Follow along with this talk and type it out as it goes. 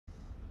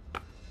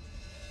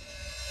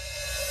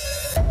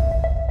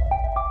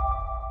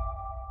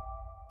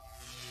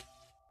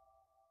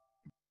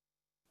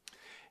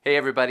Hey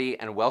everybody,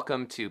 and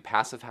welcome to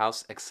Passive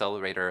House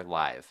Accelerator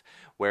Live,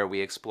 where we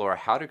explore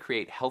how to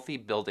create healthy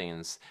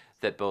buildings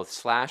that both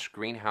slash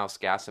greenhouse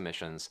gas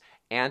emissions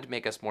and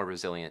make us more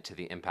resilient to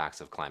the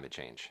impacts of climate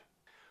change.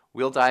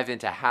 We'll dive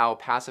into how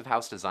passive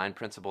house design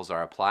principles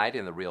are applied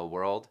in the real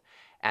world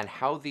and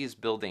how these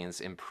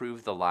buildings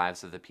improve the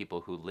lives of the people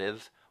who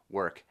live,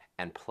 work,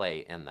 and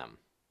play in them.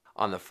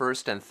 On the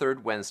first and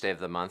third Wednesday of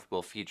the month,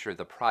 we'll feature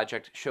the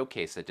Project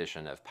Showcase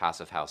edition of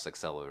Passive House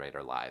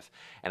Accelerator Live.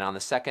 And on the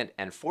second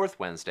and fourth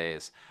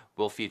Wednesdays,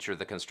 we'll feature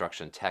the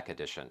Construction Tech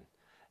edition.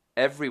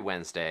 Every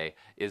Wednesday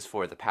is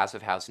for the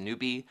Passive House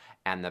newbie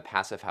and the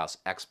Passive House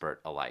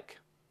expert alike.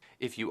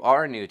 If you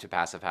are new to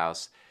Passive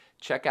House,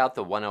 check out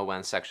the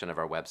 101 section of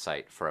our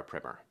website for a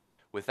primer.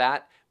 With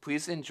that,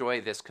 please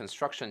enjoy this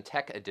Construction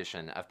Tech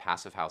edition of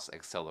Passive House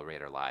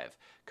Accelerator Live,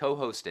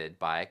 co-hosted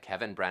by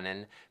Kevin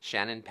Brennan,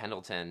 Shannon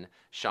Pendleton,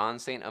 Sean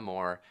St.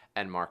 Amour,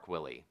 and Mark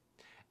Willey.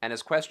 And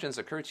as questions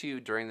occur to you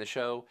during the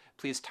show,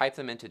 please type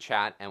them into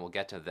chat and we'll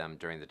get to them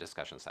during the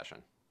discussion session.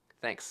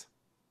 Thanks.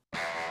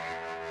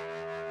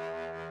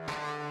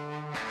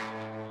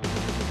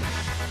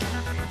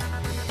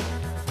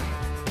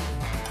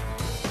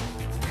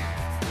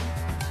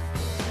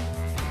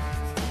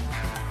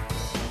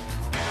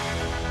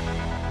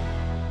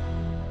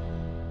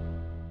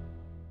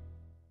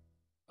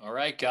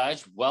 All right,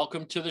 guys,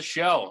 welcome to the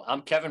show.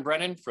 I'm Kevin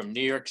Brennan from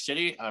New York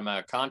City. I'm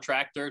a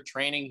contractor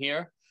training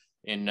here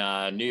in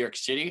New York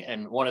City.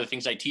 And one of the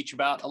things I teach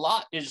about a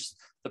lot is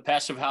the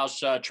passive house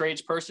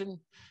tradesperson.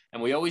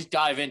 And we always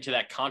dive into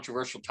that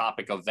controversial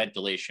topic of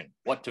ventilation,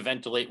 what to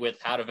ventilate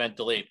with, how to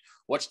ventilate,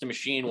 what's the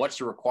machine, what's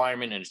the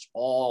requirement, and it's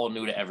all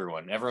new to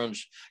everyone.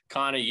 Everyone's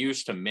kind of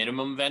used to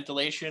minimum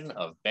ventilation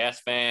of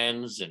bath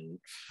fans and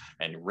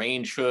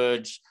range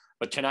hoods.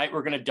 But tonight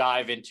we're going to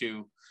dive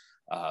into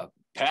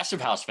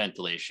passive house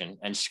ventilation,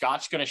 and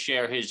Scott's going to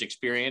share his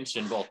experience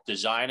in both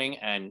designing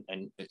and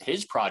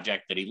his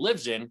project that he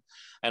lives in,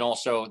 and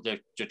also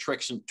the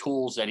tricks and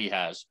tools that he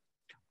has.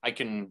 I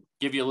can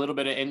give you a little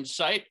bit of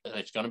insight.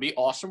 It's going to be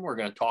awesome. We're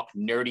going to talk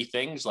nerdy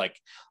things like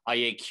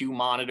IAQ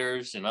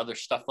monitors and other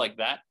stuff like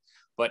that.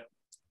 But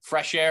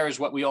fresh air is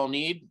what we all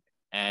need,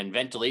 and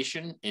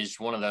ventilation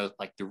is one of the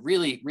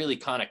really, really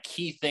kind of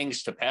key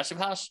things to passive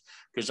house.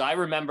 Because I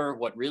remember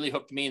what really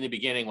hooked me in the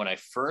beginning when I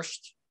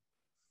first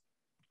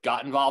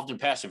got involved in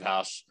passive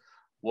house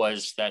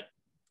was that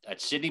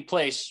at Sydney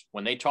Place,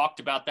 when they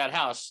talked about that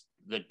house,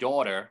 the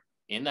daughter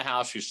in the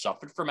house who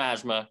suffered from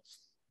asthma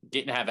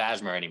didn't have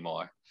asthma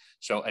anymore.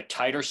 So a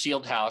tighter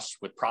sealed house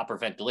with proper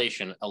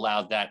ventilation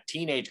allowed that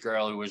teenage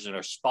girl who was an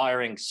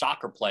aspiring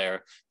soccer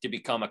player to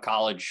become a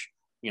college,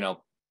 a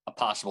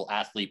possible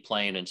athlete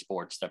playing in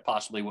sports that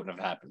possibly wouldn't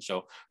have happened.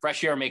 So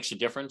fresh air makes a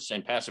difference,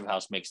 and passive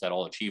house makes that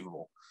all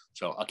achievable.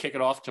 So I'll kick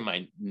it off to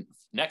my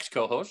next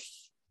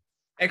co-host.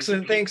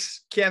 Excellent.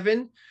 Thanks,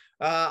 Kevin.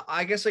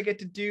 I guess I get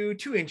to do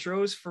two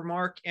intros for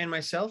Mark and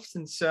myself,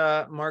 since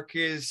Mark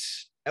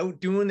is out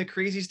doing the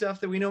crazy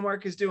stuff that we know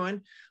Mark is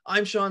doing.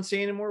 I'm Sean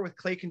St. Amour with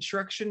Clay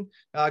Construction,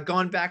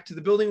 gone back to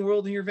the building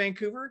world here in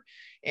Vancouver.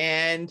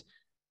 And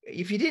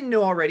if you didn't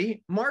know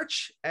already,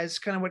 March, as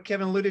kind of what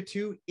Kevin alluded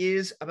to,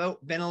 is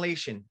about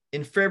ventilation.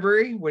 In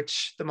February,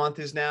 which the month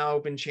has now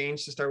been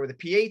changed to start with a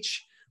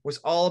PH, was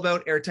all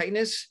about air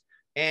tightness.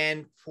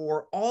 And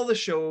for all the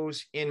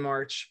shows in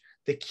March,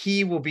 the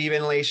key will be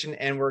ventilation,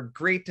 and we're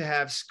great to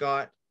have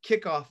Scott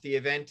kick off the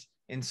event.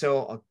 And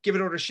so I'll give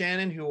it over to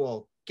Shannon, who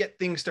will get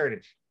things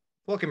started.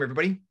 Welcome,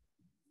 everybody.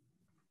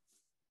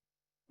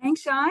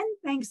 Thanks, Sean.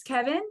 Thanks,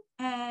 Kevin.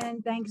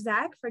 And thanks,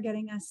 Zach, for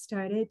getting us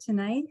started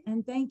tonight.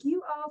 And thank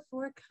you all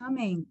for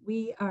coming.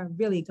 We are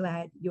really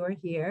glad you're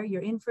here.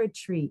 You're in for a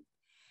treat.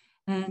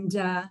 And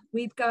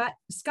we've got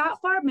Scott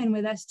Farbman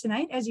with us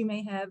tonight, as you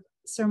may have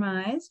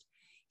surmised.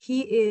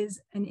 He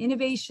is an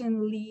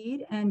innovation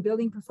lead and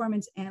building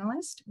performance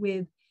analyst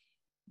with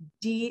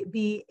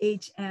dbHMS,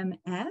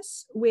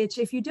 which,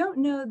 if you don't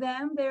know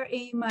them, they're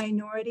a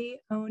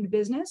minority-owned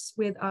business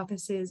with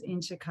offices in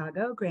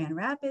Chicago, Grand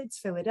Rapids,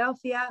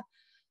 Philadelphia,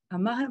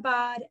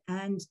 Ahmedabad,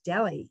 and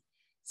Delhi.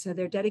 So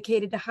they're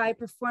dedicated to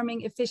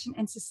high-performing, efficient,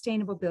 and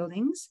sustainable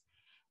buildings.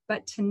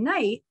 But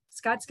tonight,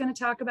 Scott's going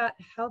to talk about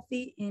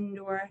healthy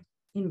indoor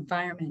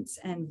environments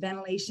and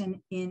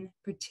ventilation in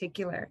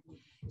particular.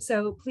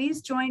 So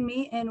please join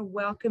me in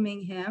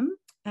welcoming him,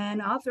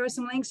 and I'll throw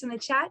some links in the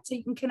chat so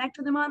you can connect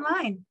with him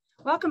online.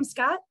 Welcome,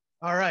 Scott.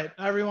 All right.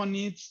 Everyone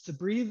needs to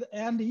breathe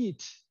and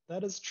eat.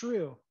 That is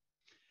true.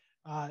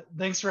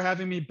 Thanks for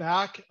having me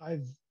back.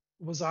 I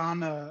was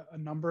on a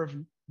number of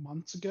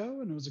months ago,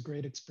 and it was a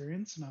great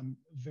experience. And I'm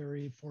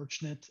very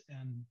fortunate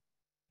and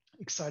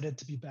excited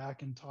to be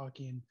back and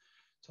talking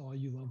to all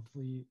you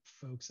lovely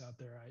folks out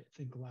there. I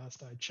think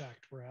last I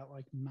checked, we're at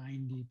like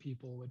 90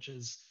 people, which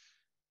is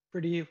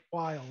pretty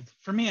wild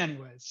for me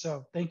anyways.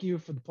 So thank you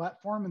for the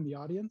platform and the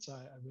audience.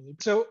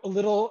 So a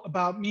little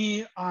about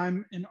me.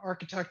 I'm an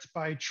architect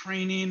by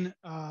training.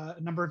 A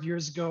number of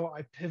years ago,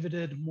 I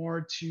pivoted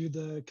more to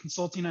the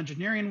consulting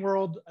engineering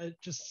world.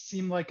 It just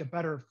seemed like a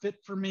better fit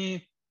for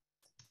me.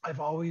 I've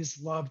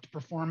always loved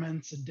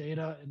performance and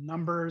data and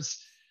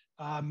numbers.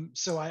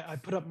 So I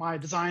put up my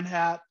design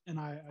hat and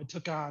I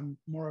took on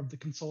more of the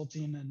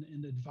consulting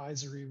and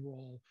advisory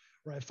role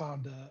where I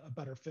found a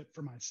better fit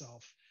for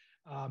myself.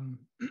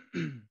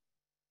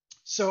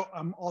 So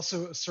I'm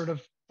also a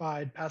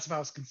certified passive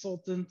house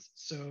consultant.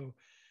 So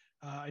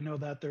I know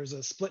that there's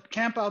a split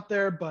camp out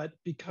there, but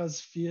because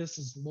FIAS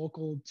is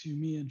local to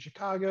me in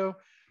Chicago,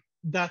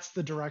 that's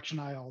the direction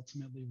I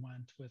ultimately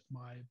went with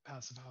my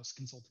passive house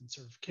consultant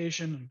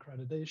certification and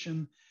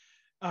accreditation.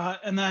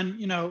 And then,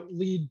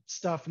 lead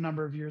stuff a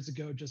number of years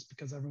ago, just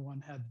because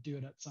everyone had to do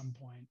it at some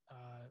point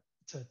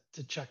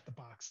to check the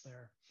box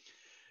there.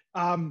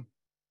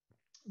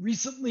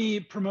 Recently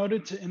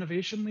promoted to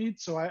innovation lead.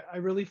 So I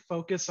really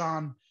focus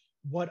on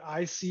what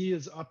I see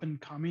is up and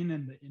coming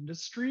in the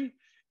industry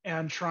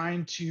and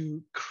trying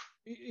to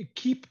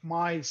keep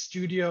my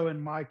studio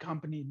and my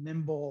company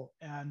nimble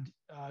and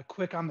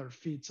quick on their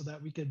feet so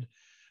that we could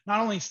not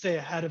only stay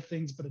ahead of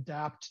things, but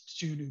adapt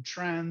to new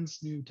trends,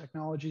 new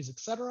technologies, et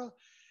cetera.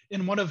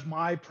 And one of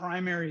my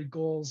primary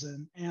goals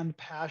and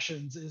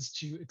passions is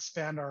to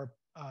expand our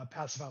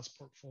passive house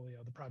portfolio,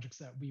 the projects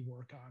that we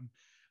work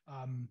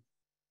on.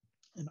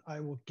 And I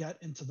will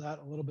get into that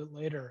a little bit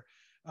later.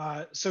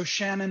 So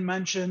Shannon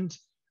mentioned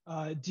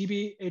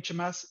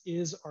dbHMS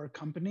is our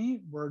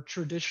company. We're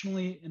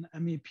traditionally an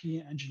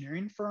MEP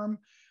engineering firm,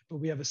 but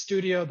we have a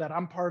studio that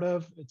I'm part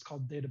of. It's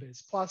called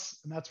Database Plus,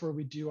 and that's where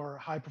we do our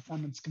high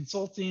performance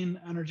consulting,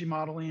 energy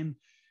modeling,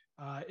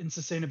 and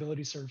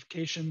sustainability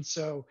certification.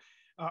 So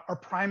our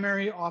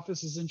primary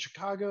office is in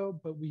Chicago,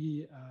 but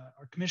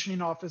our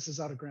commissioning office is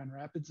out of Grand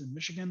Rapids in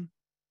Michigan.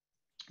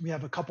 We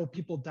have a couple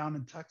people down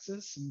in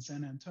Texas in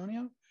San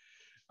Antonio.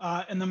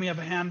 And then we have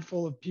a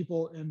handful of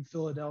people in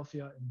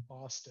Philadelphia and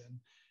Boston.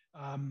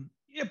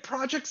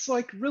 Projects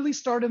really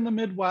start in the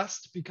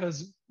Midwest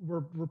because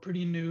we're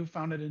pretty new,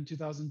 founded in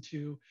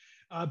 2002.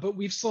 But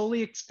we've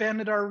slowly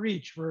expanded our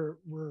reach. We're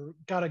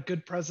got a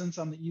good presence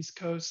on the East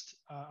Coast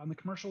on the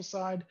commercial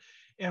side.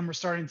 And we're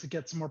starting to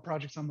get some more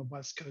projects on the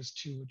West Coast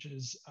too, which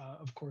is,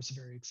 of course,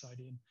 very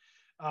exciting.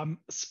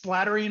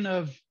 Splattering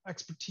of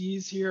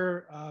expertise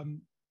here.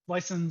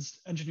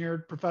 Licensed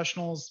engineered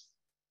professionals,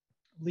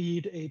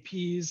 lead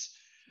APs,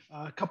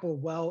 a couple of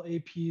well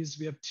APs.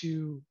 We have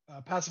two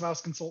passive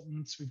house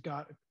consultants. We've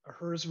got a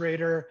HERS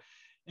rater,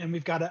 and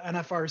we've got an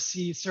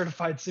NFRC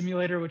certified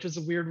simulator, which is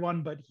a weird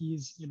one, but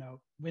he's,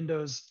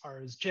 Windows are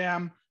his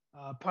jam,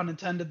 pun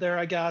intended there,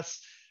 I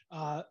guess.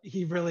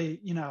 He really,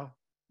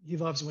 he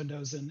loves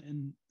Windows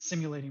and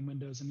simulating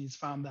Windows, and he's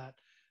found that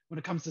when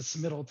it comes to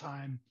submittal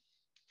time,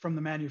 from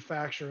the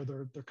manufacturer,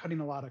 they're cutting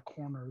a lot of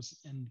corners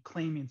and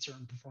claiming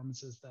certain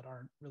performances that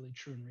aren't really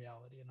true in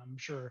reality. And I'm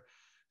sure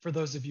for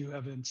those of you who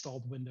have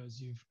installed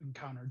Windows, you've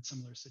encountered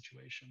similar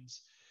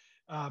situations.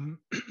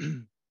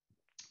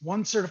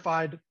 One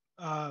certified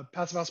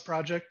passive house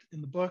project in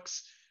the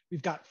books.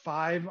 We've got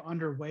 5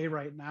 underway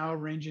right now,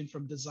 ranging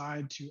from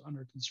design to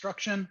under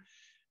construction.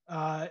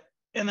 And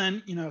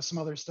then, some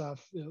other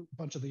stuff, a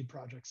bunch of lead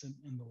projects and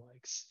the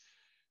likes.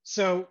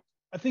 So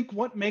I think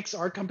what makes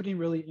our company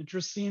really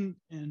interesting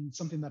and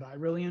something that I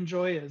really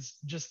enjoy is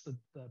just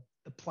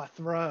the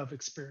plethora of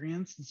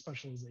experience and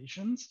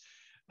specializations.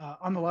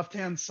 On the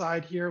left-hand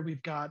side here,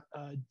 we've got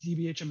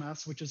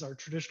dbHMS, which is our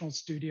traditional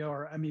studio,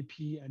 our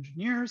MEP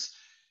engineers,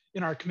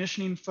 and our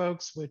commissioning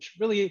folks, which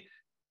really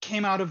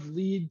came out of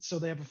lead. So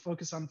they have a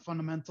focus on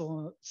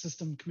fundamental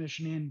system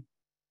commissioning,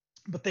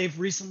 but they've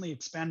recently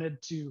expanded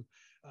to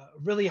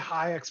really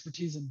high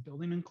expertise in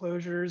building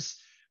enclosures.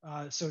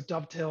 So it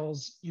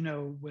dovetails,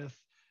 with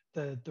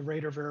the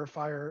rater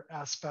verifier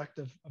aspect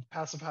of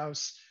passive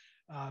house.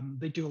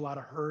 They do a lot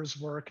of HERS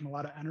work and a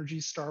lot of Energy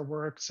Star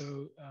work.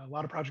 So a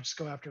lot of projects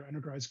go after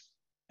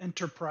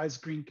enterprise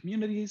green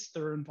communities.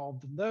 They're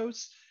involved in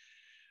those.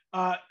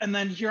 And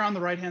then here on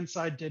the right-hand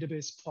side,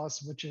 Database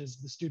Plus, which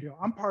is the studio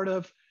I'm part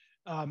of.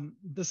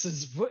 This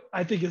is what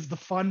I think is the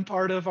fun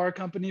part of our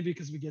company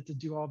because we get to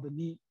do all the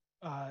neat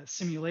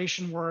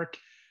simulation work,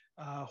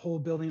 whole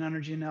building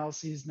energy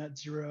analyses, net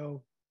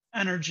zero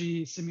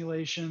energy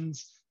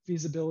simulations,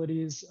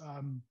 feasibilities.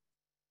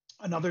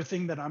 Another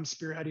thing that I'm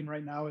spearheading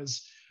right now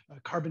is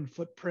carbon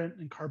footprint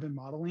and carbon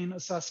modeling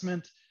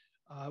assessment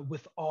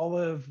with all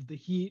of the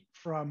heat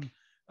from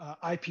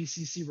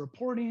IPCC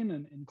reporting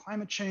and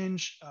climate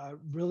change,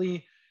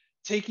 really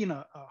taking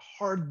a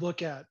hard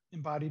look at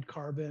embodied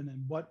carbon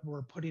and what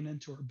we're putting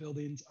into our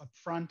buildings up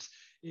front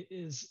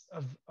is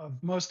of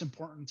most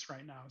importance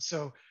right now.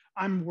 So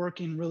I'm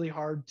working really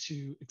hard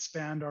to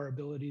expand our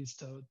abilities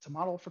to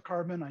model for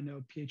carbon. I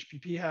know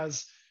PHPP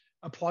has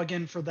a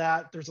plugin for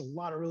that. There's a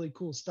lot of really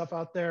cool stuff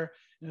out there,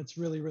 and it's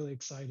really, really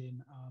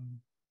exciting.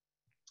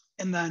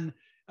 And then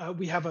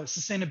we have a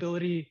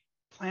sustainability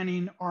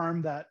planning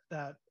arm that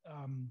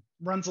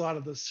runs a lot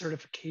of the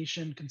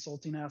certification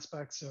consulting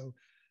aspects. So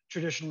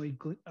traditionally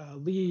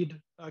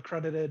lead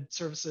accredited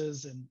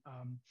services, and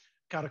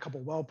got a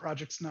couple well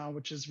projects now,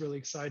 which is really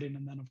exciting.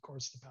 And then of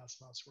course the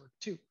passive house work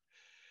too.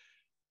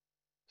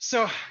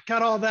 So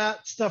got all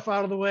that stuff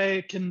out of the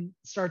way, can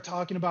start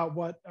talking about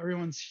what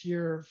everyone's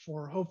here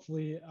for,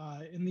 hopefully.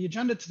 And the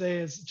agenda today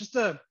is just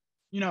a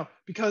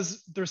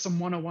because there's some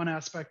 101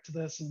 aspect to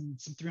this and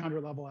some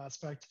 300 level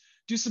aspect,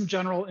 do some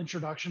general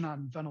introduction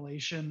on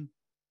ventilation,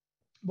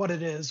 what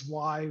it is,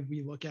 why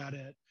we look at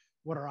it,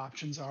 what our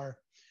options are.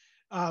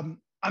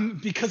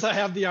 Because I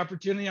have the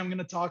opportunity, I'm going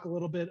to talk a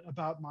little bit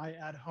about my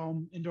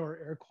at-home indoor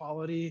air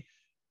quality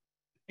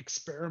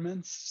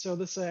experiments, so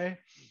to say.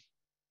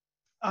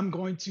 I'm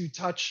going to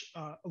touch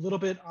a little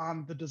bit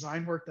on the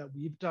design work that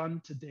we've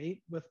done to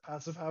date with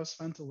passive house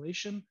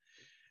ventilation.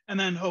 And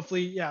then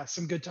hopefully, yeah,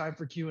 some good time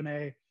for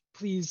Q&A.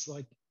 Please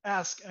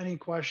ask any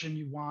question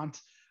you want.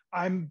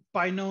 I'm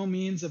by no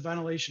means a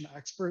ventilation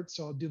expert,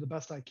 so I'll do the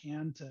best I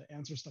can to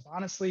answer stuff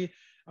honestly.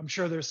 I'm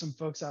sure there's some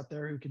folks out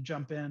there who can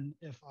jump in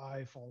if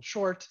I fall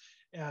short.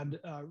 And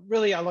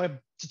really, I like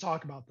to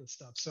talk about this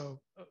stuff. So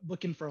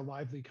looking for a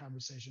lively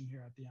conversation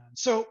here at the end.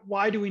 So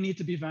why do we need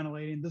to be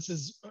ventilating? This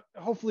is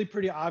hopefully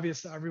pretty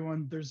obvious to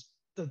everyone. There's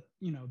the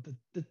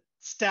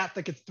stat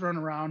that gets thrown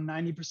around,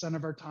 90%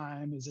 of our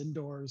time is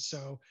indoors.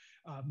 So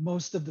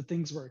most of the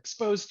things we're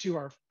exposed to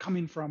are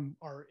coming from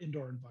our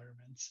indoor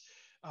environments.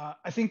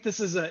 I think this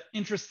is an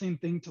interesting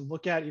thing to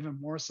look at even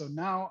more so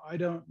now. I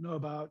don't know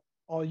about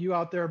all you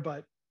out there,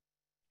 but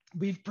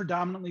we've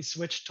predominantly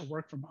switched to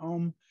work from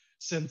home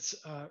since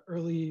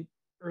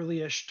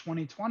early-ish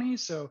 2020.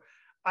 So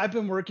I've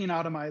been working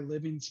out of my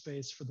living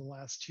space for the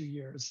last 2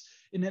 years,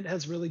 and it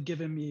has really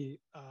given me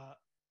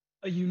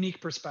a unique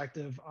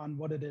perspective on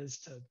what it is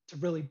to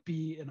really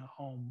be in a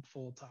home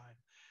full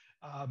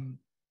time.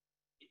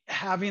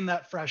 Having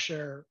that fresh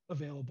air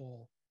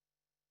available,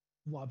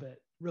 love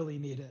it, really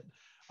need it.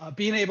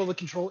 Being able to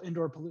control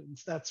indoor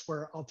pollutants, that's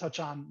where I'll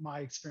touch on my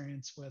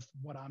experience with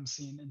what I'm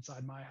seeing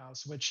inside my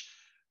house, which,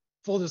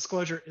 full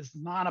disclosure, is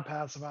not a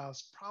passive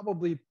house,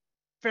 probably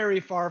very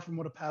far from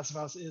what a passive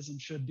house is and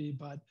should be,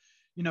 but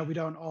we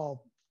don't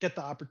all get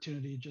the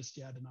opportunity just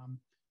yet. And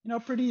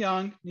I'm pretty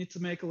young, need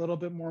to make a little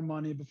bit more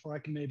money before I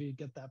can maybe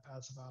get that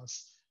passive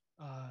house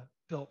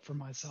built for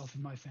myself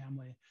and my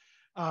family.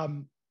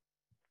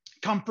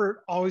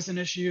 Comfort, always an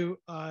issue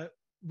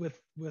with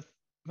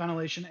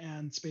ventilation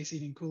and space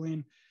heating,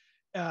 cooling.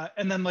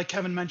 And then, like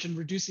Kevin mentioned,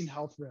 reducing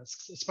health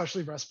risks,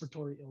 especially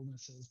respiratory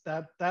illnesses.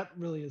 That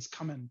really is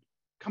coming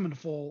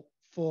to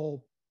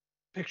full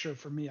picture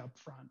for me up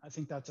front. I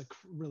think that's a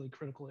really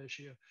critical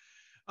issue.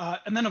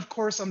 And then, of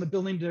course, on the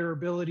building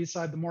durability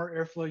side, the more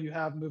airflow you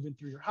have moving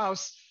through your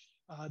house,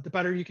 the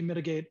better you can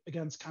mitigate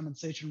against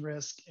condensation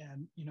risk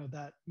and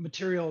that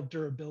material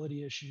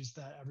durability issues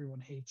that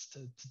everyone hates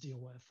to deal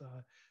with.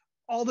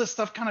 All this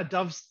stuff kind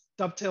of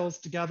dovetails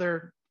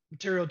together: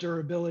 material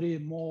durability,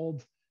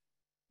 mold,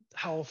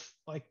 health,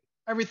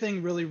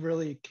 everything really,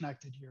 really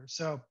connected here.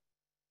 So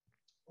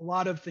a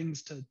lot of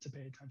things to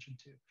pay attention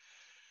to.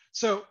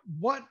 So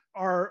what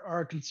are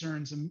our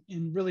concerns, and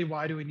really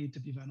why do we need to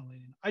be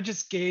ventilating? I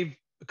just gave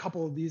a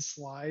couple of these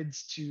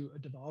slides to a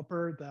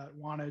developer that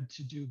wanted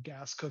to do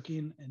gas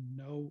cooking and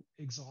no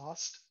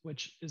exhaust,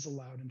 which is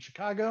allowed in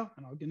Chicago,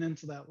 and I'll get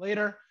into that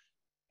later.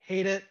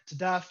 Hate it to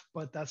death,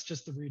 but that's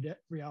just the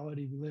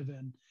reality we live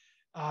in.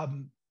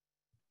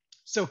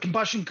 So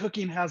combustion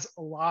cooking has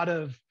a lot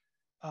of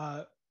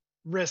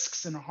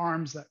risks and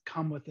harms that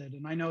come with it.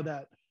 And I know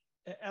that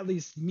at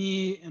least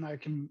me, and I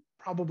can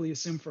probably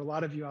assume for a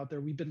lot of you out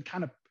there, we've been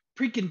kind of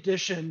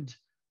preconditioned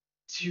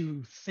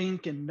to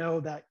think and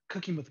know that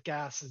cooking with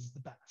gas is the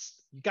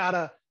best. You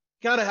gotta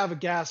have a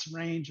gas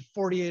range, a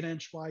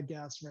 48-inch wide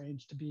gas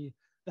range, to be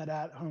that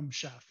at-home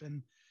chef.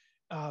 And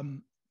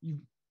you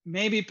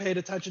maybe paid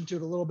attention to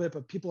it a little bit,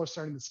 but people are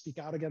starting to speak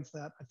out against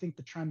that. I think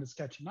the trend is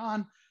catching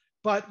on.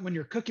 But when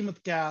you're cooking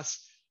with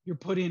gas, you're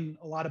putting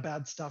a lot of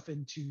bad stuff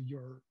into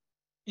your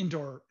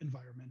indoor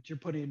environment. You're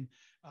putting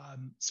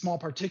small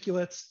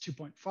particulates,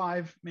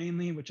 2.5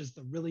 mainly, which is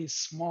the really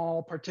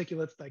small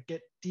particulates that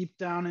get deep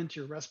down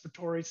into your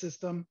respiratory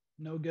system.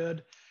 No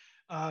good.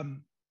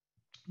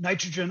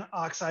 Nitrogen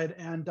oxide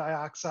and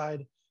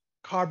dioxide,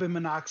 carbon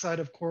monoxide,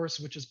 of course,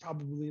 which is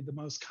probably the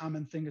most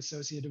common thing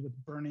associated with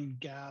burning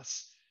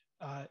gas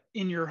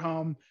in your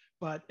home.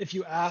 But if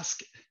you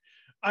ask,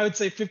 I would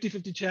say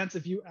 50-50 chance,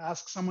 if you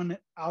ask someone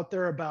out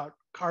there about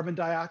carbon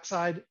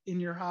dioxide in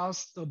your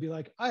house, they'll be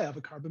like, I have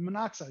a carbon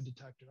monoxide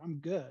detector, I'm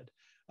good.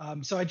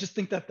 So I just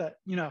think that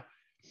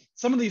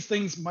some of these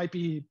things might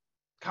be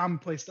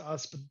commonplace to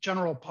us, but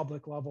general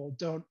public level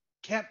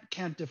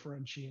can't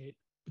differentiate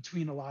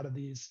between a lot of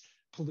these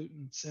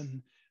pollutants.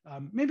 And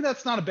maybe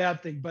that's not a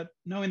bad thing, but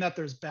knowing that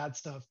there's bad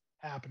stuff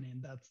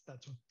happening, that's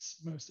what's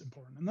most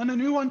important. And then a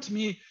new one to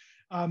me,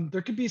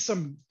 there could be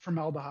some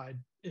formaldehyde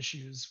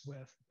issues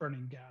with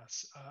burning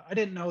gas. I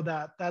didn't know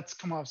that. That's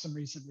come off some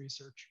recent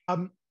research.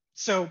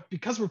 So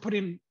because we're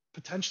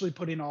potentially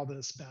putting all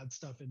this bad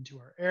stuff into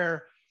our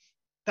air,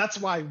 that's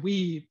why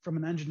we, from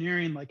an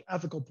engineering,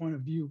 ethical point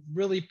of view,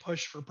 really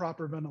push for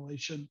proper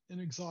ventilation and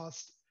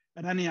exhaust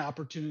at any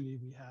opportunity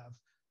we have.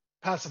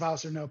 Passive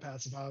house or no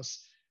passive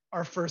house,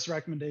 our first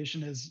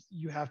recommendation is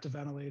you have to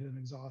ventilate and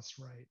exhaust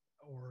right,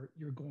 or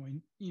you're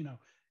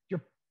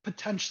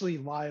potentially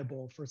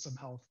liable for some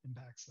health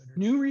impacts later.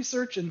 New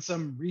research and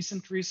some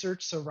recent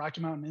research. So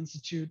Rocky Mountain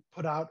Institute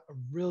put out a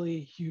really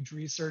huge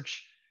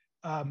research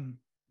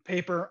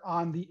paper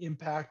on the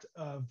impact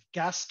of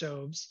gas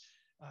stoves,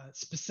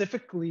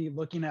 specifically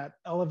looking at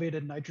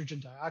elevated nitrogen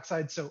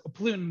dioxide. So a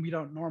pollutant we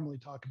don't normally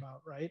talk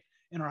about, right,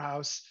 in our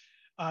house.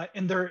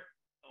 And they're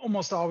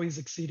almost always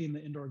exceeding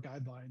the indoor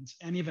guidelines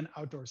and even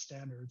outdoor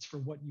standards for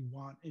what you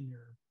want in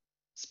your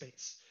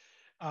space.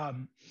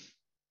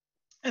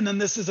 And then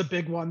this is a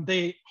big one.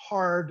 They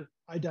hard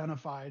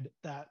identified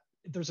that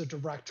there's a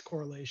direct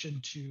correlation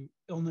to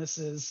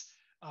illnesses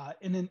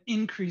and an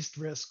increased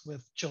risk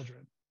with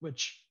children,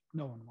 which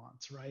no one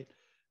wants, right?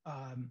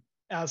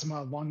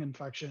 Asthma, lung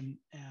infection,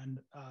 and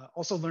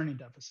also learning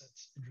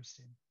deficits,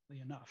 interestingly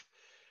enough.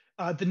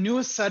 The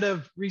newest set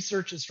of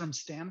research is from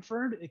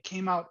Stanford. It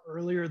came out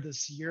earlier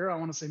this year, I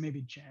want to say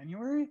maybe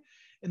January,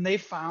 and they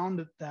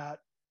found that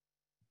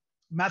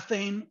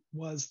methane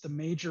was the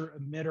major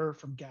emitter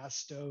from gas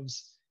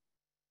stoves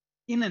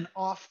in an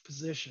off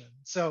position.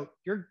 So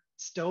your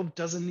stove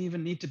doesn't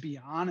even need to be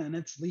on and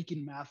it's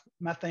leaking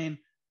methane.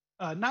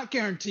 Not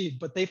guaranteed,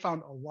 but they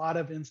found a lot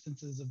of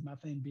instances of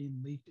methane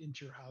being leaked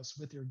into your house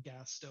with your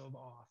gas stove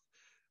off,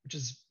 which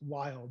is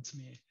wild to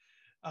me.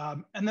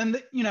 And then,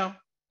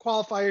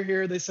 qualifier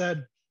here, they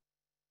said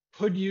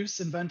hood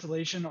use and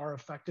ventilation are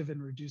effective in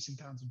reducing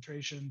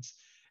concentrations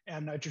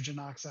and nitrogen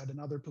oxide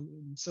and other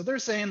pollutants. So they're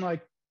saying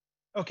like,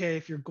 okay,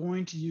 if you're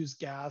going to use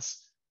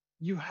gas,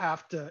 you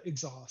have to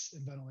exhaust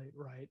and ventilate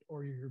right,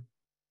 or you're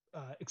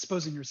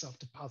exposing yourself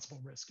to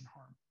possible risk and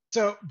harm.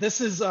 So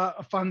this is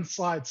a fun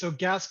slide. So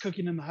gas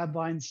cooking in the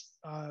headlines.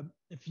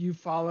 If you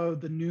follow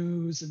the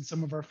news and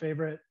some of our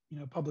favorite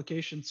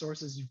publication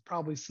sources, you've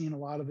probably seen a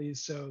lot of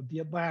these. So The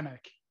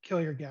Atlantic,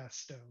 kill your gas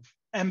stove.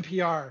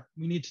 NPR,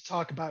 we need to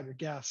talk about your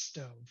gas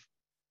stove.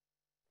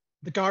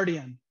 The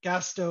Guardian,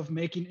 gas stove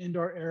making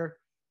indoor air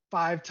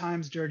 5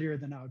 times dirtier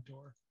than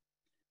outdoor.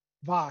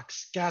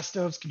 Vox, gas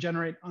stoves can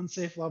generate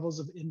unsafe levels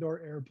of indoor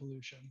air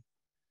pollution.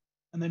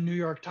 And the New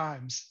York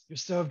Times, your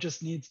stove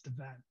just needs to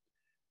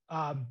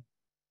vent.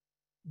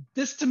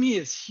 This to me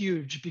is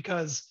huge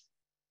because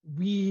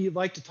we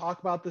like to talk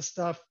about this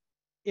stuff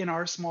in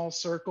our small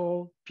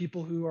circle,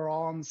 people who are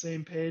all on the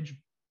same page.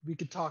 We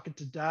could talk it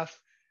to death.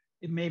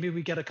 And maybe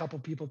we get a couple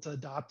people to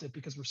adopt it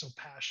because we're so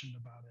passionate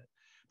about it.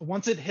 But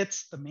once it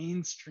hits the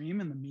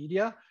mainstream and the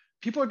media,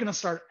 people are going to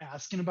start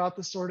asking about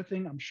this sort of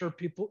thing. I'm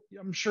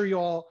sure you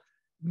all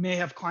may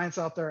have clients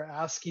out there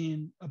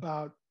asking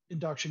about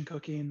induction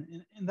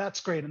cooking, and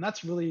that's great. And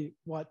that's really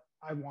what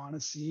I want to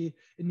see.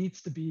 It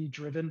needs to be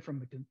driven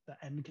from the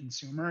end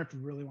consumer if we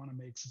really want to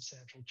make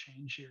substantial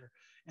change here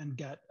and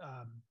get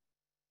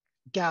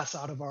gas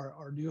out of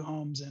our new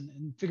homes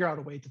and figure out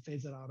a way to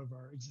phase it out of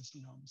our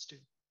existing homes too.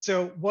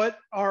 So what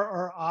are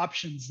our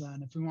options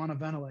then if we want to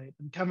ventilate?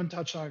 And Kevin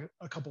touched on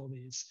a couple of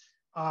these.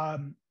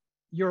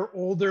 Your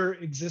older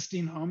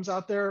existing homes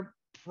out there,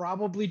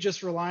 probably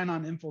just relying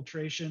on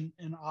infiltration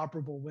and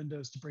operable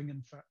windows to bring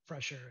in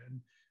fresh air. And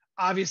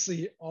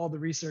obviously all the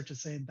research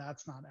is saying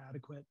that's not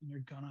adequate and you're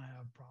gonna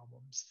have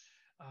problems.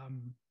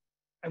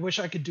 I wish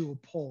I could do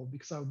a poll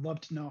because I would love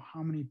to know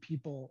how many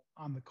people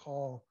on the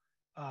call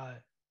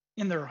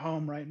in their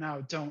home right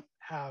now don't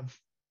have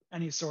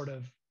any sort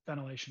of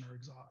ventilation or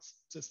exhaust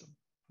system,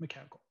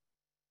 mechanical.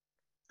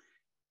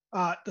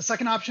 The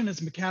second option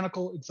is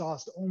mechanical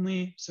exhaust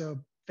only. So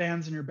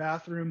fans in your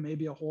bathroom,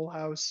 maybe a whole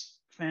house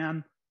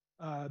fan,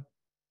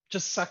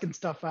 just sucking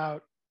stuff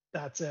out,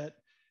 that's it.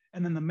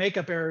 And then the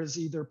makeup air is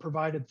either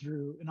provided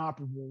through an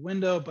operable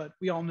window, but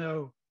we all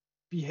know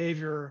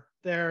behavior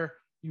there.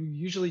 You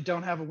usually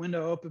don't have a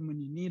window open when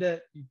you need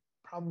it. You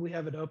probably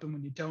have it open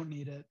when you don't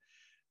need it.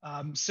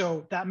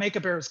 So that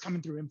makeup air is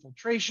coming through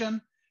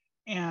infiltration,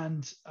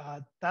 and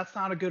that's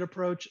not a good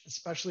approach,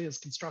 especially as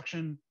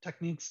construction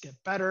techniques get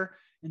better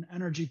and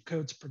energy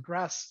codes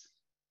progress.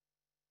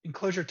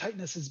 Enclosure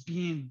tightness is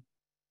being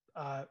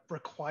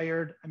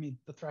required. I mean,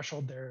 the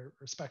threshold there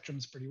or spectrum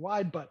is pretty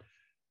wide, but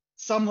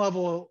some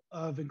level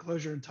of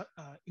enclosure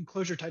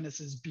tightness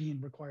is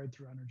being required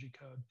through energy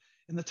code.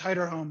 And the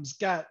tighter homes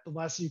get, the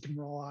less you can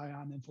rely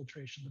on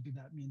infiltration to be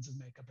that means of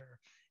makeup air.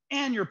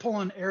 And you're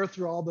pulling air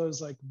through all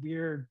those like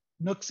weird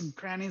nooks and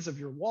crannies of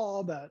your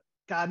wall that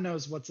God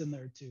knows what's in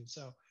there too.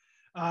 So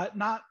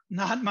not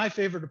my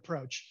favorite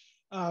approach.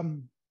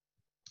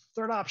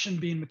 Third option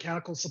being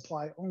mechanical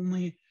supply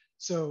only.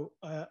 So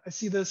I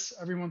see this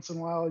every once in a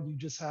while. You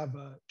just have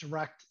a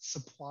direct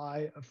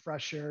supply of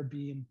fresh air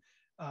being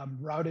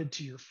routed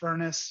to your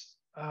furnace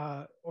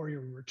or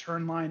your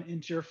return line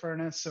into your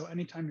furnace. So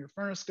anytime your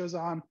furnace goes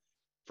on,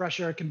 fresh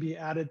air can be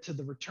added to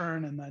the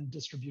return and then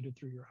distributed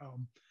through your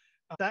home.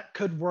 That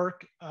could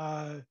work.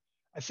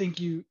 I think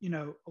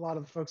a lot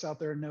of the folks out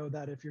there know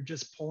that if you're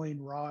just pulling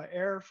raw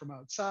air from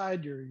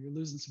outside, you're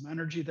losing some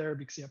energy there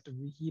because you have to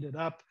reheat it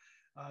up.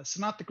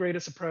 So not the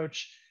greatest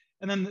approach.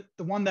 And then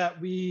the one that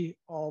we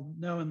all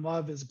know and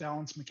love is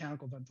balanced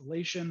mechanical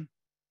ventilation.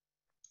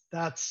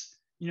 That's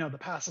the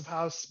passive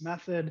house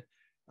method.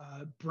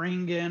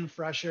 bring in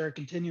fresh air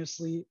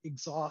continuously,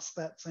 exhaust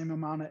that same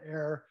amount of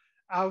air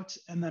out,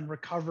 and then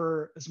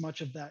recover as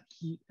much of that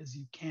heat as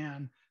you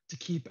can to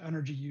keep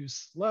energy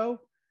use low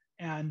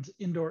and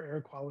indoor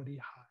air quality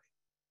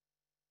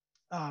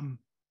high.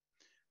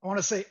 I want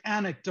to say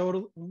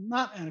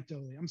not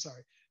anecdotally, I'm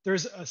sorry.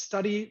 There's a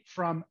study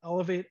from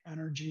Elevate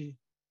Energy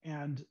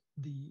and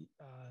the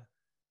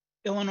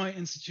Illinois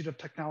Institute of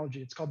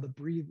Technology. It's called the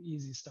Breathe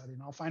Easy study,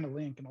 and I'll find a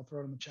link and I'll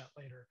throw it in the chat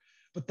later.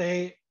 But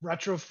they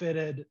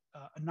retrofitted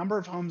a number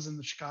of homes in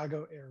the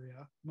Chicago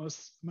area,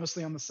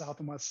 mostly on the south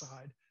and west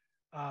side.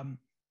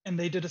 And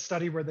they did a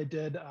study where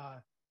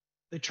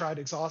they tried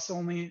exhaust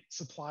only,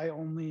 supply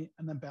only,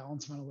 and then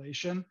balanced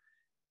ventilation.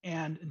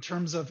 And in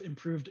terms of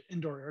improved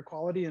indoor air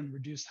quality and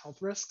reduced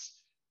health risks,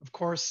 of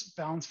course,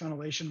 balanced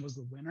ventilation was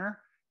the winner,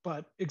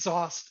 but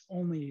exhaust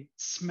only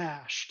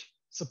smashed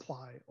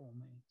supply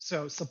only.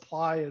 So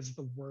supply is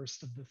the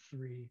worst of the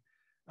three.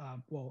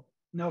 Well,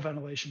 no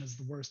ventilation is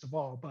the worst of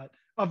all, but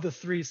of the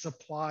three,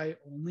 supply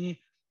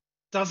only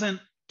doesn't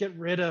get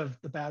rid of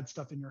the bad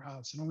stuff in your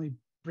house. It only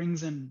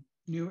brings in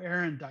new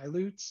air and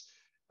dilutes.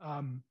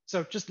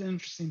 So just an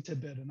interesting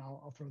tidbit, and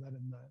I'll throw that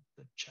in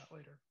the chat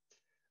later.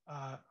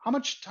 How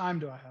much time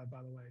do I have,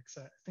 by the way? Because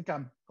I think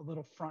I'm a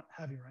little front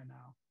heavy right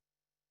now.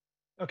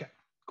 Okay,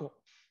 cool.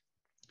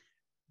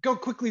 Go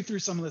quickly through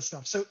some of this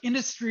stuff. So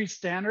industry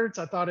standards,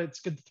 I thought it's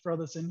good to throw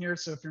this in here.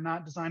 So if you're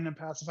not designing a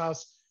passive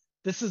house,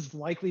 this is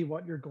likely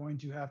what you're going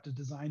to have to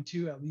design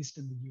to, at least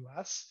in the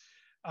US.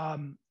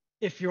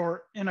 If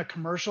you're in a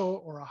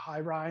commercial or a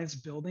high-rise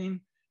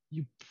building,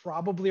 you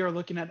probably are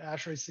looking at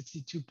ASHRAE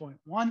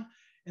 62.1,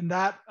 and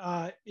that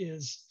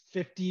is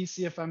 50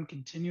 CFM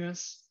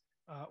continuous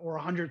or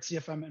 100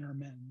 CFM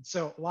intermittent.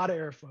 So a lot of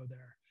airflow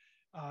there.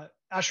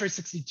 ASHRAE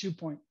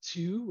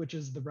 62.2, which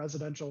is the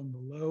residential and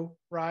the low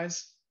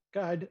rise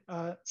guide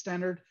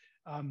standard,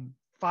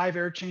 5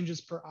 air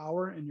changes per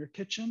hour in your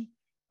kitchen,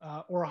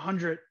 or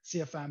 100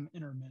 CFM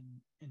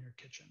intermittent in your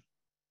kitchen.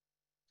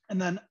 And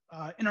then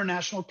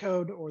international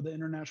code, or the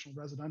International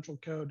Residential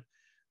Code.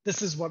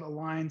 This is what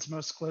aligns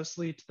most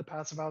closely to the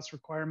passive house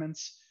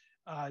requirements.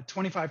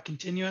 25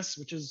 continuous,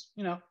 which is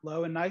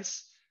low and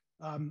nice,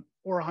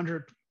 or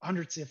 100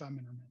 CFM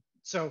intermittent.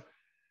 So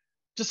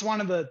just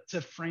wanted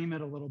to frame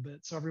it a little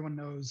bit so everyone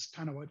knows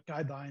kind of what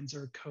guidelines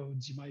or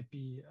codes you might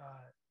be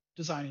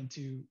designing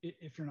to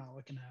if you're not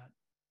looking at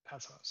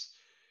passive house.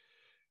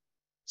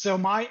 So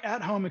my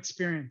at-home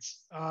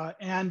experience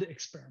and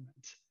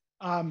experiment.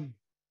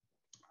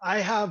 I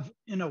have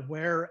an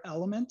aware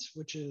element,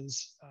 which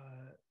is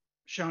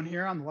shown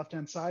here on the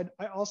left-hand side.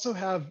 I also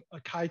have a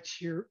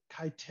Kytera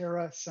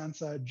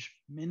SenseEdge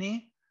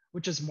Mini,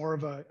 which is more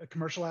of a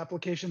commercial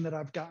application that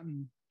I've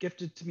gotten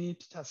gifted to me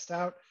to test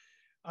out.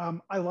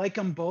 I like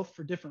them both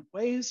for different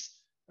ways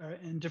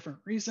and different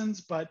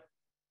reasons, but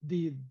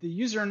the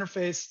user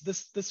interface,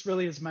 this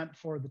really is meant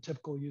for the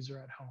typical user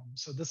at home.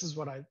 So this is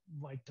what I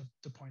like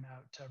to point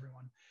out to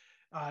everyone.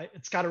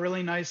 It's got a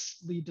really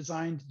nicely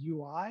designed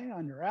UI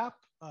on your app.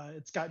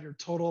 It's got your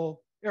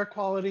total air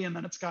quality, and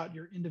then it's got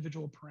your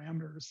individual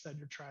parameters that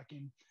you're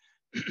tracking.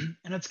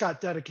 And it's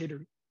got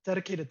dedicated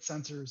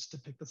sensors to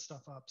pick this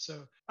stuff up.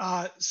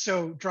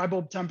 So dry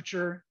bulb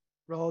temperature,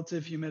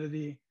 relative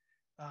humidity,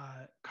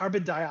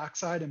 carbon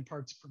dioxide in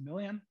parts per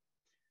million,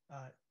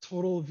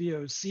 total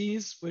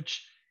VOCs,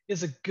 which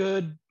is a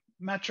good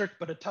metric,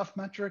 but a tough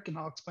metric, and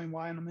I'll explain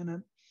why in a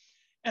minute.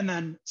 And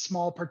then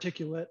small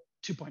particulate,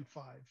 2.5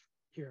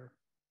 here.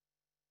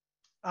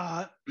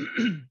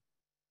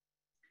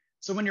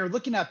 So when you're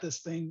looking at this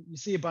thing, you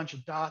see a bunch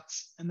of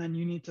dots, and then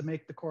you need to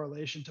make the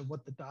correlation to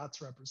what the dots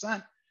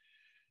represent.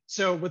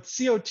 So with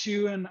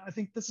CO2, and I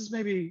think this is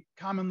maybe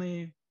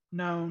commonly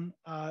known,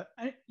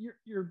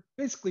 you're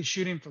basically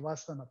shooting for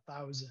less than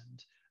 1,000.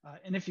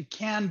 And if you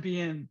can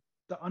be in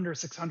the under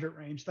 600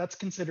 range, that's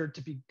considered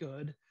to be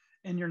good,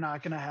 and you're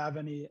not going to have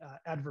any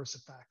adverse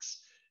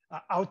effects.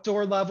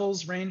 Outdoor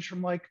levels range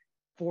from like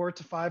 400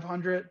 to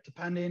 500,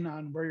 depending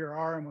on where you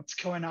are and what's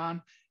going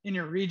on in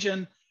your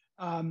region.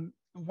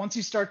 Once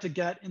you start to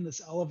get in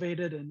this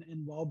elevated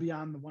and well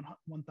beyond the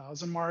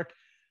 1,000 mark,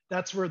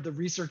 that's where the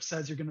research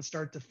says you're going to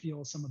start to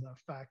feel some of the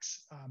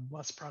effects,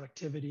 less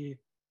productivity,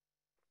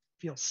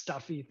 feel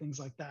stuffy, things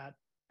like that,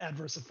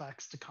 adverse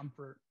effects to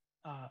comfort,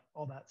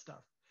 all that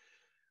stuff.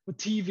 With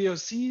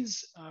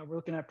TVOCs, we're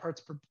looking at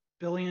parts per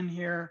billion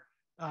here.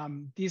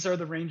 These are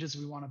the ranges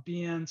we want to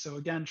be in. So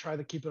again, try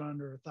to keep it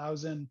under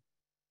 1,000.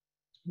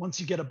 Once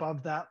you get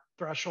above that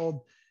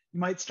threshold, you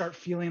might start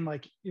feeling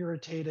like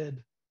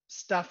irritated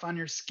stuff on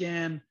your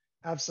skin,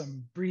 have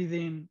some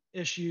breathing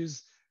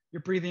issues.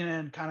 You're breathing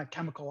in kind of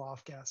chemical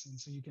off-gassing,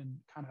 so you can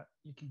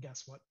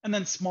guess what. And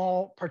then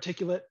small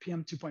particulate,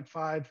 PM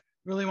 2.5,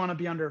 really want to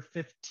be under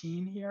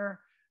 15 here.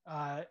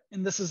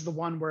 And this is the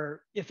one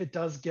where if it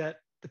does get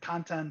the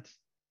content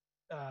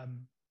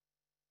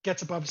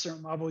gets above a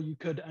certain level, you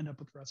could end up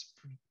with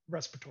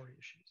respiratory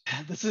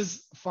issues. This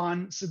is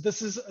fun. So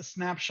this is a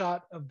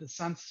snapshot of the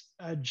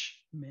SenseEdge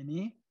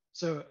Mini.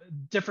 So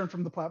different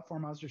from the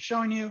platform I was just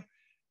showing you.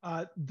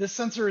 This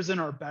sensor is in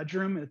our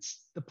bedroom.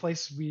 It's the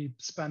place we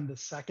spend the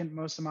second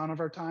most amount of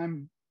our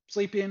time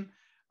sleeping.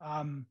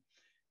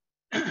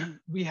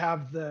 We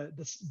have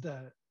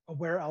the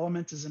aware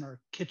element is in our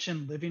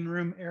kitchen living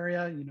room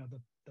area,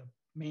 the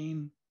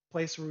main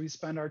place where we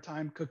spend our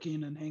time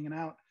cooking and hanging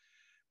out.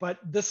 But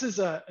this is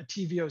a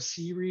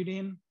TVOC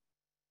reading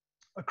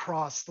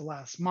across the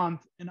last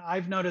month. And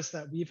I've noticed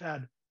that we've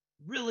had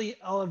really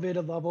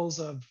elevated levels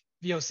of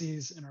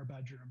VOCs in our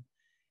bedroom.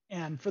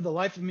 And for the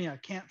life of me, I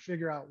can't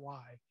figure out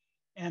why.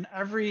 And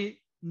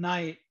every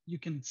night you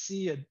can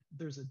see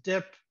there's a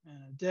dip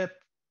and a dip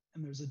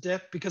and there's a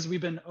dip because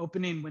we've been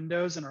opening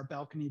windows in our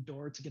balcony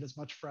door to get as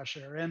much fresh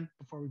air in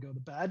before we go to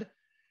bed.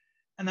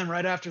 And then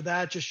right after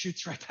that, it just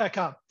shoots right back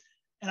up.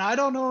 And I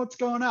don't know what's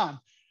going on.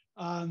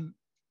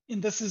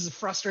 And this is a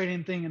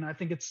frustrating thing. And I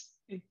think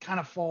it kind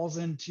of falls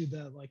into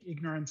the like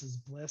ignorance is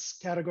bliss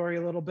category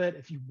a little bit.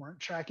 If you weren't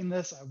tracking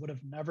this, I would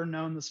have never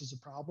known this was a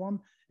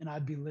problem and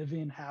I'd be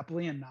living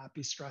happily and not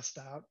be stressed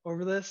out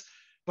over this.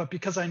 But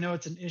because I know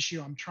it's an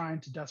issue, I'm trying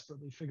to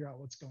desperately figure out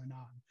what's going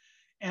on.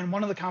 And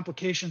one of the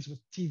complications with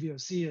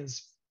TVOC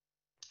is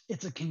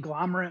it's a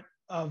conglomerate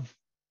of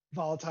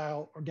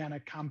volatile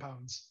organic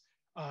compounds,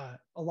 a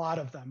lot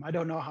of them. I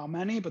don't know how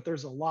many, but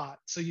there's a lot.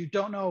 So you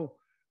don't know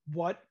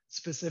what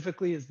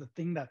specifically is the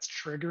thing that's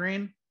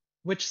triggering,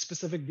 which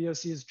specific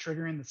VOC is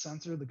triggering the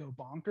sensor to go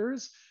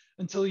bonkers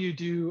until you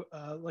do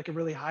like a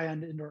really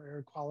high-end indoor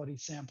air quality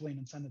sampling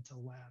and send it to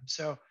the lab.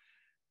 So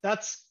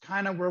that's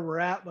kind of where we're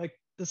at. Like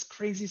this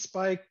crazy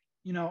spike,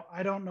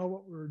 I don't know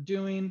what we're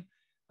doing.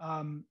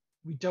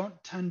 We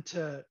don't tend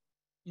to,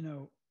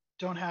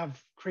 don't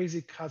have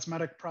crazy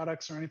cosmetic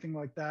products or anything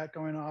like that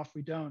going off.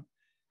 We don't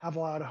have a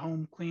lot of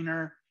home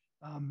cleaner.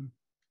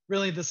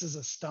 Really, this is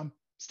a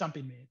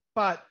stumping me.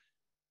 But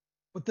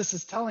what this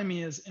is telling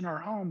me is in our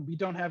home, we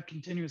don't have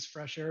continuous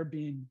fresh air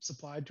being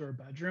supplied to our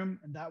bedroom.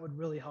 And that would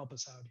really help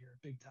us out here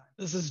big time.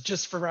 This is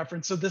just for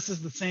reference. So this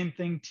is the same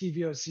thing,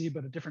 TVOC,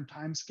 but a different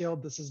time scale.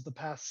 This is the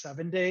past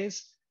 7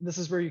 days. And this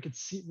is where you could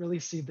really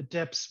see the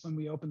dips when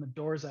we open the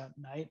doors at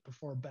night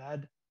before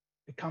bed.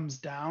 It comes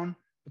down,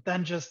 but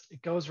then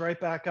it goes right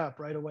back up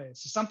right away.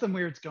 So something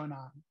weird's going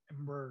on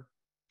and we're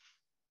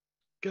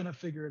gonna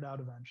figure it out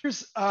eventually.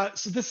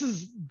 So this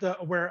is the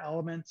Aware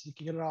Element. You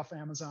can get it off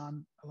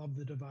Amazon. I love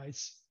the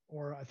device,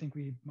 or I think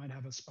we might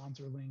have a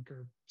sponsor link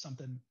or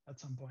something at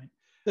some point.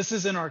 This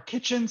is in our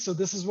kitchen. So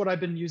this is what I've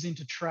been using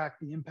to track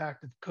the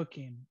impact of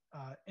cooking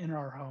in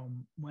our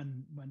home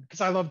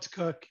because I love to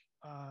cook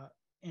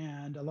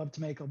and I love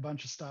to make a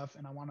bunch of stuff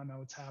and I wanna know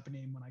what's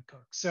happening when I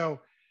cook. So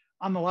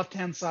on the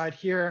left-hand side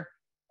here,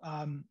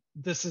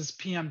 this is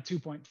PM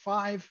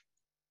 2.5.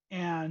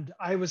 And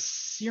I was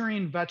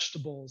searing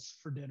vegetables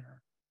for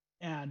dinner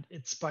and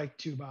it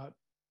spiked to about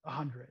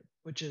 100,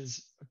 which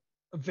is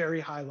a very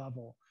high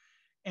level.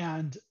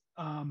 And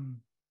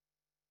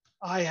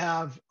I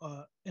have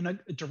in a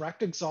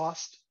direct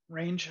exhaust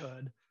range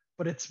hood,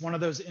 but it's one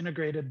of those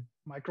integrated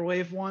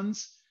microwave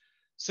ones.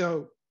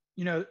 So,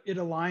 it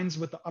aligns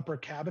with the upper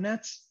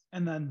cabinets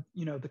and then,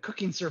 the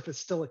cooking surface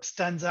still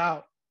extends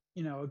out,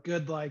 a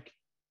good like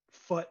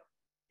foot,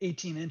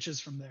 18 inches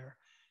from there.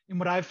 And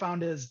what I've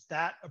found is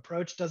that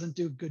approach doesn't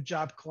do a good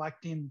job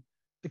collecting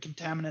the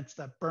contaminants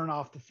that burn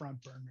off the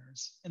front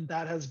burners. And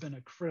that has been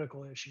a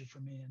critical issue for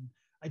me. And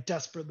I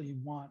desperately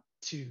want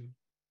to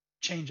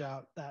change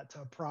out that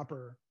to a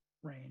proper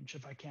range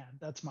if I can.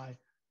 That's my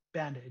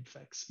Band-Aid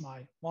fix.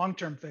 My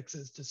long-term fix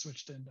is to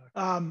switch to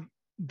induction.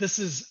 This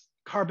is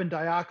carbon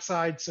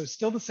dioxide. So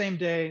still the same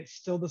day,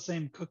 still the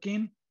same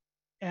cooking.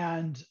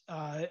 And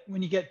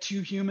when you get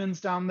 2 humans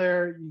down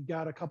there, you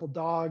got a couple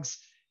dogs,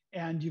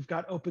 and you've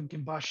got open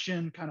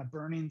combustion kind of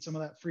burning some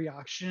of that free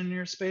oxygen in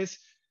your space,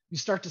 you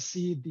start to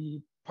see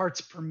the parts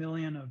per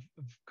million of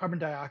carbon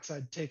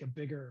dioxide take a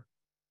bigger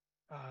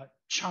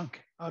chunk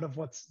out of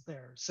what's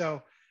there.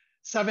 So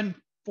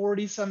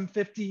 740,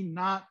 750,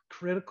 not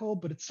critical,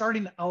 but it's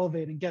starting to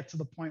elevate and get to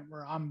the point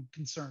where I'm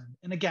concerned.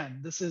 And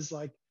again, this is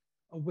like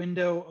a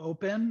window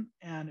open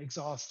and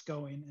exhaust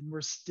going, and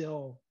we're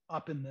still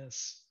up in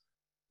this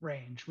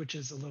range, which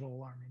is a little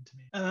alarming to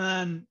me. And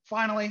then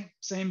finally,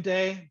 same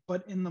day,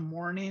 but in the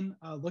morning,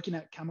 looking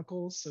at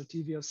chemicals, so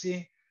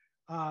TVOC,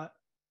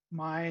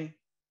 my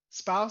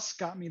spouse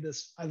got me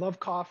this, I love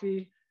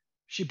coffee.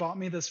 She bought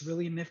me this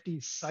really nifty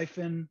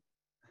siphon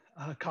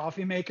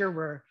coffee maker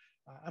where,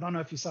 I don't know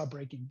if you saw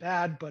Breaking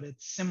Bad, but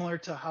it's similar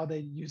to how they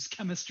use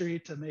chemistry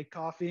to make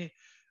coffee.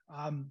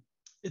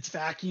 It's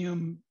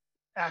vacuum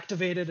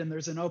activated and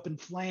there's an open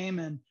flame,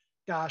 and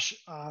gosh,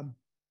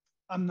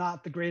 I'm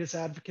not the greatest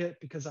advocate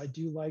because I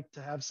do like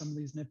to have some of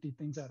these nifty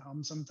things at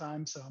home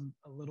sometimes. So I'm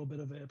a little bit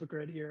of a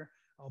hypocrite here.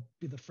 I'll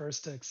be the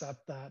first to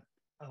accept that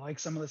I like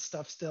some of this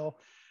stuff still.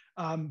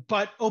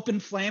 But open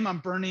flame, I'm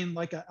burning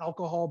like an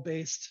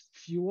alcohol-based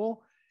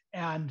fuel,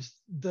 and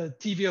the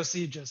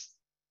TVOC just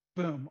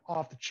boom,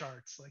 off the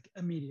charts, like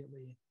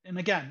immediately. And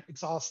again,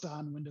 exhaust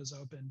on, windows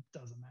open,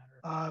 doesn't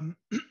matter.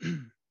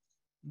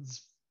 This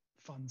is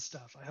fun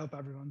stuff. I hope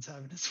everyone's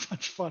having as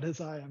much fun as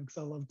I am because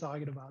I love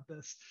talking about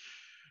this.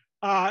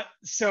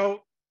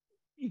 So,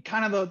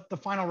 kind of the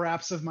final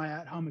wraps of my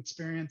at-home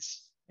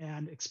experience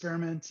and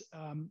experiment.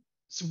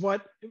 So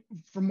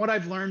from what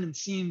I've learned and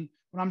seen,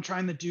 what I'm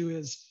trying to do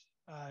is,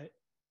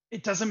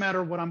 it doesn't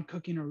matter what I'm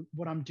cooking or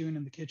what I'm doing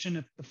in the kitchen.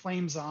 If the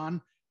flame's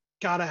on,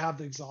 gotta have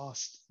the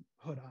exhaust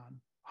hood on,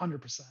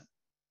 100%.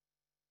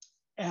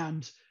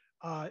 And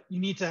you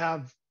need to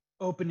have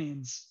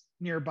openings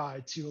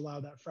nearby to allow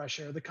that fresh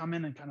air to come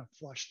in and kind of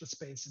flush the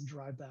space and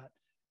drive that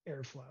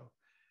airflow.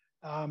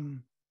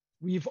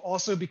 We've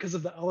also, because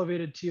of the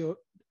elevated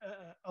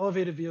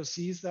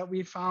VOCs that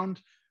we found,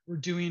 we're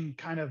doing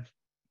kind of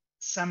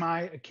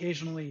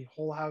occasionally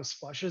whole house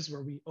flushes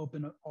where we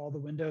open all the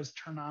windows,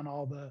 turn on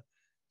all the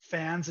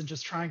fans, and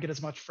just try and get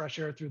as much fresh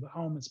air through the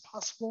home as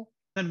possible.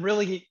 And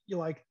really,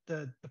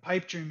 the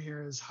pipe dream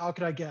here is, how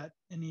could I get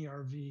an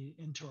ERV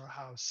into our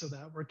house so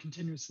that we're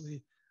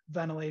continuously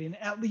ventilating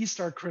at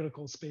least our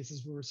critical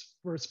spaces where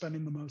we're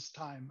spending the most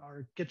time,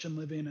 our kitchen,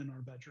 living, and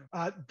our bedroom.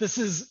 This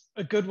is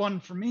a good one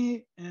for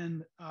me.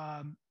 And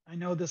I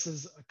know this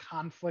is a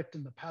conflict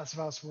in the passive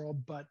house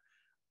world, but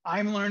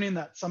I'm learning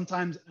that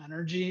sometimes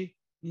energy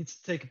needs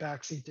to take a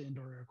backseat to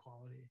indoor air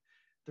quality.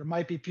 There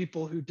might be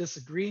people who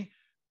disagree,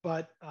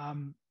 but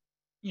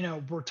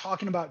we're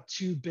talking about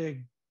two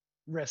big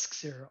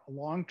risks here: a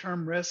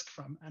long-term risk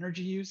from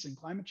energy use and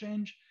climate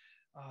change,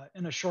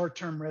 and a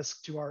short-term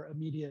risk to our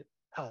immediate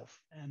health.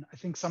 And I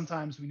think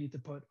sometimes we need to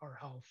put our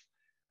health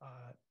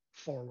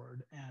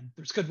forward. And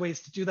there's good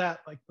ways to do that,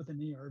 like with an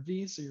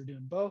ERV, so you're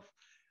doing both.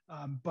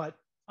 But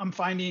I'm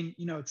finding,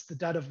 it's the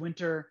dead of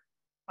winter.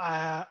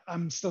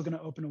 I'm still going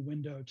to open a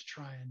window to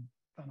try and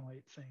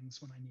ventilate things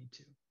when I need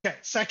to. Okay,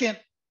 second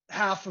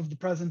half of the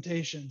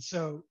presentation.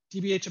 So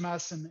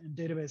dbHMS and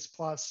Database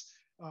Plus,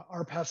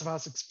 our passive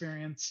house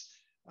experience,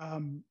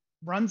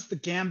 runs the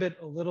gambit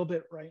a little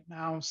bit right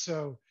now.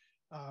 So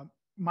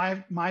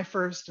our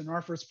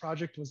first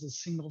project was a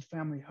single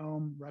family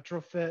home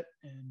retrofit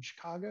in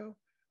Chicago.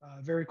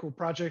 Very cool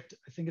project.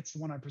 I think it's the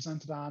one I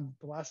presented on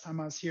the last time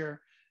I was here.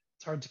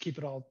 It's hard to keep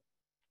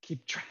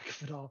track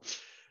of it all.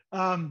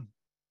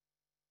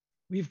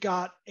 We've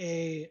got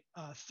a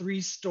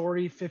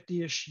 3-story,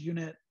 50-ish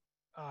unit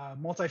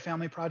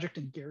multifamily project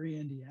in Gary,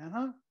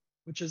 Indiana,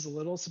 which is a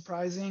little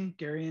surprising.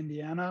 Gary,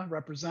 Indiana,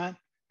 represent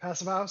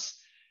passive house.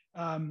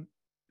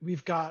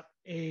 We've got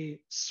a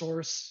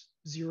source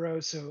zero,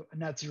 so a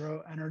net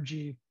zero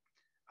energy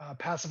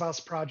passive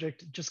house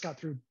project. Just got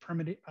through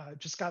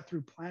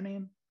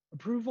planning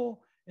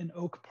approval in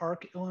Oak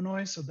Park,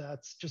 Illinois. So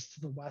that's just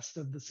to the west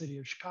of the city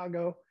of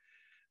Chicago.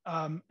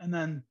 And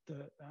then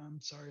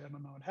sorry, I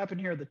don't know what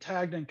happened here. The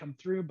tag didn't come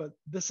through, but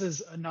this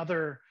is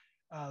another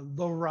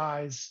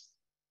low-rise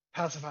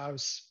passive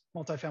house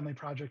multifamily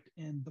project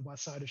in the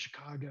west side of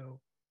Chicago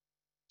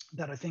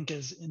that I think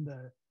is in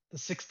the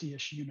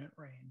 60-ish unit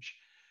range.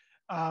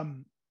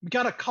 We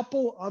got a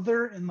couple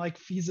other in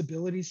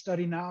feasibility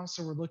study now.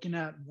 So we're looking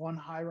at one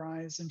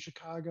high-rise in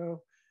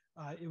Chicago.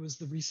 It was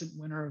the recent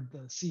winner of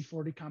the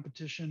C40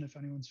 competition. If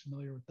anyone's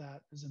familiar with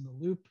that, is in the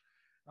loop.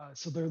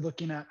 So they're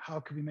looking at how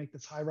could we make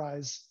this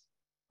high-rise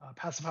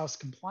passive house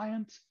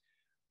compliant.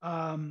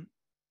 And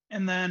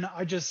then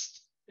I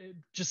just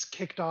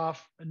kicked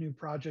off a new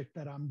project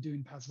that I'm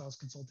doing passive house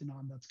consulting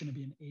on. That's going to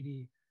be an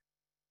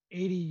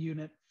 80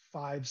 unit,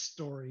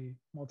 5-story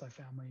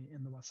multifamily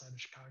in the west side of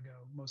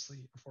Chicago, mostly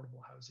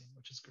affordable housing,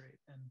 which is great.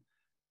 And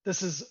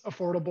this is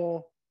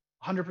affordable,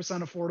 100%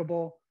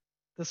 affordable.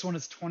 This one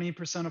is 20%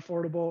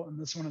 affordable, and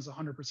this one is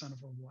 100%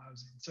 affordable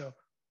housing. So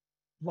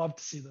love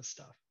to see this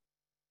stuff.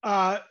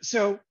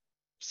 So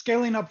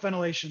scaling up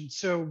ventilation.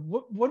 So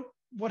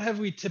what have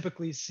we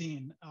typically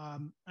seen?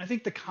 I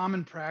think the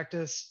common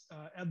practice,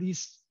 at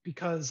least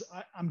because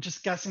I'm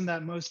just guessing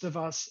that most of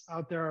us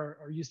out there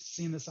are used to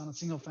seeing this on a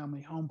single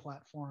family home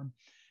platform,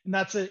 and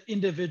that's an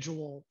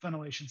individual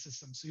ventilation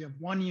system. So you have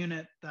one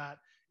unit that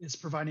is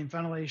providing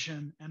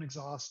ventilation and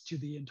exhaust to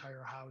the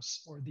entire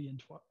house or the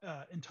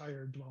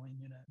entire dwelling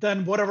unit.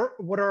 Then what are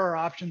our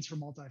options for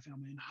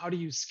multifamily, and how do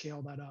you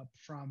scale that up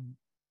from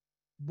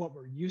what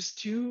we're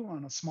used to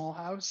on a small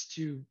house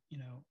to,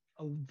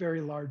 a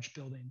very large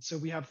building? So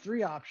we have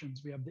 3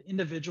 options. We have the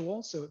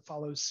individual, so it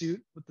follows suit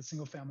with the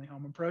single family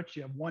home approach.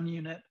 You have 1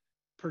 unit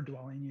per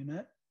dwelling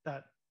unit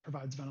that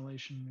provides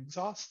ventilation and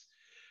exhaust.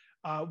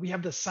 We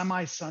have the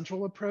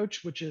semi-central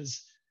approach, which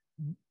is,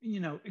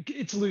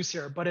 it's loose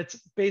here, but it's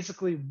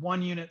basically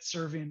 1 unit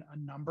serving a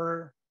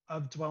number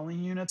of dwelling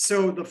units.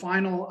 So the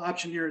final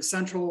option here is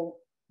central,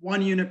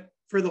 1 unit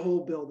for the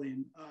whole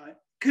building.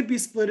 Could be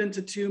split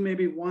into 2,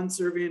 maybe 1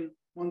 serving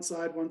one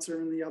side, 1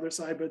 serving the other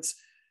side, but it's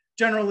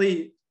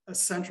generally a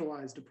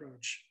centralized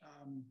approach.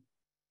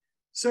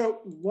 So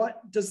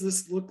what does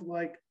this look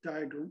like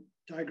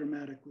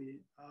diagrammatically?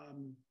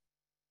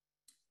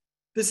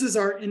 This is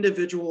our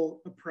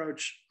individual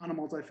approach on a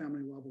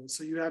multifamily level.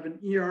 So you have an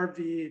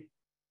ERV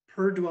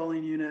per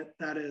dwelling unit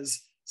that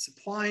is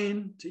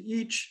supplying to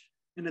each,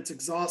 and it's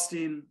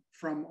exhausting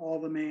from all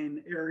the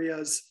main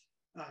areas,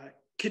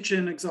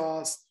 kitchen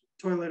exhaust,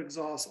 toilet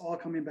exhaust, all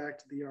coming back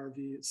to the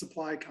RV,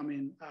 supply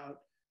coming out.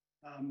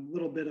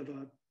 Little bit of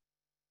a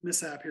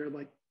mishap here,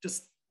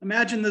 just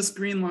imagine this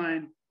green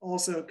line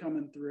also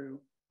coming through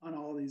on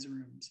all these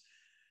rooms.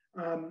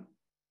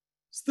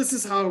 So this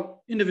is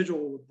how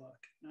individual would look.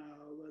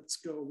 Now let's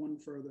go one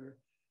further.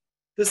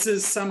 This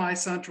is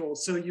semi-central.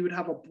 So you would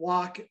have a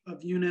block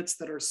of units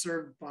that are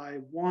served by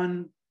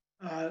one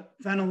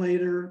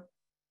ventilator,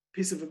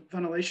 piece of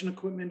ventilation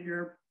equipment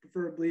here,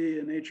 preferably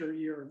an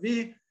HRE or a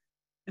V.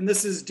 And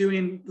this is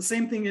doing the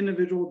same thing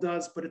individual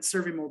does, but it's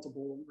serving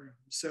multiple rooms.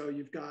 So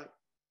you've got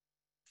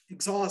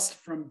exhaust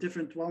from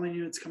different dwelling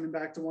units coming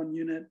back to one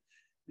unit,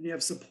 and you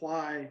have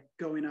supply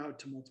going out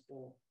to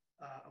multiple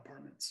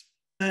apartments.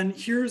 And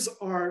here's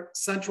our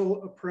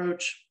central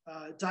approach.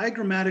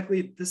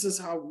 Diagrammatically, this is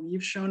how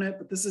we've shown it,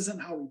 but this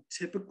isn't how we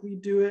typically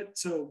do it.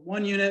 So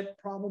one unit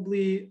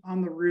probably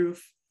on the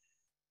roof,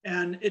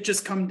 and it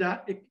just comes down,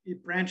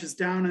 it branches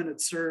down and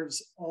it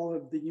serves all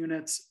of the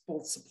units,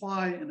 both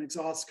supply and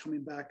exhaust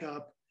coming back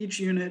up. Each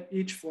unit,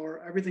 each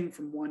floor, everything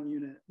from one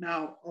unit.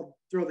 Now, I'll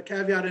throw the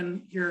caveat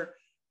in here.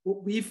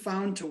 What we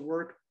found to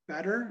work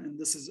better, and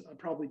this is, I'll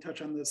probably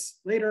touch on this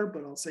later,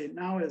 but I'll say it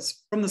now,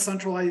 is from the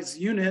centralized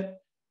unit,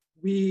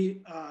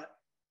 we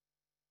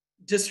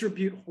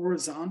distribute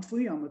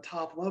horizontally on the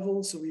top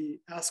level. So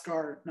we ask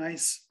our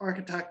nice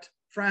architect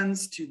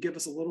friends to give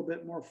us a little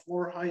bit more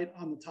floor height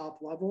on the top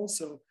level.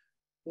 So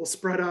we'll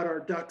spread out our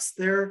ducts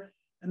there,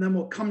 and then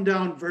we'll come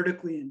down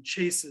vertically in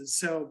chases.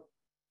 So,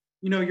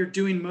 you know, you're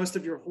doing most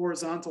of your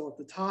horizontal at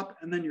the top,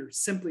 and then you're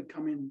simply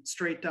coming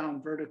straight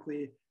down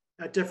vertically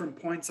at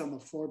different points on the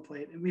floor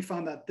plate. And we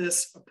found that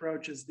this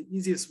approach is the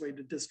easiest way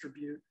to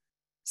distribute,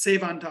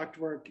 save on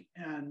ductwork,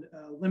 and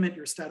limit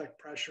your static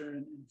pressure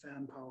and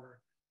fan power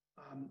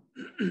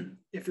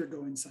if you're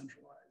going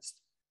centralized.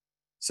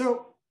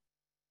 So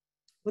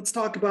let's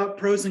talk about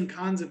pros and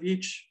cons of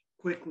each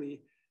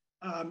quickly.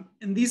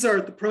 And these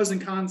are the pros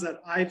and cons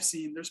that I've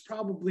seen. There's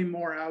probably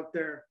more out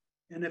there.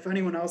 And if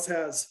anyone else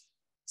has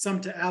some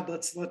to add,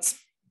 let's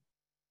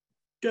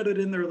get it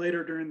in there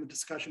later during the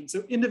discussion.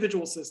 So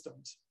individual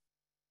systems,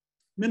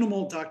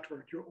 minimal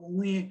ductwork. You're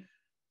only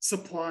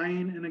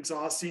supplying and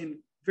exhausting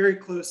very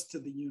close to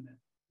the unit.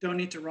 Don't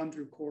need to run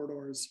through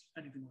corridors,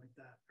 anything like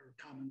that, or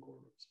common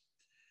corridors.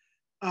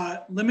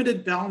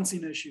 Limited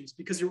balancing issues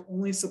because you're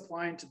only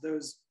supplying to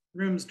those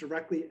rooms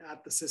directly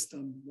at the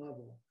system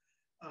level.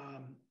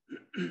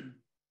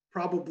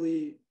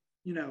 Probably,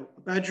 you know,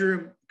 a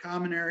bedroom,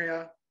 common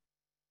area,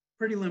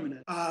 pretty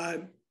limited.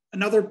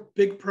 Another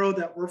big pro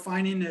that we're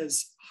finding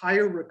is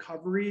higher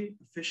recovery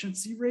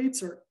efficiency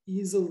rates are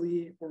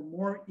easily or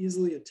more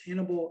easily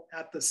attainable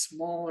at the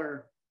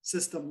smaller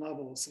system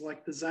level. So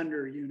like the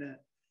Zender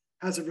unit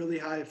has a really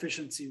high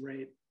efficiency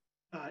rate,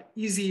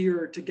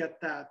 easier to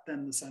get that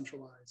than the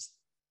centralized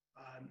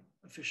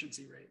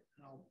efficiency rate.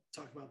 And I'll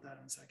talk about that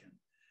in a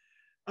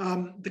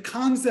second. The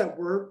cons that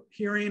we're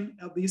hearing,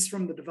 at least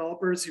from the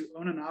developers who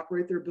own and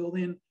operate their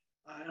building,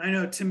 and I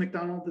know Tim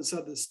McDonald has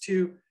said this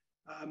too,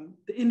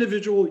 the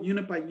individual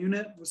unit by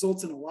unit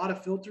results in a lot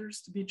of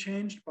filters to be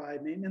changed by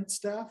maintenance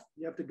staff.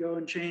 You have to go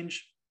and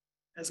change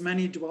as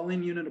many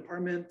dwelling unit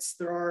apartments.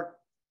 There are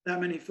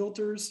that many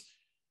filters.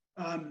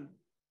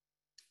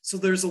 So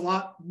there's a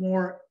lot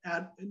more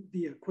at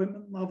the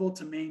equipment level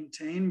to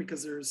maintain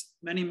because there's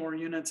many more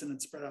units and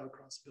it's spread out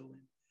across the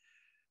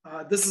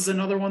building. This is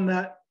another one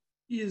that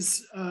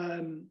is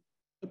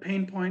a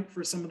pain point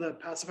for some of the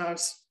passive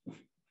house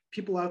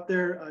people out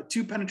there,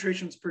 2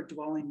 penetrations per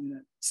dwelling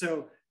unit.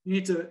 So you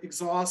need to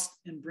exhaust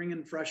and bring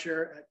in fresh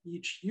air at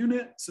each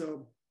unit.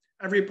 So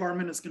every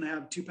apartment is going to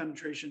have 2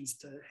 penetrations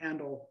to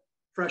handle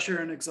fresh air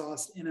and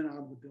exhaust in and out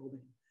of the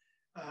building.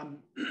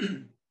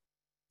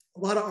 A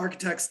lot of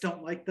architects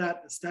don't like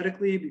that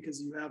aesthetically because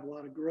you have a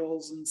lot of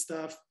grills and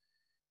stuff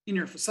in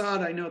your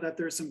facade. I know that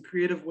there's some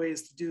creative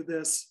ways to do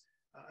this.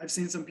 I've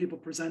seen some people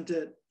present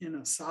it in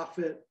a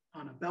soffit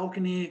on a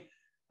balcony.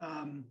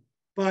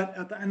 But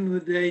at the end of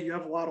the day, you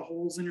have a lot of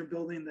holes in your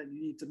building that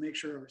you need to make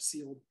sure are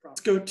sealed properly.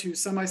 Let's go to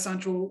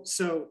semi-central.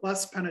 So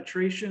less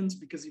penetrations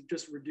because you've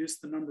just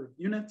reduced the number of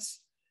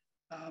units.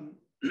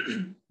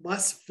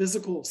 Less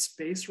physical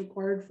space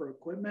required for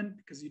equipment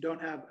because you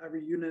don't have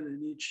every unit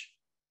in each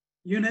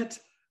unit.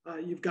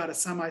 You've got a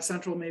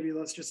semi-central, maybe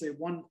let's just say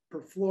 1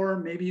 per floor.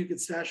 Maybe you could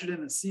stash it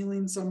in a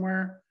ceiling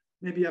somewhere.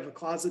 Maybe you have a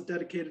closet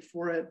dedicated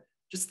for it.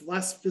 Just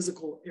less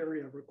physical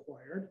area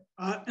required.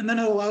 And then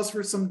it allows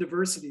for some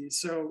diversity.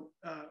 So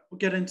we'll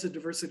get into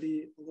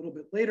diversity a little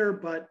bit later,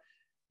 but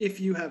if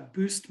you have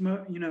boost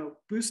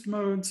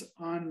modes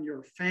on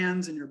your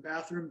fans in your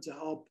bathroom to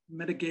help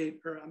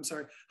mitigate, or I'm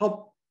sorry,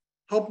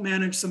 help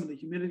manage some of the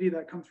humidity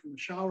that comes from the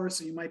shower.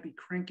 So you might be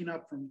cranking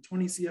up from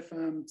 20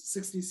 CFM to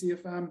 60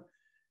 CFM.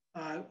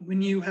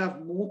 When you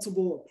have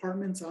multiple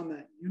apartments on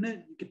that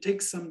unit, you could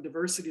take some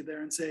diversity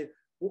there and say,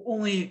 well,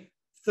 only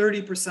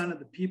 30% of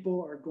the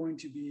people are going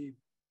to be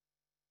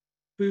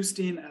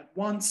boosting at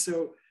once.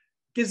 So it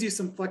gives you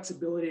some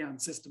flexibility on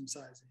system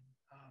sizing,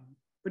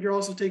 but you're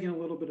also taking a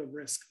little bit of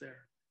risk there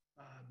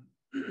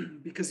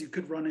because you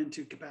could run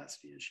into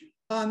capacity issues.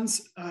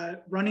 Cons,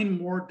 running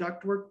more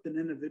ductwork than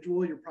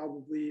individual. You're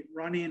probably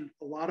running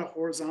a lot of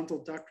horizontal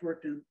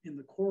ductwork in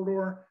the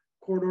corridor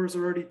corridors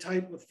are already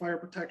tight with fire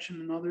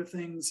protection and other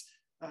things.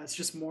 It's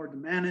just more to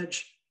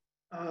manage.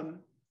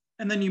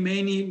 And then you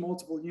may need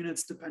multiple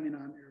units depending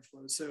on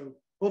airflow. So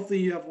hopefully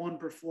you have one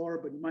per floor,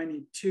 but you might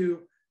need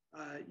two.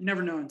 You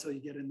never know until you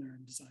get in there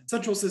and design.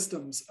 Central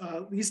systems,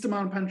 least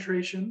amount of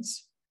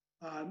penetrations.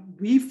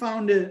 We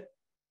found it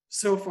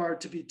so far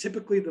to be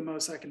typically the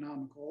most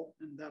economical,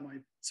 and that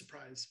might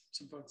surprise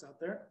some folks out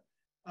there.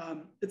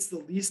 It's the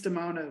least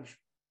amount of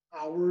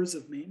hours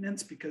of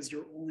maintenance because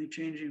you're only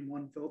changing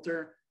one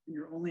filter and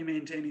you're only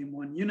maintaining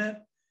one unit.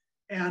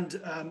 And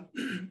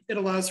it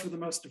allows for the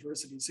most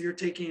diversity. So you're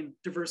taking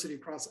diversity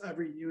across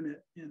every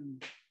unit in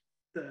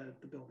the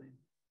building.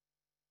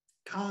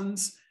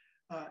 Cons,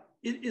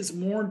 it is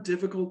more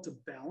difficult to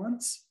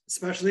balance,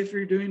 especially if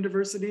you're doing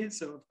diversity.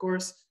 So of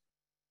course,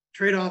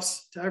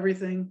 trade-offs to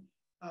everything.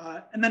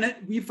 And then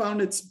we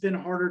found it's been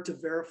harder to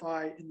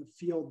verify in the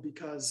field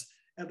because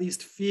at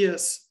least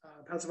FIAS,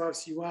 Passive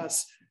House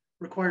US,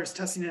 requires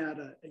testing it at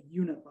a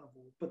unit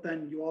level, but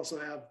then you also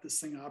have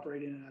this thing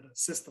operating at a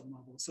system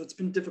level. So it's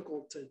been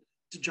difficult to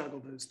juggle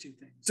those two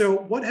things. So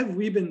what have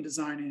we been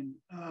designing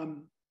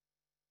on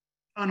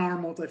our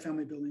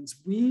multifamily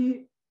buildings?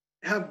 We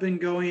have been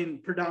going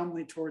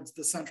predominantly towards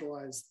the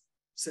centralized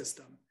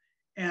system.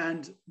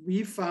 And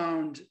we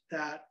found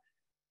that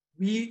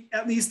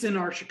at least in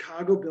our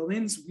Chicago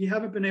buildings, we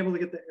haven't been able to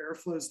get the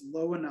airflows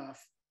low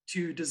enough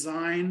to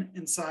design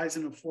and size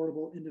an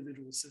affordable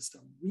individual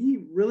system.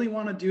 We really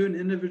want to do an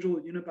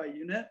individual unit by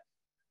unit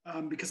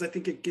because I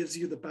think it gives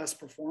you the best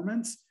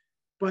performance,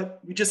 but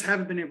we just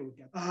haven't been able to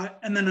get that.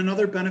 And then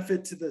another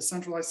benefit to the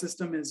centralized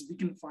system is we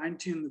can fine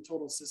tune the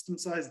total system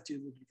size due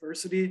to the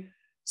diversity.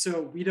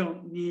 So we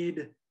don't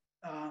need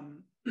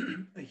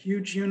a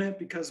huge unit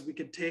because we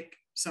could take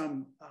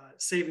some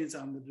savings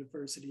on the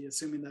diversity,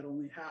 assuming that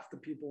only half the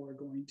people are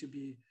going to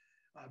be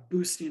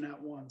boosting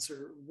at once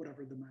or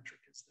whatever the metric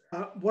is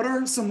there. What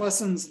are some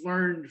lessons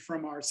learned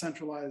from our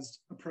centralized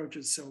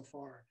approaches so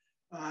far?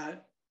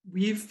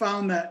 We've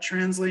found that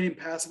translating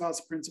Passive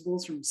House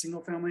principles from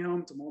single family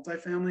home to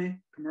multifamily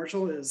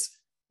commercial is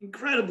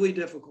incredibly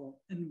difficult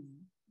and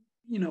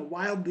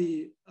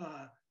wildly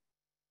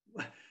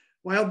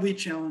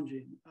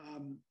challenging.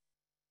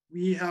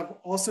 We have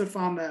also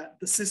found that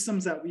the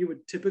systems that we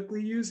would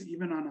typically use,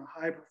 even on a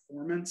high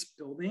performance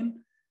building,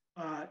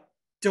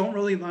 don't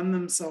really lend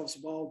themselves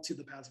well to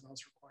the Passive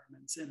House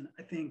requirements. And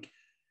I think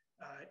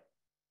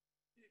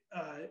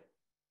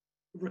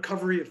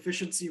recovery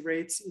efficiency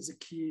rates is a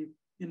key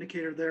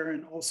indicator there,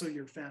 and also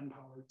your fan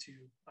power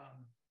too.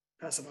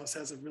 Passive House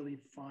has a really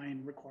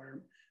fine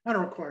requirement, not a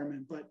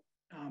requirement, but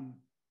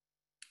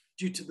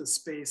due to the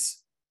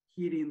space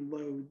heating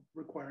load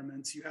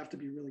requirements, you have to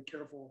be really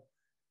careful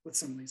with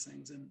some of these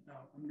things. And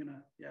I'm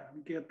gonna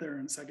get there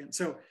in a second.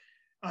 So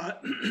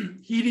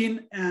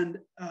heating and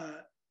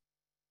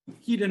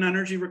heat and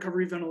energy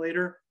recovery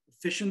ventilator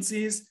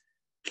efficiencies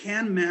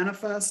can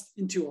manifest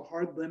into a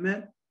hard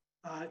limit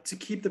to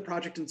keep the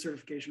project in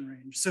certification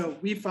range. So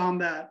we found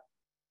that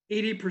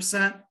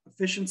 80%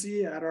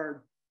 efficiency at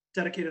our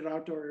dedicated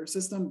outdoor air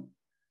system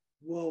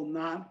will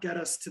not get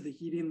us to the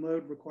heating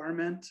load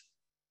requirement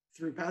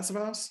through Passive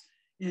House.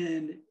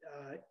 And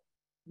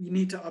we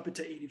need to up it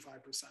to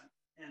 85%.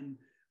 And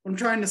what I'm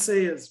trying to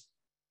say is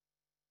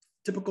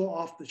typical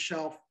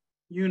off-the-shelf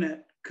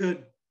unit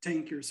could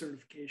tank your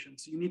certification.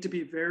 So you need to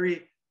be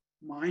very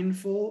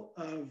mindful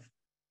of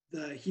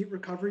the heat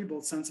recovery,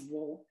 both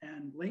sensible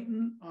and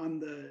latent, on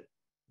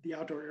the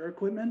outdoor air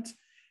equipment,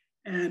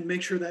 and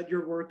make sure that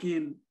you're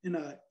working in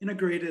an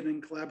integrated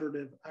and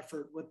collaborative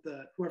effort with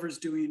whoever's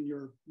doing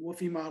your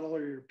WFI model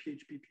or your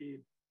PHPP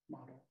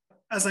model.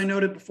 As I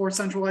noted before,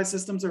 centralized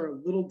systems are a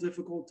little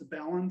difficult to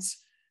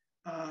balance.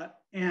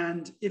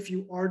 And if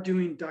you are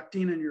doing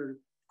ducting in your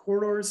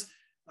corridors,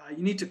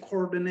 you need to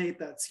coordinate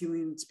that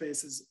ceiling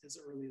space as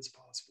early as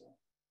possible.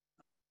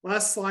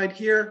 Last slide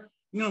here,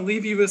 I'm going to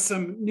leave you with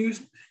some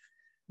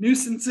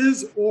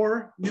nuisances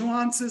or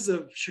nuances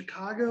of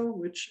Chicago,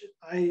 which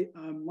I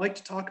like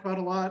to talk about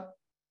a lot.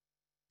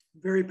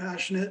 I'm very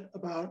passionate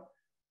about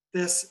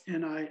this,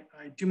 and I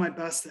do my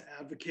best to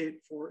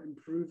advocate for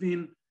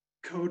improving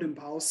code and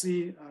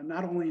policy,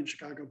 not only in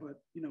Chicago,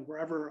 but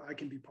wherever I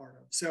can be part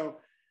of. So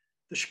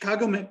the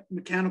Chicago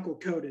Mechanical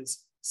Code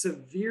is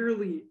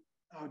severely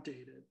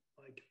outdated,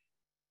 like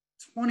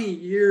 20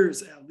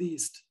 years at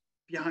least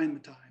behind the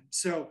time.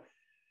 So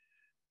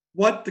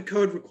what the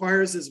code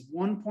requires is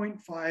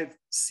 1.5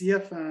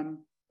 CFM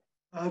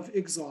of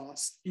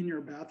exhaust in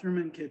your bathroom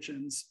and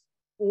kitchens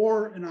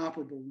or an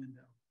operable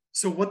window.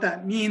 So what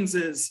that means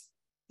is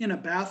in a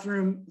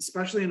bathroom,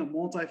 especially in a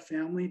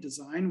multifamily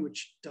design,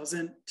 which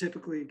doesn't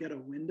typically get a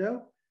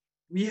window,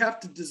 we have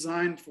to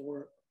design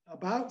for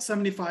about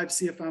 75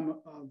 CFM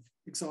of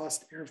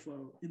exhaust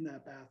airflow in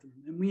that bathroom.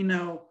 And we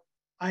know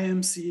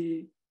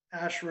IMC,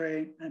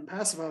 ASHRAE, and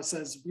Passive House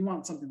says we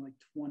want something like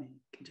 20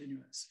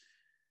 continuous.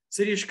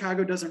 City of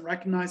Chicago doesn't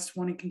recognize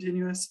 20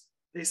 continuous.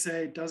 They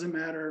say, doesn't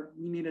matter,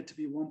 we need it to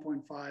be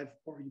 1.5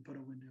 or you put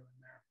a window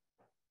in there.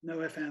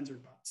 No ifs, ands, or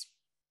buts.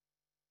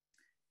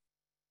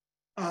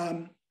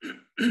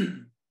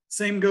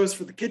 Same goes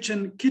for the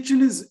kitchen.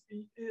 Kitchen is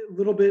a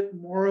little bit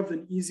more of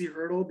an easy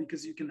hurdle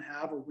because you can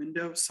have a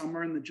window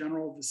somewhere in the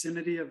general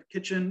vicinity of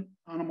kitchen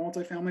on a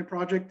multifamily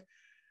project.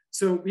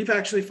 So we've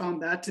actually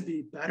found that to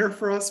be better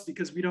for us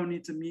because we don't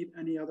need to meet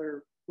any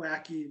other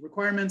wacky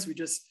requirements. We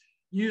just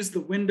use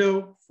the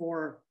window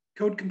for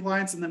code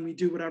compliance, and then we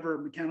do whatever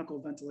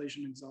mechanical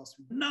ventilation exhaust.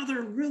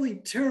 Another really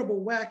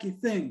terrible, wacky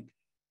thing,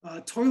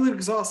 toilet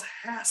exhaust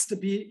has to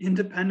be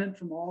independent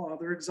from all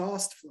other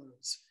exhaust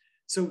flows.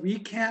 So we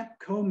can't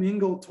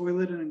commingle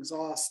toilet and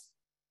exhaust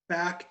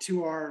back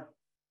to our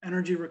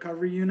energy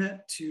recovery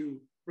unit to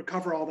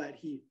recover all that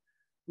heat.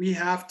 We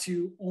have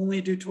to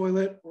only do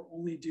toilet or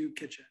only do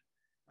kitchen.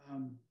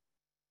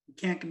 We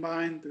can't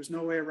combine, there's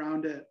no way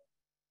around it.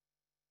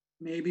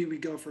 Maybe we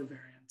go for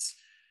variance.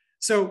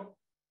 So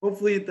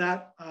hopefully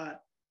that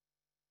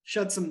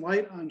shed some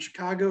light on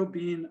Chicago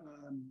being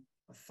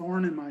a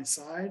thorn in my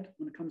side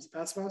when it comes to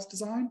passive house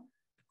design.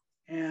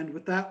 And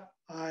with that,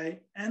 I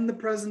end the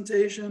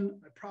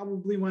presentation. I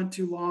probably went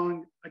too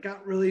long. I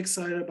got really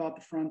excited about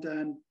the front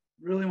end,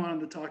 really wanted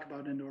to talk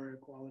about indoor air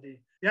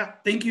quality. Yeah,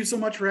 thank you so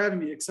much for having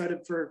me.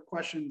 Excited for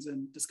questions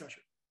and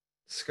discussion.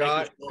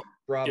 Scott,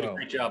 bravo. Did a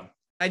great job.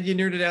 And you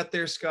nerded out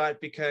there, Scott,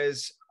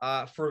 because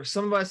for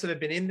some of us that have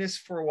been in this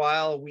for a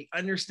while, we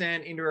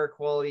understand indoor air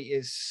quality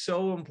is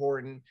so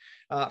important.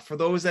 For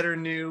those that are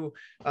new,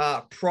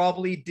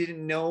 probably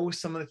didn't know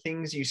some of the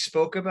things you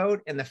spoke about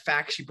and the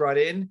facts you brought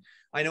in.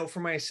 I know for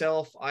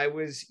myself, I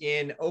was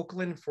in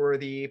Oakland for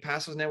the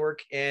Passos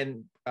Network,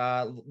 and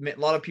a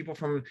lot of people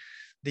from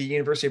the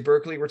University of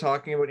Berkeley were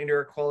talking about indoor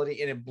air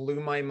quality, and it blew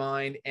my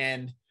mind.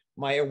 And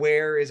my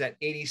aware is at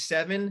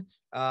 87.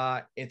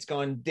 It's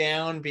gone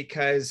down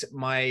because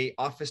my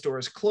office door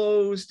is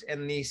closed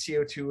and the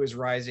CO2 is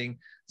rising.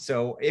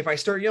 So if I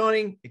start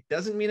yawning, it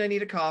doesn't mean I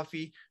need a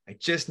coffee. I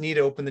just need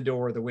to open the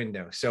door or the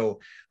window. So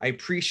I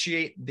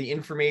appreciate the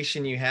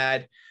information you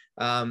had.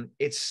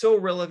 It's so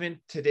relevant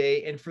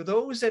today. And for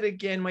those that,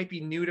 again, might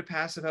be new to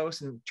Passive House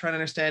and trying to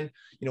understand,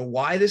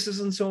 why this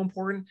isn't so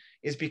important,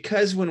 is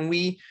because when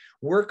we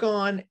work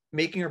on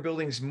making our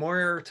buildings more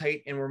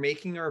airtight and we're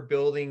making our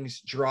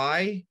buildings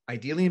dry,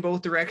 ideally in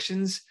both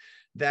directions,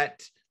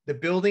 that the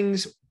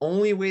building's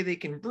only way they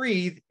can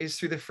breathe is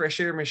through the fresh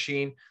air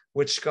machine,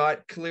 which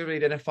Scott clearly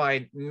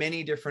identified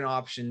many different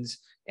options.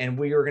 And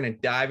we are going to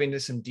dive into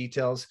some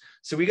details.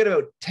 So we got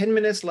about 10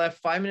 minutes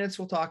left. 5 minutes,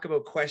 we'll talk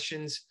about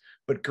questions,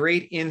 but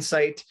great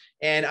insight.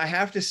 And I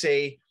have to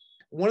say,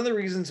 one of the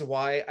reasons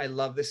why I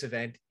love this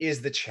event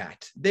is the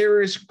chat.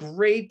 There is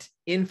great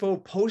info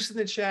posted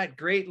in the chat,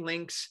 great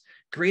links,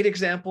 great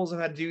examples of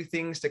how to do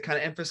things to kind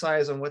of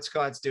emphasize on what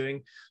Scott's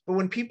doing. But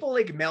when people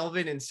like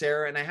Melvin and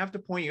Sarah, and I have to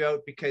point you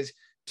out because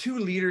two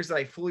leaders that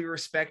I fully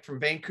respect from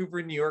Vancouver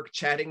and New York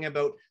chatting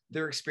about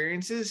their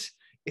experiences,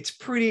 it's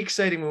pretty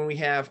exciting when we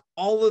have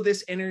all of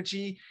this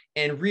energy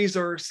and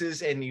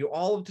resources and you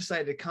all have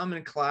decided to come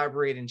and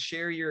collaborate and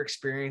share your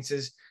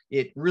experiences.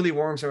 It really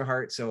warms our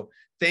heart. So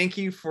thank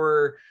you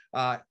for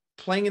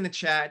playing in the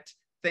chat.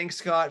 Thanks,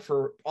 Scott,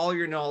 for all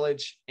your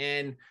knowledge.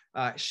 And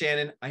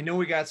Shannon, I know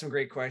we got some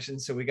great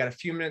questions, so we got a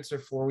few minutes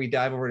before we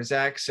dive over to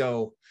Zach.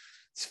 So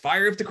let's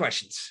fire up the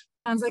questions.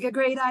 Sounds like a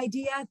great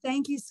idea.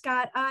 Thank you,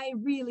 Scott. I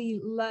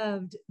really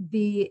loved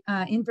the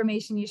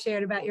information you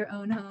shared about your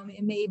own home.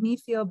 It made me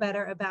feel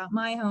better about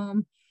my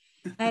home.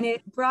 And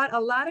it brought a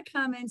lot of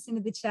comments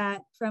into the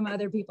chat from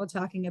other people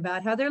talking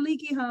about how their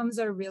leaky homes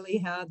are really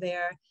how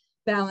they're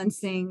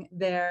balancing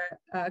their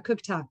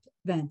cooktop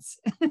vents.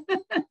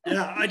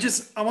 Yeah,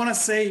 I want to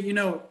say,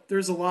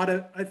 there's a lot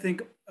of, I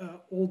think,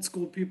 old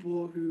school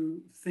people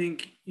who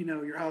think,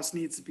 your house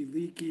needs to be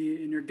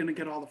leaky and you're going to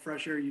get all the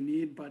fresh air you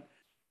need. But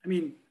I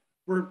mean,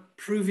 we're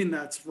proving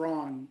that's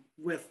wrong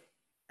with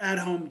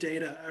at-home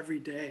data every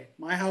day.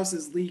 My house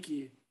is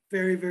leaky,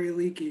 very, very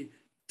leaky.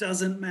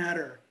 Doesn't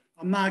matter.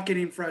 I'm not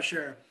getting fresh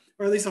air,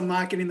 or at least I'm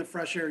not getting the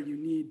fresh air you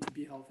need to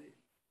be healthy.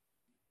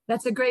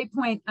 That's a great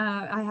point.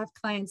 I have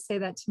clients say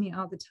that to me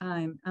all the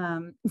time.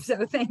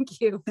 So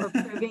thank you for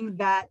proving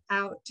that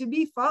out to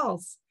be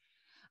false.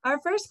 Our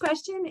first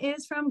question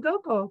is from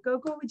Gokul.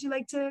 Gokul, would you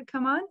like to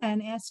come on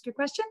and ask your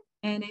question?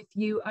 And if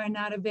you are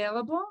not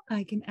available,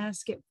 I can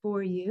ask it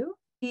for you.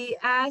 He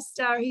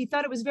asked, he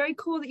thought it was very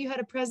cool that you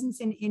had a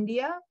presence in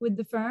India with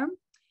the firm.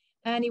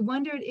 And he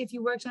wondered if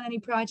you worked on any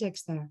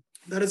projects there.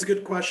 That is a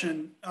good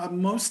question.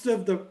 Most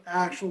of the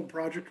actual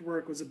project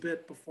work was a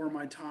bit before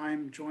my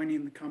time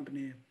joining the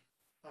company.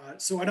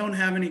 So I don't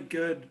have any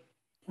good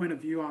point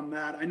of view on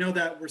that. I know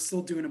that we're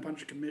still doing a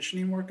bunch of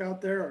commissioning work out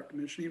there. Our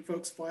commissioning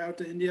folks fly out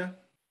to India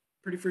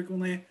pretty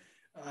frequently.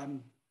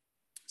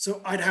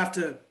 So I'd have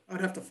to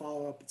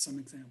follow up with some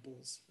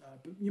examples,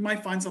 but you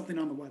might find something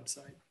on the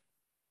website.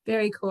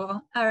 Very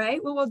cool. All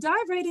right. Well, we'll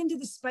dive right into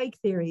the spike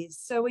theories.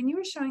 So when you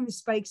were showing the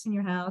spikes in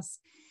your house,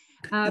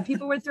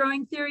 people were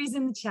throwing theories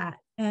in the chat.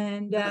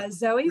 And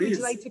Zoe, Please. would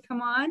you like to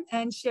come on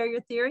and share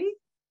your theory?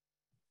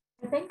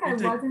 I think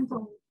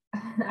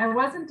I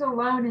wasn't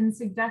alone in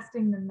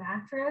suggesting the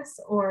mattress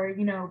or,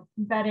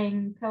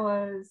 bedding,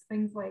 pillows,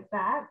 things like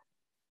that.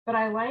 But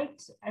I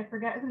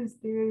forget whose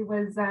theory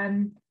was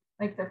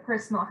like the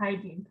personal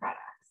hygiene products?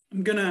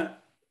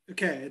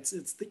 Okay,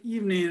 it's the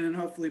evening and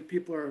hopefully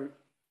people are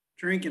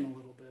drinking a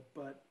little bit,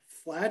 but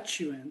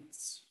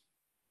flatulence,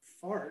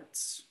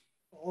 farts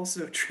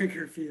also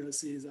trigger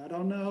VOCs. I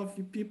don't know if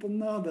you people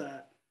know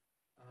that,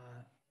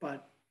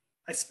 but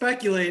I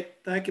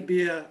speculate that could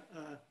be a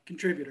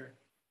contributor.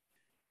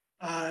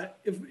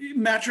 If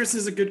mattress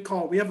is a good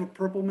call. We have a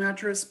purple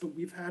mattress, but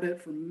we've had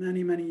it for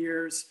many, many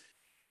years.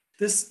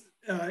 This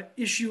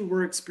issue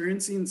we're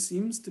experiencing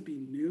seems to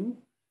be new,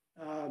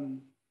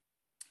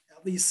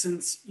 at least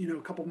since,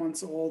 a couple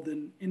months old.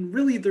 And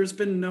really there's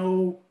been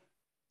no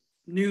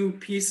new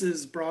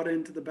pieces brought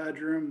into the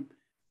bedroom.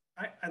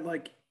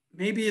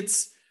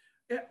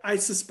 I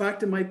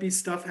suspect it might be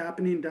stuff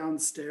happening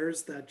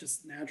downstairs that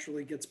just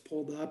naturally gets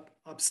pulled up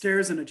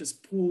upstairs and it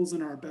just pools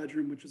in our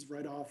bedroom, which is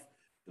right off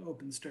the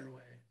open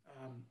stairway.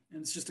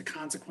 And it's just a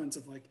consequence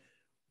of like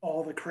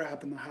all the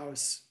crap in the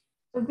house.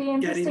 It'd be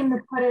interesting to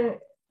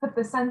put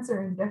the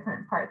sensor in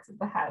different parts of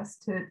the house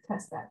to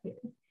test that too.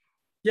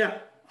 Yeah,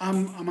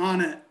 I'm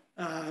on it.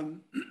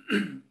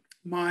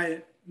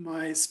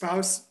 My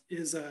spouse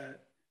is a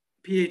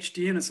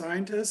PhD and a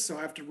scientist, so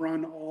I have to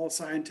run all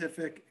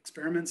scientific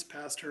experiments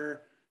past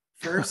her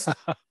first.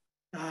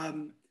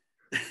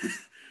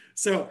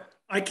 So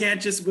I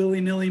can't just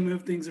willy-nilly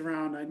move things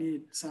around. I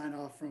need sign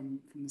off from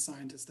the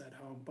scientist at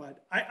home.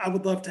 But I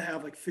would love to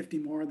have like 50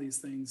 more of these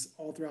things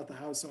all throughout the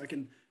house so I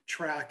can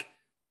track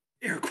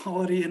air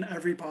quality in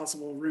every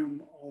possible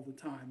room all the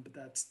time, but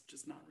that's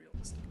just not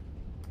realistic.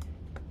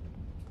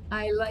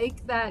 I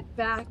like that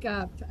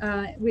backup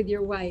with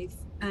your wife,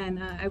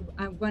 and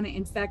I want to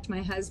infect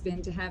my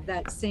husband to have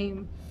that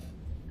same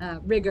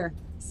rigor.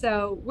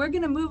 So we're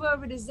going to move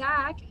over to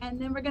Zach, and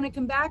then we're going to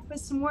come back with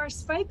some more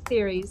spike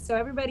theories. So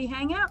everybody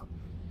hang out.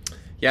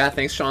 Yeah,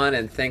 thanks, Sean,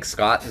 and thanks,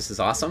 Scott. This is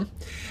awesome.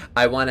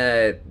 I want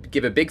to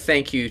give a big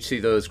thank you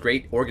to those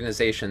great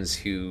organizations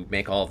who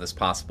make all of this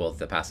possible,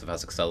 the Passive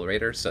House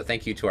Accelerator. So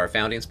thank you to our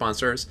founding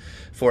sponsors,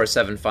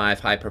 475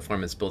 High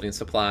Performance Building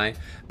Supply,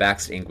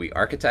 Baxt Ingui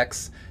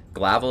Architects,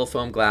 Glavel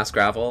Foam Glass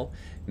Gravel,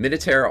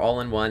 Minitair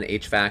All-in-One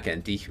HVAC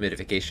and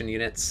Dehumidification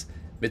Units,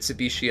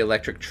 Mitsubishi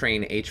Electric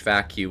Train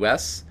HVAC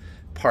US,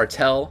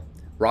 Partel,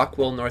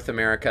 Rockwool North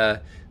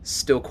America,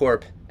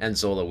 Stillcorp, and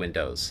Zola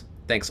Windows.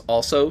 Thanks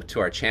also to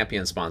our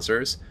champion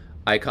sponsors,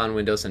 Icon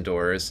Windows and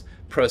Doors,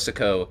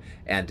 Proseco,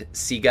 and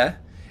SIGA.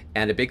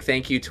 And a big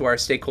thank you to our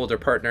stakeholder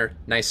partner,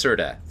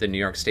 NYSERDA, the New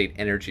York State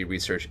Energy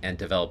Research and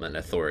Development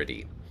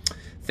Authority.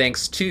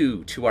 Thanks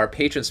to our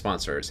patron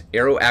sponsors,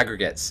 Aero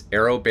Aggregates,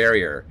 Aero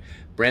Barrier,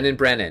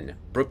 Brennan,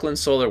 Brooklyn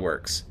Solar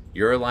Works,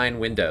 Euroline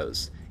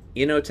Windows,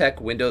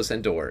 Inotech Windows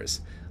and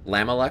Doors,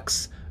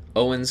 Lamelux,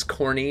 Owens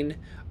Corning,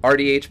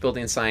 RDH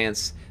Building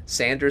Science,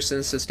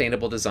 Sanderson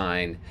Sustainable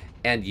Design,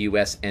 and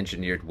U.S.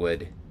 Engineered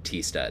Wood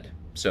T-Stud.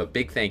 So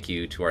big thank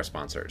you to our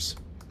sponsors.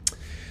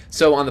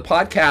 So on the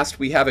podcast,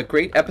 we have a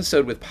great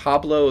episode with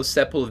Pablo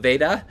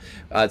Sepulveda.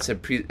 It's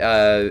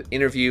an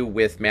interview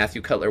with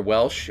Matthew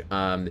Cutler-Welsh.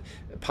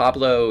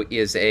 Pablo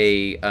is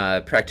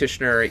a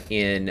practitioner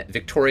in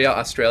Victoria,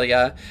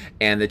 Australia,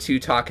 and the two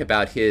talk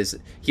about he's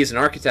an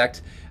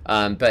architect,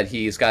 but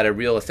he's got a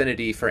real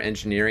affinity for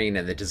engineering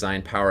and the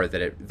design power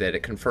that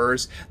it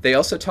confers. They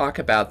also talk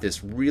about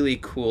this really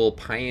cool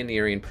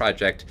pioneering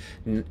project,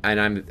 and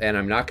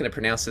I'm not going to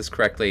pronounce this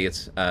correctly.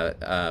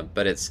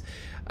 But it's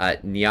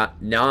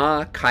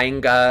Ngā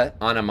Kainga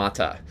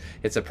Anamata.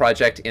 It's a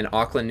project in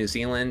Auckland, New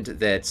Zealand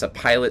that's a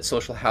pilot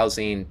social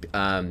housing.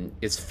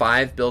 It's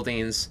 5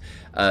 buildings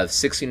of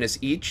 6 units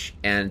each,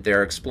 and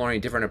they're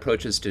exploring different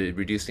approaches to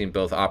reducing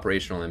both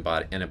operational and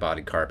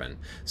embodied carbon.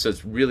 So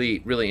it's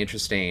really, really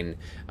interesting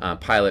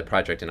pilot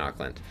project in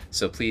Auckland.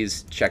 So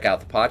please check out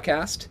the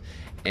podcast.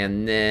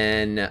 And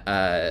then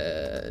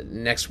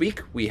next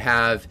week we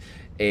have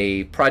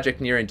a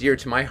project near and dear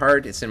to my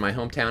heart. It's in my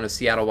hometown of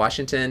Seattle,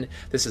 Washington.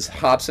 This is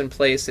Hobson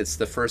Place. It's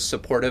the first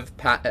supportive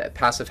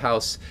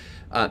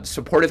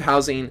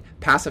housing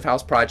passive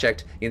house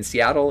project in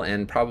Seattle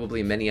and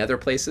probably many other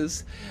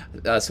places.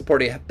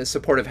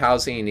 Supportive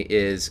housing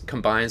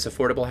combines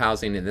affordable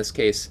housing, in this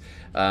case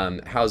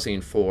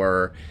housing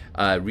for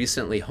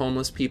recently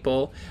homeless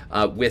people,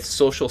 with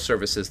social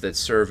services that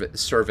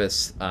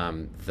service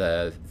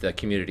the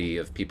community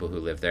of people who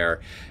live there.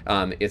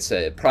 It's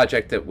a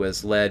project that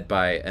was led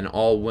by an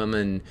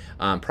all-woman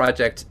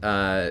project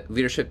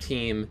leadership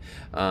team,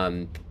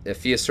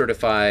 FIA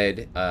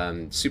certified,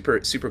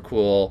 super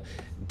cool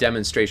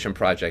demonstration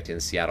project in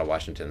Seattle,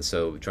 Washington.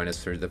 So join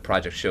us for the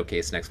project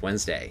showcase next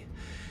Wednesday.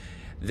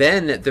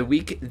 Then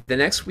the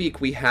next week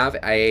we have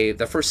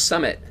the first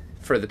summit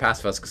for the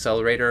Passive House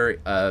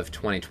Accelerator of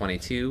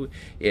 2022,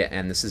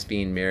 and this is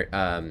being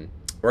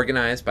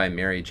organized by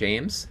Mary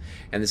James,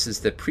 and this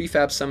is the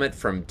Prefab Summit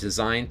from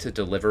Design to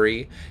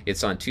Delivery.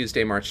 It's on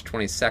Tuesday, March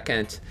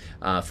 22nd,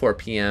 4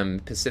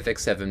 p.m. Pacific,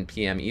 7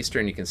 p.m.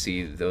 Eastern. You can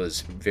see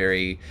those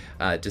very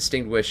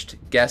distinguished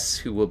guests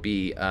who will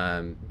be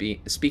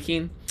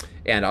speaking,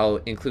 and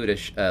I'll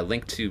include a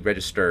link to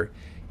register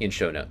in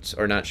show notes,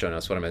 or not show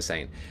notes, what am I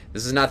saying?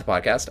 This is not the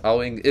podcast.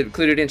 I'll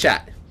include it in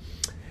chat.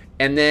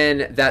 And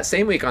then that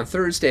same week on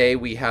Thursday,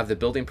 we have the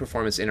Building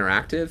Performance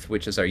Interactive,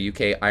 which is our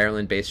UK,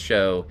 Ireland-based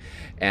show.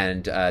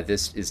 And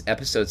this is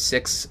episode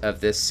 6 of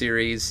this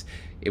series.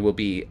 It will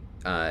be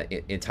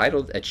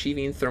entitled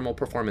Achieving Thermal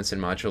Performance in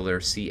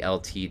Modular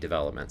CLT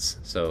Developments.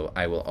 So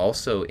I will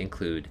also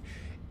include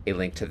a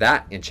link to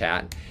that in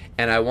chat.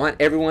 And I want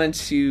everyone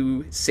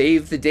to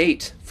save the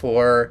date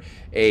for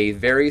a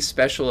very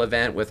special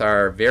event with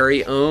our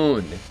very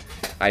own,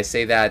 I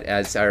say that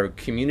as our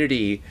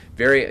community,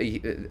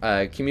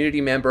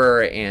 community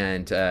member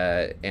and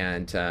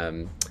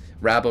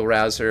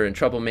rabble-rouser and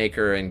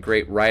troublemaker and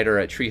great writer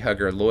at Tree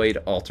Hugger, Lloyd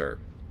Alter.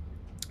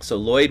 So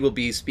Lloyd will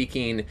be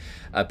speaking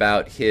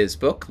about his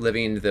book,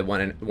 Living the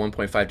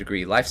 1.5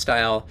 Degree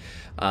Lifestyle,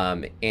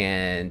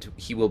 and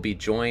he will be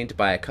joined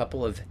by a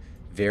couple of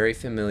very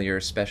familiar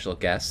special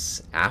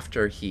guests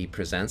after he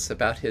presents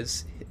about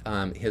his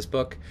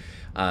book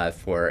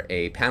for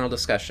a panel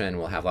discussion.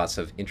 We'll have lots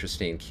of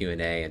interesting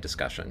Q&A and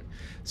discussion.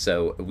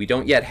 So we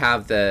don't yet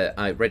have the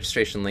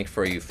registration link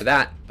for you for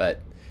that,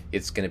 but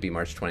it's going to be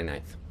March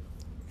 29th.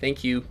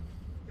 Thank you.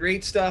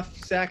 Great stuff,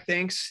 Zach.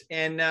 Thanks.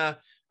 And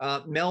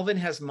Melvin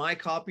has my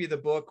copy of the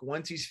book.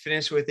 Once he's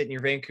finished with it in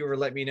your Vancouver,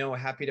 let me know.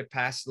 Happy to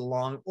pass it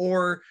along,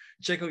 or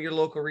check out your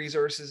local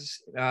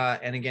resources.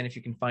 And again, if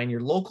you can find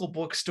your local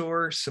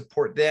bookstore,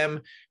 support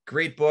them.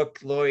 Great book,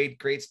 Lloyd.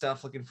 Great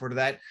stuff. Looking forward to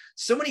that.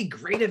 So many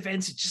great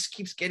events. It just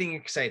keeps getting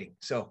exciting.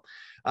 So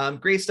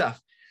great stuff.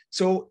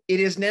 So it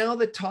is now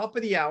the top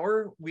of the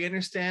hour. We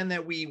understand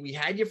that we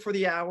had you for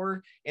the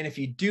hour. And if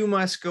you do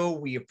must go,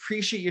 we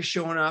appreciate you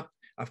showing up.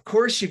 Of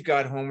course, you've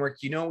got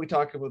homework. You know, we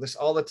talk about this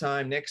all the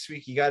time. Next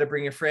week, you got to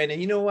bring a friend.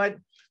 And you know what?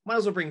 Might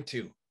as well bring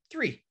 2,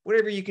 3,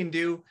 whatever you can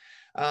do.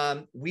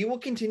 We will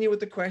continue with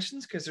the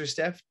questions because there's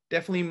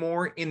definitely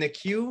more in the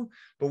queue.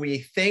 But we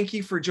thank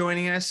you for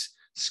joining us.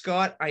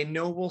 Scott, I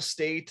know we'll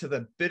stay to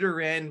the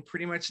bitter end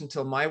pretty much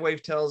until my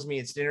wife tells me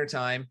it's dinner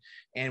time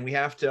and we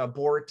have to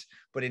abort.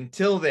 But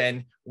until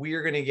then, we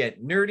are going to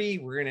get nerdy.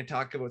 We're going to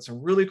talk about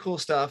some really cool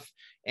stuff.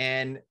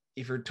 And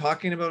if you're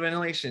talking about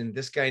ventilation,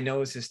 this guy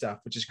knows his stuff,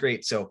 which is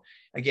great. So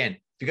again,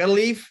 if you got to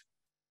leave,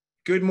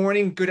 good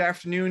morning, good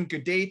afternoon,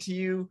 good day to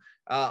you.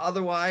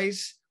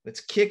 Otherwise,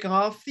 let's kick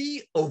off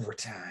the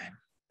overtime.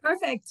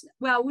 Perfect.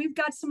 Well, we've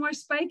got some more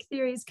spike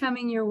theories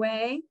coming your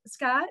way,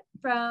 Scott,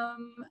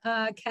 from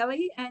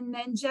Kelly and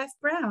then Jeff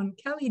Brown.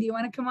 Kelly, do you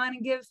want to come on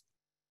and give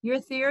your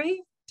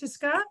theory to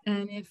Scott?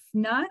 And if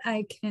not,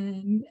 I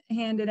can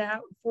hand it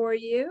out for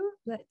you.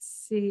 Let's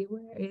see,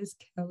 where is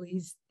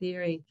Kelly's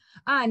theory?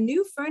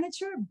 New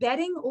furniture,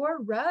 bedding,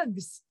 or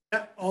rugs?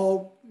 Yeah,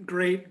 all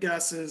great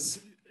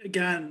guesses.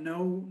 Again,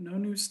 no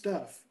new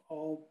stuff.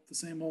 All the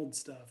same old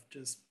stuff.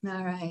 Just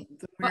all right.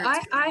 Well,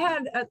 I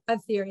had a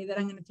theory that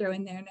I'm going to throw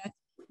in there.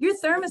 Your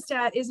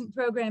thermostat isn't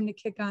programmed to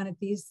kick on at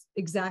these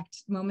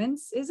exact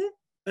moments, is it?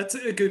 That's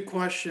a good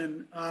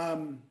question.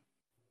 I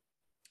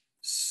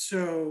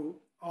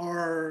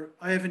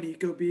have an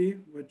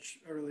Ecobee, which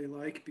I really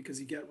like because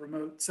you get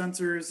remote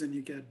sensors and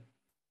you get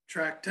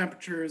track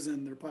temperatures,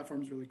 and their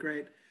platform is really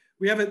great.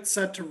 We have it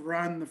set to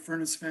run the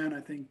furnace fan,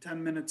 I think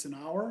 10 minutes an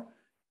hour.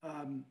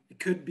 It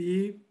could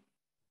be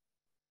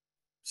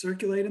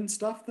circulating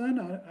stuff then.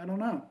 I don't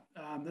know.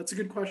 That's a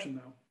good question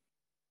though.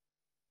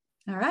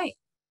 All right.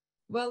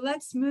 Well,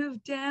 let's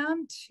move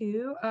down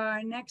to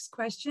our next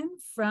question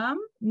from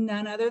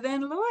none other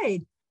than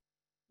Lloyd.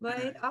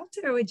 Lloyd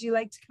Alter, would you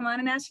like to come on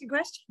and ask your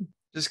question?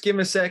 Just give him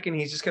a second.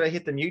 He's just got to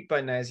hit the mute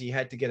button as he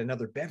had to get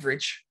another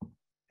beverage.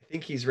 I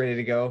think he's ready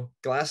to go.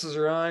 Glasses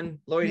are on.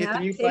 Lloyd, hit the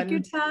mute button.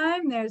 Take your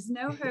time. There's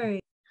no hurry.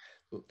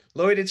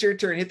 Lloyd, it's your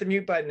turn. Hit the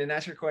mute button and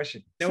ask your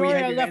question. Sorry,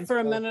 I left for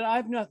a minute. I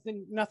have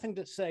nothing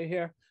to say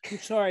here. I'm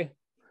sorry.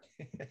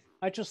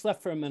 I just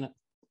left for a minute.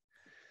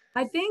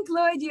 I think,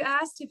 Lloyd, you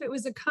asked if it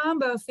was a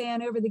combo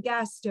fan over the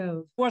gas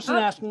stove. Wasn't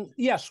asking.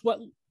 Yes.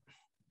 What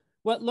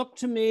looked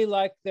to me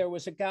like there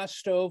was a gas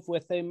stove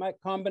with a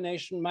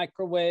combination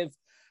microwave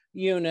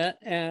unit,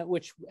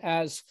 which,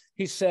 as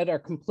he said, are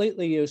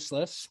completely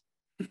useless.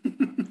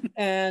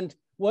 And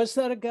was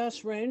that a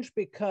gas range?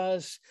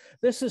 Because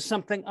this is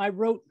something I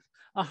wrote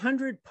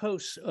 100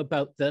 posts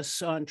about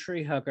this on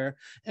Tree Hugger,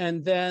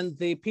 and then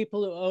the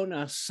people who own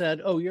us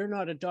said, "Oh, you're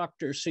not a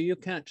doctor, so you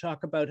can't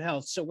talk about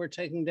health, so we're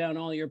taking down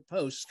all your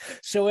posts."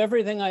 So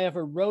everything I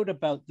ever wrote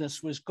about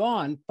this was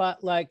gone.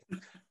 But like,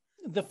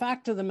 the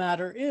fact of the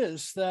matter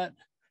is that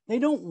they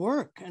don't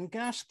work, and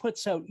gas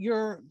puts out.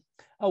 You're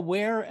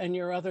aware, and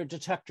your other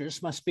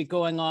detectors must be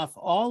going off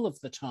all of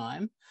the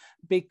time,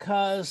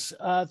 because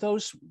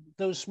those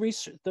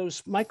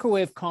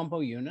microwave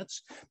combo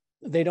units,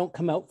 they don't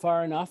come out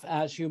far enough,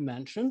 as you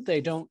mentioned. They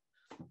don't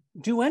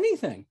do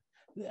anything.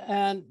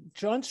 And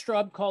John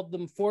Straub called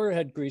them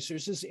forehead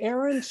greasers. Is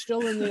Aaron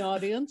still in the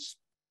audience?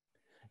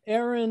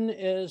 Aaron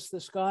is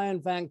this guy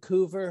in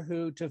Vancouver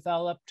who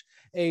developed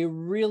a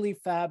really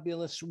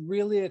fabulous,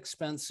 really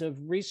expensive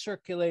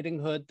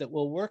recirculating hood that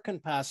will work in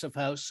Passive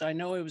House. I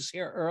know he was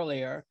here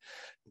earlier.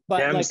 But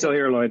yeah, I'm still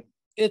here, Lloyd.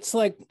 it's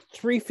like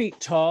 3 feet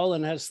tall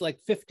and has like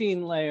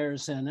 15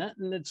 layers in it,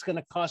 and it's going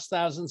to cost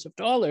thousands of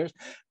dollars,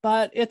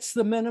 but it's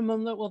the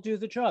minimum that will do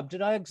the job.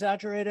 Did I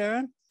exaggerate,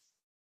 Aaron?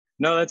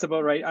 No, that's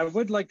about right. I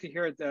would like to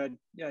hear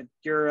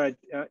your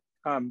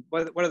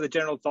what are the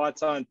general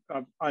thoughts on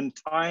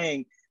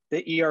tying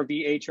the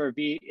ERV,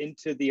 HRV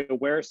into the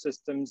aware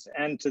systems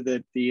and to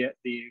the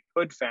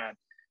hood fan?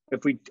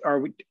 If we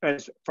are,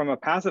 as from a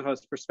passive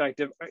house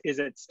perspective, is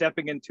it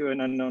stepping into an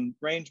unknown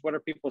range? What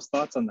are people's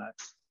thoughts on that?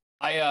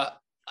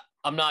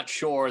 I'm not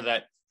sure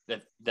that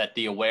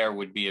the aware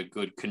would be a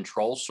good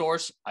control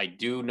source. I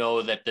do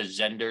know that the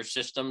Zender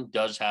system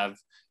does have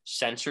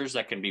sensors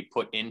that can be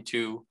put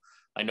into.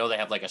 I know they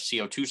have like a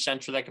CO2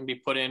 sensor that can be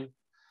put in,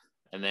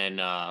 and then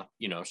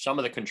you know, some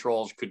of the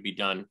controls could be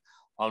done.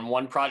 On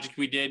one project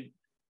we did,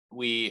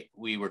 we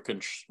were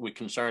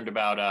concerned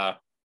about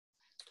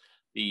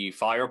the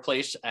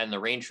fireplace and the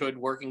range hood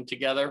working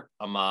together.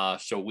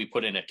 So we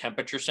put in a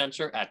temperature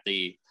sensor on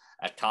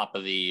top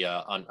of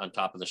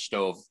the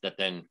stove that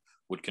then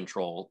would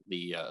control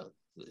the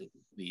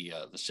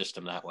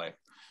system that way.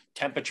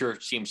 Temperature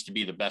seems to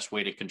be the best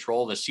way to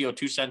control. The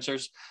CO2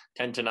 sensors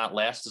tend to not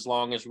last as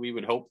long as we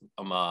would hope.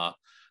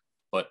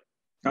 But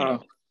you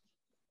know,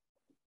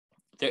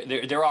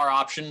 there are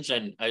options,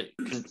 and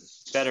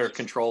better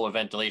control of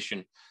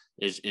ventilation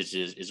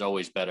is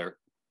always better.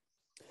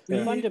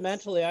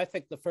 Fundamentally, I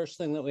think the first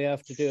thing that we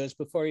have to do is,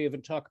 before you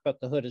even talk about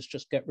the hood, is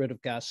just get rid of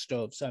gas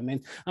stoves. I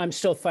mean, I'm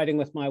still fighting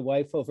with my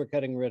wife over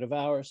getting rid of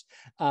ours.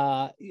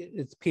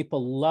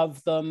 People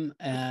love them,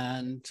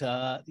 and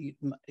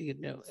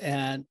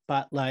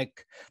but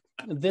like,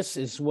 this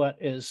is what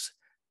is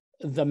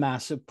the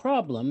massive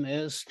problem,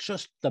 is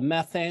just the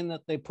methane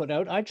that they put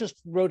out. I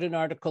just wrote an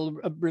article,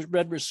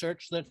 read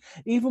research that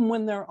even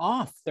when they're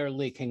off, they're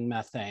leaking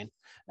methane.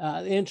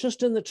 And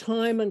just in the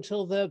time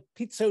until the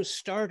pizza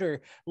starter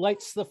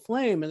lights the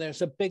flame, and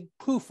there's a big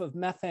poof of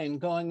methane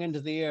going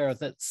into the air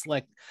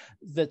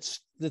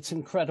that's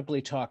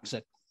incredibly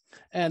toxic.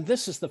 And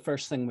this is the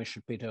first thing we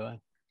should be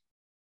doing.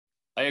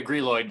 I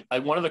agree, Lloyd.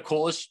 One of the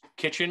coolest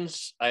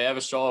kitchens I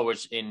ever saw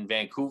was in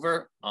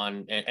Vancouver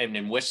and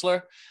in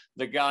Whistler.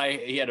 The guy,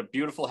 he had a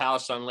beautiful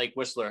house on Lake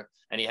Whistler,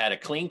 and he had a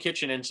clean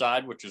kitchen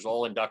inside, which was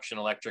all induction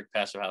electric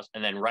passive house.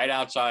 And then right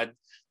outside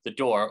the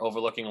door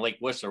overlooking Lake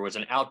Whistler was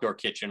an outdoor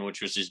kitchen,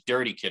 which was his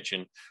dirty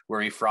kitchen,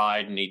 where he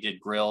fried and he did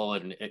grill.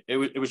 And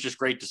it was just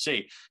great to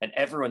see. And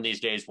everyone these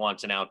days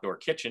wants an outdoor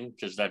kitchen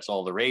because that's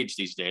all the rage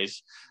these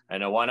days.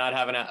 And why not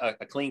have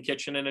a clean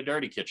kitchen and a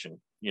dirty kitchen,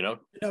 you know?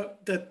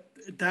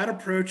 That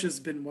approach has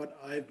been what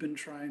I've been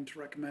trying to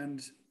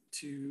recommend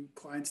to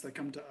clients that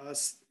come to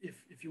us.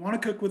 If you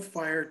want to cook with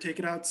fire, take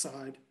it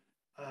outside.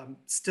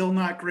 Still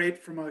not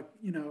great from a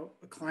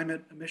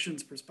climate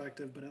emissions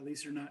perspective, but at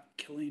least you're not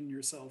killing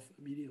yourself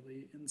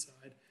immediately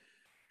inside.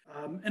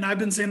 And I've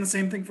been saying the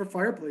same thing for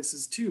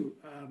fireplaces too.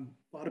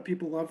 A lot of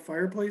people love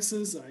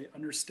fireplaces. I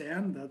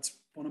understand, that's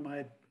one of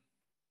my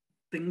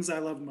things I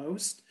love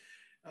most.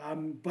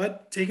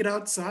 But take it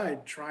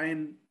outside, try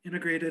and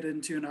integrate it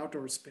into an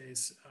outdoor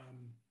space.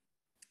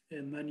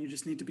 And then you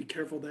just need to be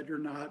careful that your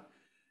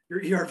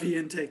ERV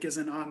intake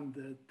isn't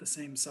on the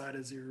same side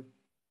as your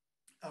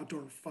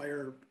outdoor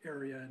fire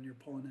area and you're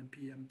pulling in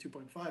PM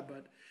 2.5.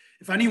 But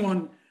if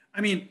anyone,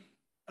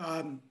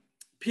 PM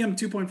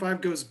 2.5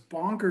 goes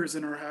bonkers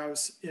in our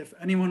house if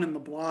anyone in the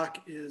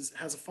block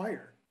has a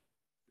fire,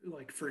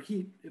 like for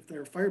heat, if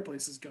their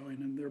fireplace is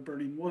going and they're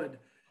burning wood.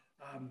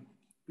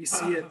 We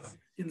see it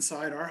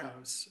inside our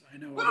house. I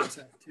know others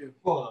have too.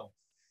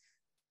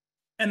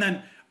 And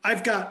then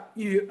I've got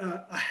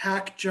a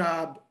hack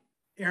job,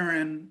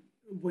 Aaron,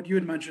 what you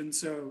had mentioned.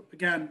 So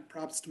again,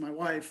 props to my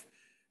wife.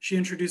 She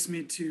introduced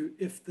me to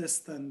If This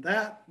Then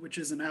That, which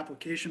is an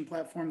application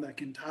platform that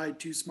can tie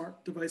two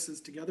smart devices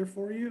together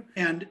for you.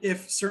 And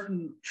if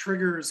certain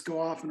triggers go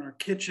off in our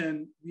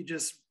kitchen,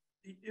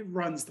 it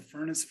runs the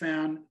furnace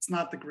fan. It's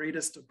not the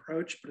greatest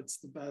approach, but it's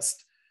the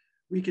best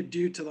we could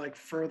do to like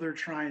further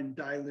try and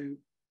dilute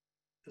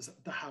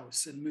the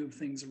house and move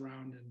things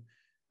around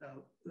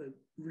and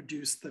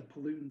reduce the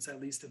pollutants, at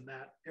least in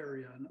that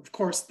area. And of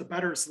course, the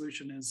better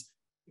solution is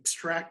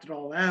extract it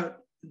all out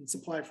and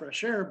supply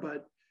fresh air,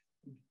 but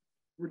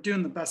we're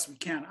doing the best we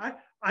can.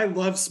 I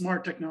love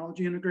smart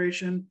technology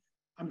integration.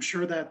 I'm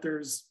sure that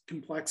there's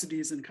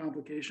complexities and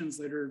complications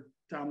later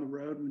down the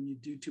road when you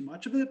do too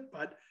much of it,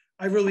 but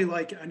I really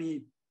like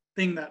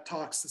anything that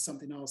talks to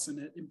something else and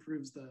it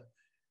improves the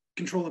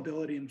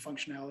controllability and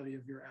functionality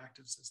of your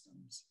active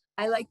systems.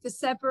 I like to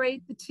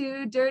separate the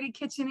two dirty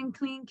kitchen and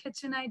clean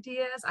kitchen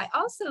ideas. I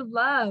also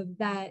love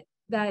that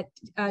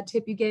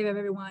tip you gave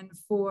everyone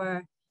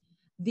for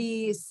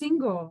the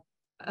single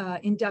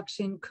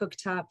induction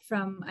cooktop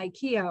from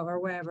IKEA or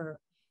wherever.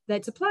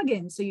 That's a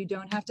plug-in, so you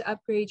don't have to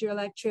upgrade your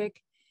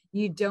electric.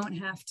 You don't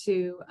have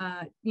to,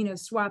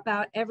 swap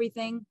out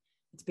everything.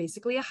 It's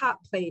basically a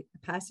hot plate, a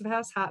passive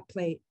house hot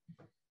plate.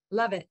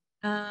 Love it.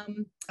 I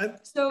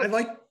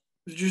like,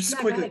 just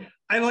quickly,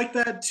 I like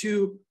that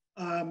too.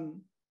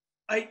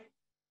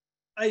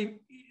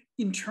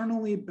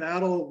 internally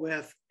battle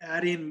with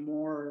adding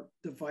more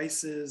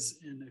devices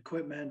and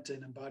equipment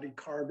and embodied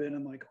carbon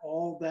and like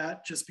all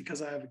that just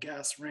because I have a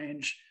gas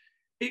range.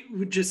 It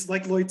would just,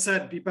 like Lloyd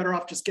said, be better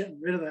off just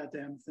getting rid of that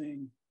damn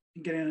thing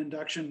and getting an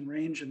induction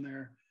range in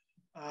there.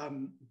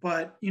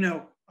 But you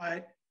know,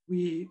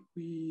 we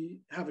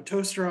have a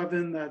toaster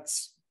oven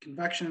that's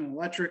convection and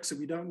electric, so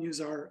we don't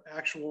use our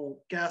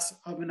actual gas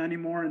oven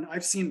anymore. And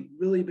I've seen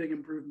really big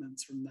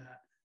improvements from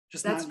that,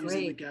 just That's not using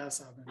the great. gas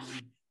oven.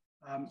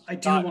 And, I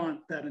do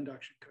want that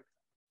induction cooker.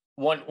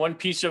 One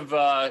piece of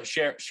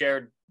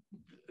shared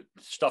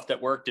stuff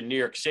that worked in New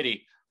York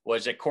City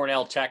was at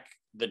Cornell Tech,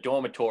 the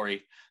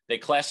dormitory. They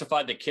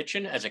classified the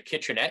kitchen as a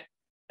kitchenette,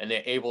 and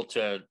they're able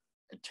to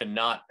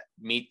not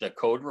meet the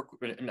code,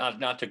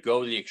 not to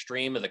go the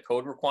extreme of the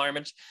code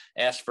requirements,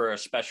 ask for a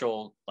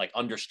special like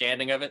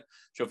understanding of it.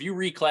 So if you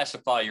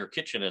reclassify your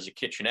kitchen as a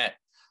kitchenette,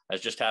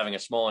 as just having a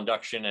small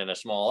induction and a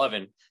small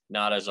oven,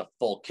 not as a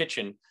full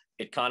kitchen,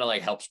 it kind of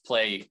like helps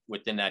play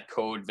within that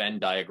code Venn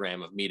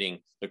diagram of meeting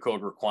the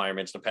code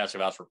requirements, the passive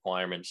house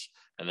requirements,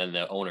 and then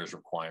the owner's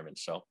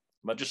requirements. So,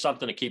 but just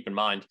something to keep in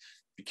mind.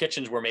 The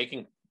kitchens we're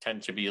making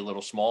tend to be a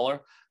little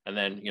smaller, and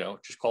then, you know,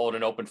 just call it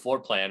an open floor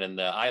plan, and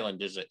the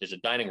island is a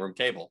dining room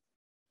table.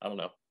 I don't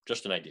know,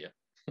 just an idea.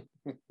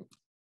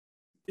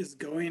 Is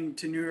going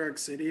to New York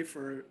City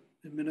for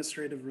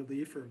administrative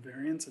relief or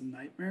variance a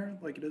nightmare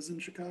like it is in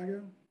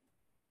Chicago?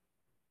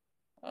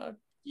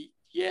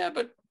 Yeah,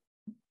 but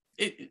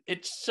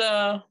it's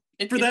for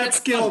that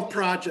scale of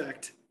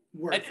project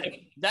worth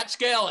it. That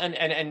scale,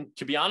 and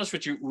to be honest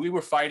with you, we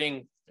were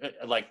fighting,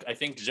 like I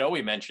think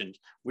Zoe mentioned,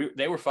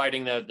 they were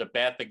fighting the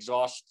bath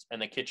exhaust and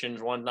the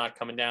kitchens one not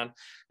coming down.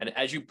 And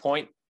as you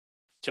point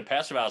to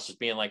passive houses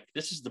being like,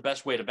 this is the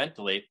best way to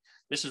ventilate.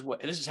 This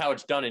is how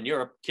it's done in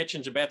Europe.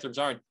 Kitchens and bathrooms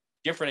aren't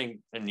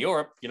different in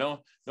Europe. You know,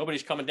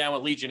 nobody's coming down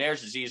with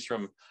Legionnaire's disease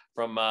from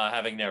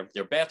having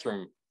their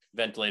bathroom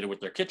ventilated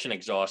with their kitchen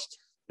exhaust.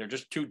 They're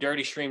just two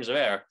dirty streams of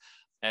air.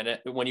 And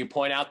when you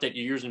point out that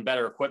you're using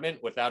better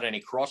equipment without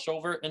any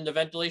crossover in the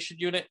ventilation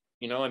unit,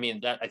 you know, I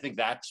mean, I think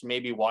that's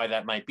maybe why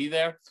that might be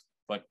there.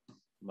 But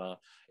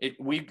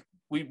we've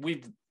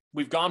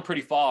gone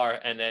pretty far,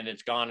 and then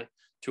it's gone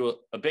to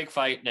a big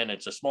fight, and then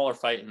it's a smaller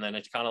fight, and then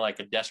it's kind of like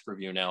a desk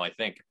review now, I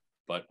think.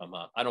 But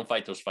I don't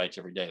fight those fights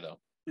every day, though.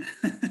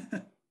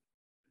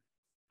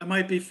 I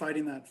might be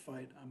fighting that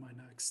fight on my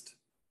next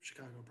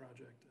Chicago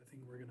project. I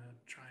think we're going to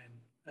try and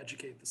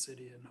educate the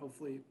city and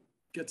hopefully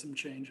get some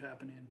change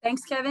happening.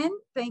 Thanks, Kevin.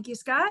 Thank you,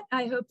 Scott.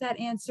 I hope that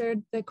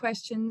answered the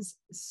questions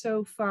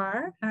so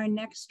far. Our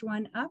next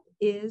one up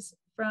is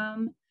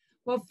from,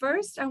 well,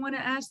 first I want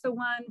to ask the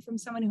one from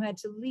someone who had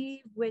to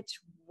leave, which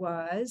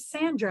was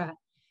Sandra,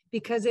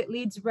 because it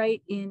leads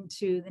right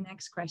into the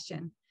next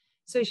question.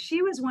 So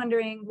she was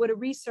wondering, would a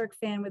recirc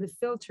fan with a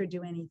filter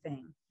do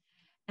anything?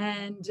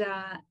 And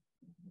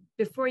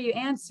before you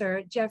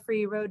answer,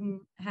 Jeffrey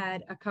Roden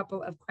had a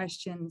couple of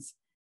questions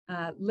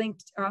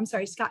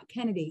Scott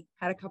Kennedy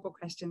had a couple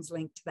questions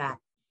linked to that.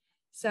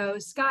 So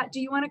Scott,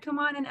 do you want to come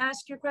on and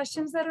ask your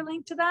questions that are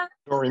linked to that?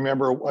 I don't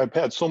remember. I've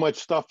had so much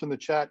stuff in the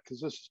chat because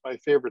this is my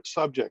favorite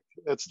subject.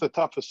 It's the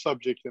toughest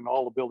subject in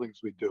all the buildings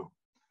we do.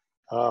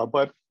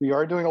 But we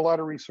are doing a lot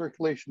of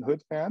recirculation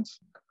hood fans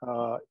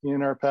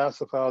in our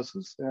passive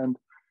houses. And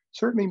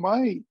certainly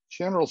my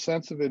general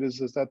sense of it is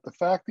that the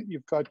fact that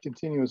you've got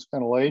continuous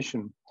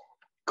ventilation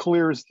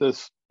clears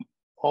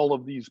all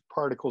of these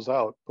particles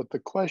out. But the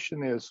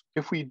question is,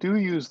 if we do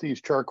use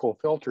these charcoal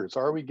filters,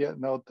 are we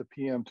getting out the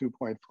PM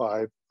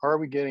 2.5? Are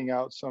we getting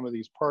out some of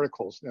these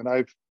particles? And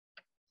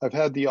I've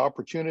had the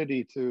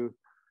opportunity to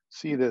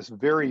see this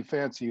very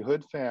fancy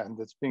hood fan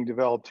that's being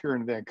developed here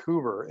in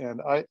Vancouver,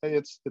 and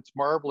it's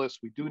marvelous.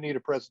 We do need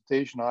a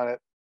presentation on it.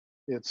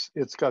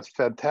 It's got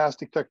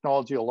fantastic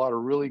technology, a lot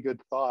of really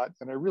good thought,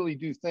 and I really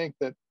do think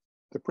that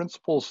the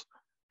principles,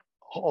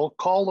 I'll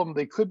call them,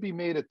 they could be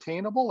made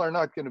attainable. They're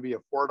not going to be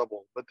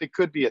affordable, but they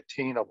could be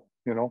attainable.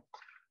 You know,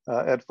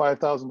 at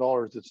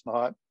 $5,000, it's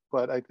not.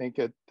 But I think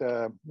at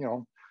at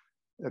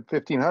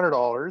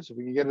 $1,500, if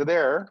we can get it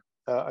there,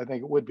 I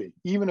think it would be.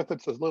 Even if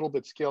it's a little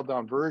bit scaled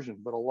down version,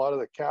 but a lot of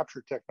the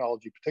capture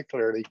technology,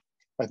 particularly,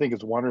 I think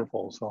is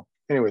wonderful. So,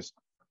 anyways,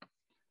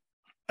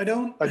 I'm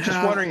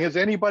just wondering, has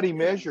anybody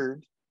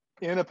measured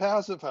in a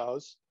passive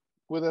house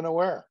with an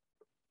Aware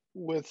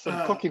with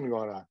some cooking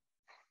going on?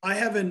 I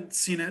haven't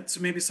seen it,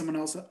 so maybe someone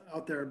else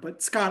out there.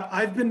 But Scott,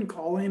 I've been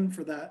calling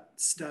for that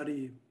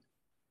study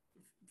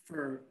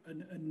for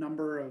a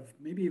number of,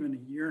 maybe even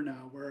a year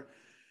now, where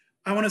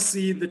I want to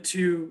see the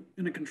two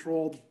in a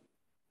controlled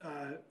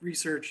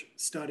research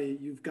study.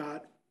 You've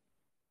got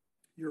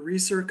your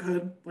recirc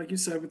hood, like you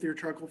said, with your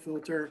charcoal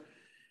filter,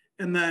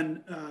 and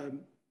then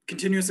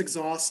continuous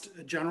exhaust,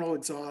 a general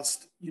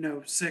exhaust,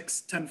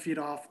 6-10 feet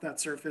off that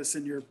surface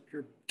in your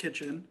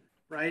kitchen,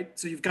 right?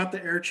 So you've got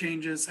the air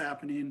changes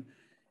happening,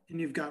 and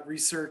you've got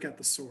recirc at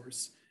the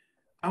source.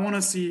 I want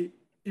to see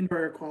indoor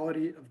air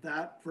quality of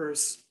that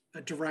versus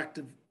a direct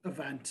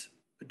vent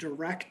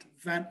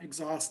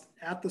exhaust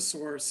at the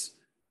source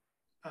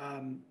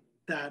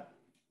that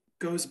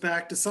goes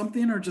back to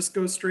something or just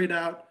goes straight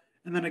out,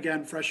 and then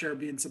again, fresh air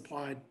being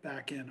supplied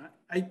back in.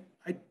 I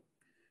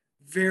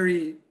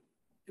very,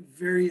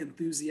 very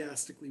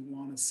enthusiastically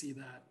want to see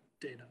that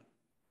data,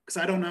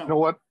 because I don't know. You know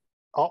what?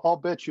 I'll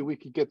bet you we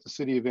could get the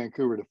city of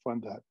Vancouver to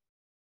fund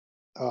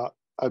that.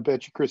 I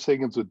bet you Chris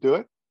Higgins would do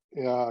it.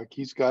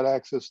 He's got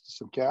access to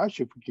some cash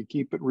if we could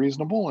keep it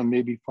reasonable and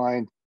maybe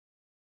find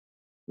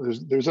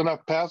there's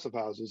enough passive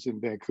houses in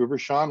Vancouver.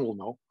 Sean will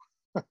know.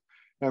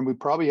 And we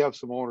probably have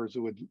some owners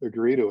who would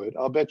agree to it.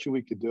 I'll bet you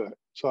we could do it.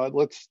 So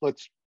let's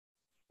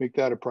make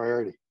that a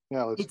priority.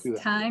 Yeah, let's do that.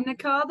 It's time to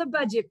call the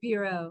budget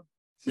bureau.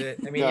 That's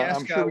it. I mean, Yeah, yes,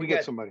 I'm Scott, sure we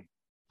get somebody.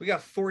 We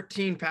got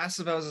 14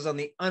 passive houses on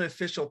the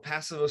unofficial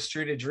Passive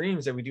Street of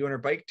Dreams that we do on our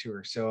bike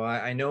tour. So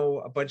I know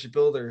a bunch of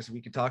builders. We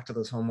could talk to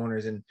those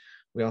homeowners, and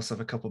we also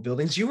have a couple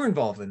buildings you were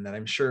involved in that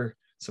I'm sure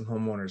some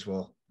homeowners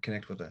will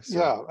connect with us. So.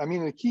 Yeah, I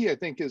mean, the key, I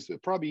think, is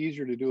probably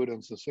easier to do it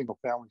on some single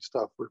family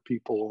stuff where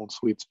people own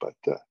suites. But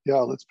yeah,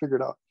 let's figure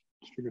it out.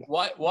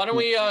 Why don't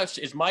we?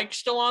 Is Mike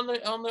still on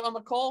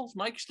the call? Is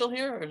Mike still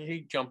here, or did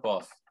he jump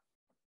off?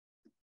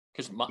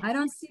 Because I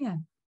don't see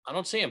him. I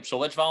don't see him. So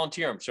let's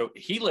volunteer him. So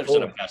he lives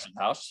in a passive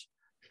house,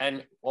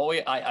 and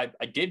I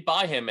did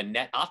buy him a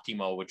Net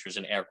Optimo, which was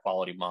an air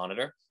quality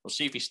monitor. We'll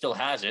see if he still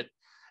has it,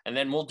 and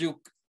then we'll do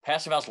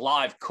Passive House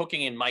Live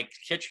cooking in Mike's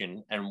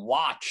kitchen and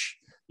watch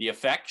the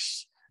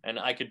effects. And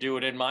I could do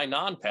it in my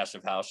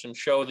non-passive house and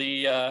show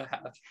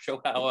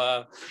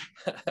how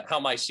how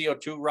my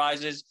CO2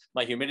 rises,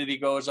 my humidity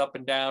goes up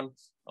and down.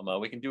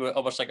 We can do it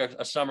almost like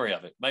a summary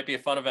of it. Might be a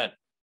fun event.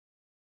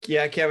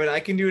 Yeah, Kevin,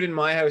 I can do it in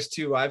my house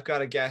too. I've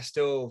got a gas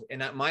stove,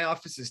 and my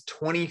office is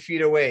 20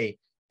 feet away.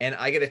 And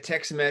I get a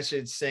text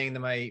message saying that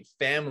my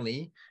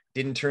family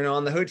didn't turn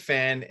on the hood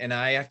fan, and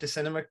I have to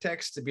send them a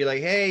text to be like,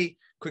 "Hey,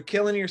 quit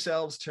killing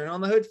yourselves. Turn on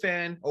the hood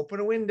fan.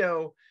 Open a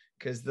window."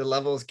 Because the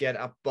levels get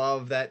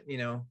above that,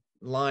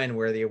 line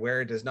where the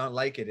aware does not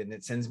like it, and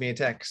it sends me a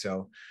text.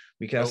 So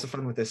we can have some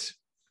fun with this.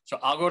 So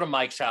I'll go to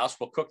Mike's house.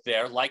 We'll cook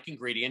there, like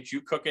ingredients.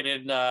 You cook it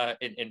in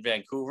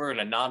Vancouver in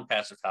a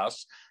non-passive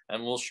house,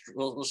 and we'll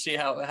see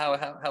how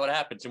it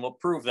happens, and we'll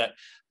prove that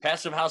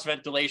passive house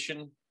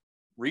ventilation,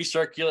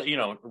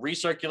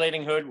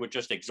 recirculating hood with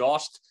just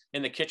exhaust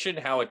in the kitchen,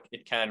 how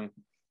it can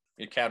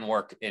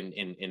work in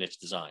its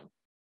design.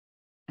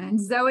 And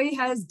Zoe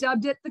has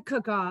dubbed it the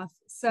cook-off.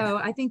 So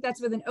I think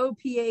that's with an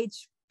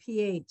OPH,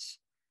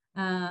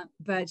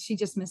 but she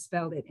just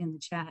misspelled it in the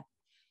chat.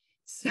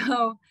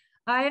 So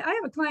I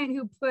have a client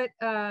who put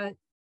an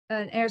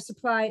air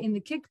supply in the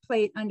kick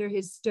plate under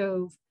his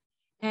stove,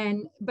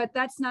 but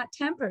that's not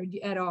tempered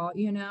at all,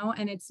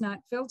 and it's not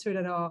filtered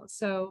at all.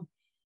 So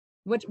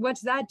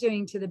what's that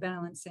doing to the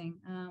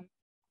balancing?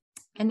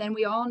 And then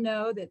we all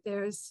know that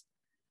there's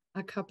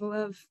a couple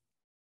of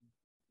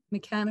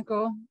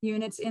mechanical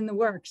units in the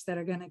works that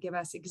are going to give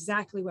us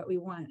exactly what we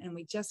want, and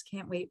we just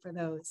can't wait for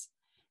those.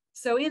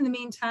 So in the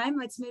meantime,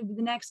 let's move to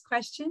the next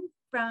question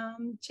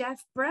from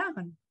Jeff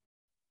Brown.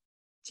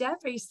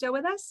 Jeff, are you still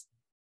with us?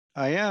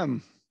 I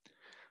am.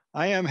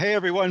 Hey,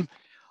 everyone.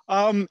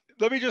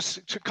 Let me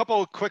just a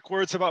couple of quick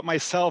words about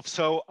myself.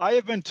 So I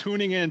have been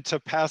tuning in to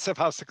Passive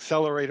House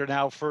Accelerator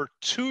now for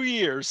 2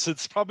 years,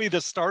 since probably the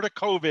start of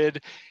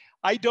COVID.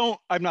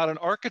 I'm not an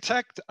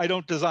architect. I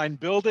don't design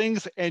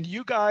buildings, and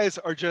you guys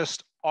are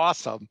just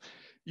awesome.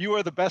 You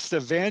are the best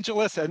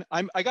evangelists, and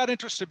I got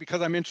interested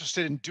because I'm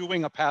interested in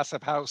doing a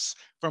passive house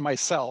for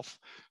myself.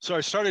 So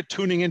I started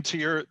tuning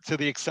into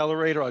the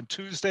accelerator on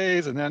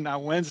Tuesdays and then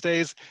on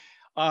Wednesdays.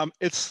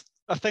 It's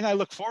a thing I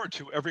look forward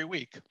to every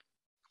week.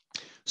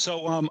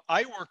 So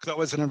I work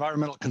though as an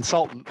environmental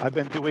consultant. I've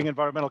been doing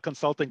environmental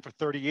consulting for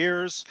 30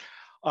 years.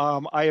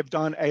 I have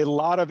done a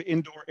lot of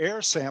indoor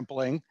air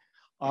sampling.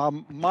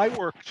 My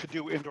work to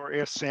do indoor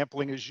air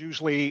sampling is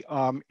usually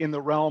in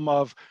the realm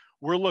of,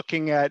 we're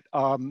looking at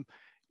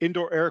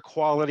indoor air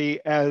quality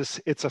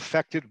as it's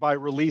affected by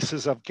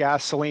releases of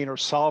gasoline or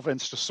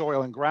solvents to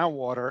soil and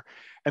groundwater.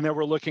 And then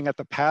we're looking at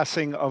the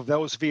passing of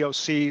those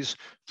VOCs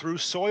through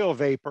soil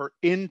vapor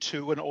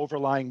into an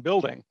overlying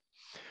building.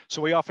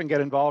 So we often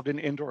get involved in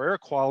indoor air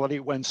quality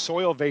when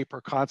soil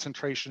vapor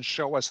concentrations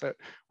show us that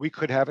we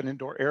could have an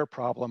indoor air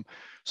problem.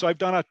 So I've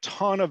done a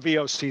ton of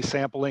VOC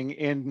sampling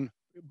in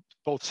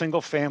both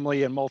single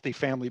family and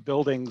multifamily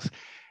buildings.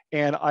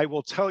 And I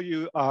will tell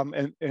you,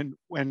 and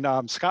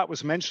when Scott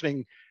was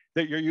mentioning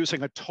that you're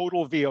using a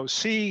total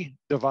VOC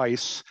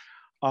device,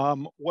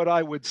 what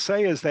I would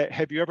say is that,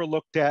 have you ever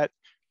looked at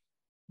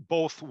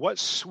both what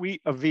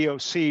suite of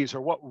VOCs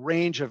or what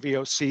range of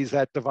VOCs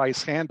that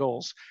device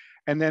handles?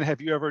 And then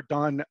have you ever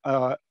done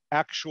an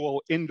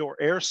actual indoor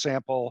air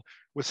sample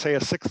with, say, a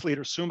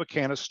 6-liter Suma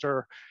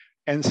canister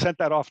and sent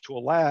that off to a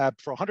lab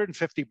for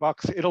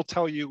 $150? It'll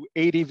tell you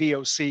 80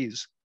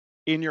 VOCs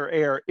in your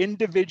air,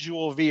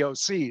 individual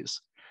VOCs.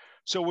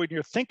 So when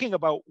you're thinking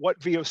about what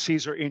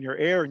VOCs are in your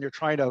air and you're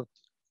trying to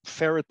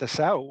ferret this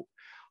out,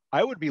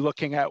 I would be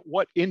looking at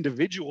what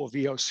individual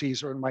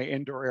VOCs are in my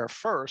indoor air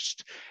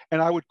first,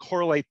 and I would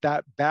correlate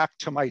that back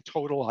to my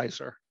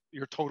totalizer.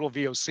 your total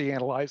VOC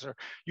analyzer,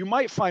 you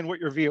might find what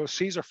your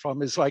VOCs are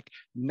from is like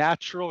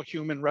natural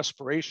human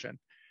respiration,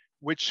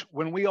 which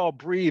when we all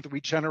breathe,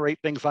 we generate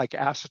things like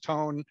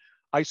acetone,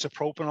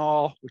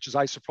 isopropanol, which is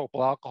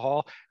isopropyl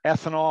alcohol,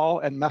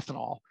 ethanol, and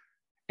methanol.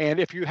 And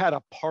if you had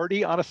a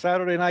party on a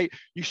Saturday night,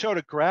 you showed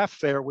a graph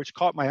there, which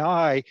caught my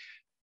eye.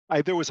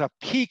 There was a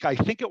peak, I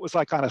think it was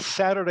like on a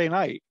Saturday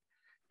night.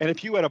 And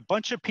if you had a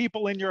bunch of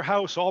people in your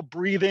house all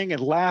breathing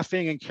and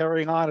laughing and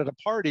carrying on at a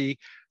party,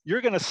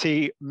 you're going to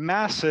see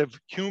massive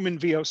human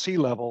VOC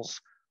levels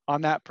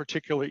on that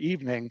particular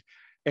evening.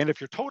 And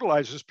if your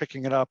totalizer is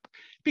picking it up,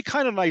 it'd be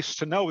kind of nice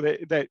to know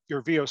that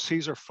your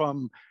VOCs are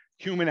from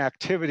human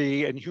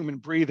activity and human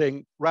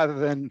breathing rather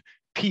than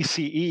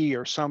PCE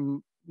or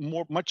some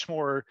much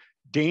more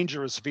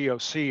dangerous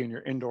VOC in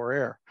your indoor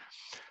air.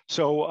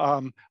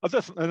 So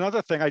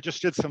another thing, I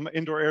just did some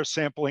indoor air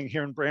sampling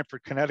here in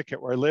Brantford, Connecticut,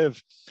 where I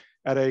live,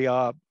 at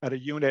a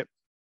unit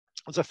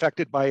that was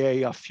affected by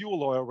a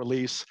fuel oil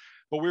release.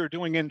 But we were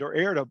doing indoor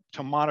air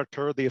to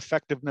monitor the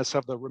effectiveness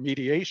of the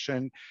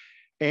remediation.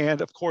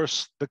 And of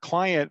course, the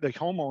client, the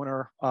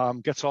homeowner,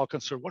 gets all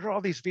concerned. What are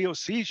all these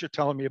VOCs you're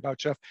telling me about,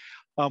 Jeff?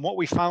 What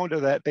we found are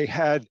that they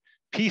had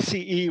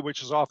PCE,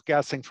 which is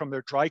off-gassing from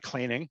their dry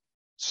cleaning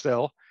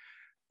still.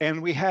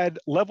 And we had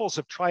levels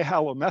of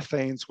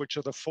trihalomethanes, which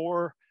are the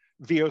 4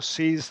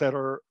 VOCs that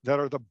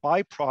are the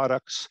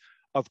byproducts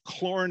of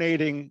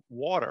chlorinating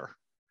water.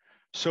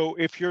 So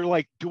if you're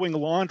like doing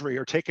laundry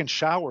or taking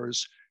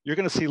showers, you're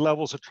going to see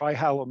levels of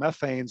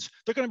trihalomethanes.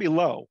 They're going to be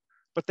low,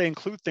 but they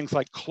include things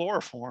like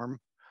chloroform,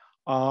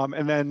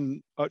 and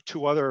then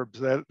 2 others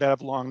that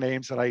have long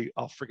names that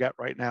I'll forget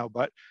right now.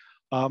 But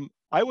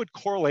I would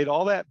correlate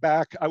all that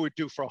back. I would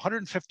do for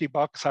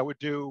 $150, I would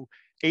do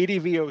 80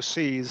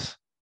 VOCs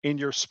in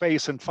your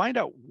space and find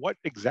out what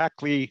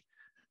exactly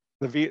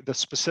the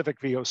specific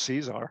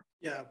VOCs are.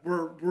 Yeah,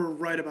 we're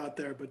right about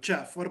there. But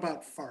Jeff, what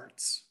about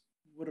farts?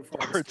 What are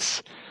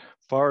farts?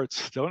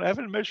 Farts.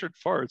 Haven't measured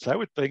farts. I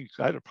would think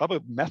I'd probably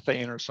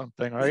methane or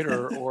something, right?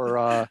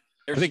 Or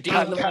there's a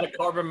decent amount of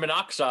carbon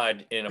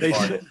monoxide in a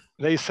fart.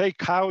 They say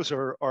cows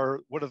are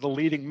one of the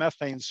leading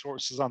methane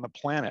sources on the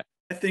planet.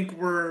 I think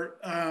we're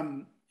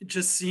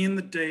just seeing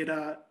the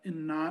data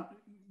and not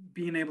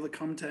being able to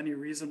come to any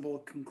reasonable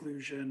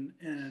conclusion,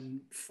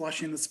 and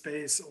flushing the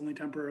space only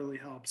temporarily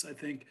helps. I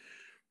think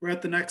we're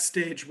at the next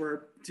stage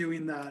where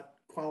doing that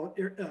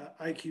quality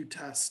IQ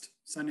test,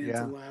 sending it to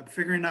the lab,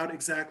 figuring out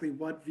exactly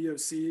what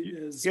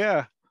VOC is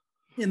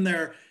in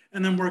there,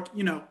 and then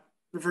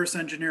reverse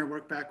engineer,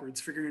 work backwards,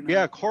 figuring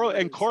out.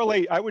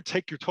 Correlate. I would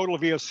take your total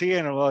VOC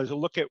analyzer,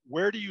 look at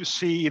where do you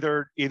see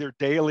either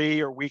daily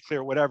or weekly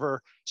or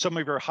whatever, some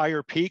of your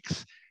higher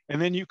peaks. And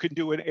then you can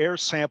do an air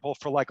sample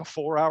for like a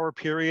 4-hour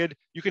period.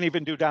 You can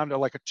even do down to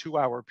like a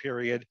 2-hour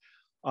period.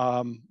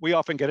 We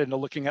often get into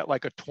looking at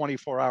like a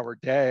 24-hour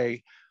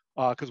day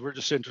because we're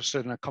just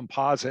interested in a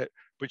composite.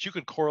 But you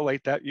could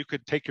correlate that. You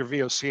could take your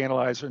VOC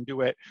analyzer and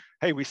do it.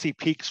 Hey, we see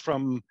peaks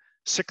from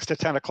 6 to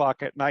 10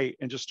 o'clock at night,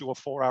 and just do a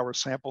 4-hour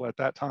sample at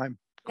that time.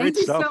 Thank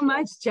you so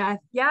much, Jeff.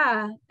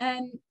 Yeah.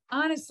 And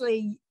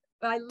honestly,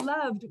 I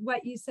loved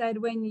what you said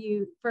when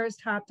you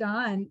first hopped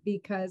on,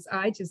 because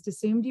I just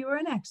assumed you were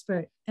an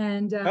expert.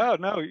 And oh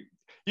no,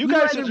 you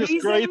guys are just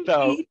great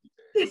though.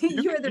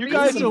 You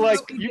guys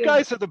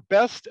are the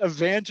best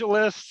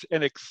evangelists,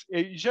 and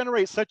you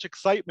generate such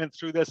excitement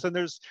through this. And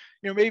there's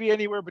maybe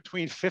anywhere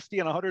between 50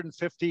 and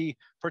 150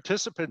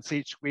 participants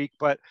each week.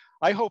 But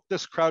I hope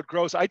this crowd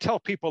grows. I tell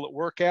people that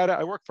work at it.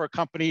 I work for a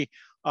company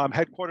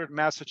headquartered in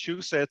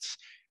Massachusetts,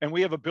 and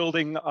we have a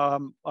building,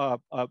 an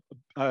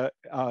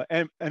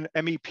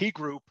MEP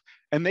group,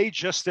 and they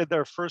just did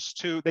their first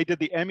 2. They did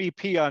the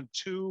MEP on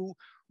 2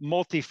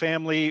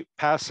 multifamily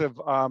passive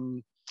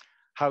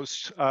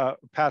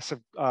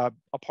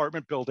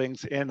apartment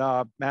buildings in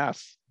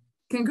Mass.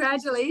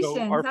 Congratulations!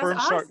 So our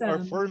That's awesome.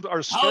 Our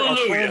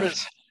firm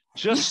is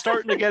just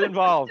starting to get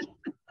involved.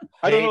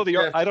 I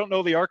don't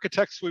know the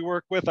architects we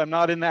work with. I'm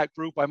not in that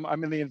group.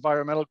 I'm in the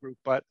environmental group,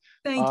 but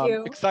thank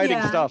you.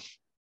 Exciting stuff.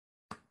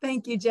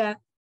 Thank you, Jeff.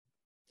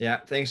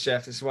 Yeah, thanks,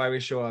 Jeff. This is why we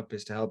show up,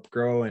 is to help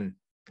grow, and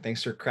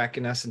thanks for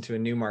cracking us into a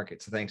new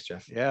market. So thanks,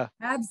 Jeff. Yeah,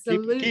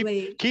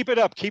 absolutely. Keep it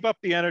up. Keep up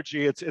the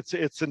energy.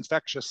 It's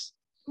infectious.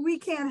 We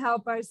can't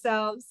help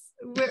ourselves.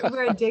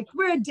 We're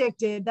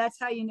addicted. That's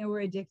how you know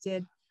we're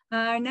addicted.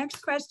 Our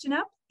next question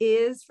up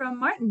is from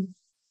Martin.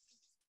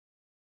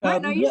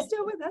 Martin, are you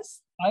still with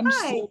us?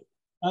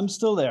 I'm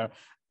still there.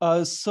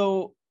 I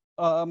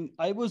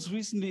was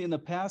recently in a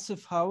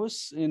passive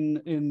house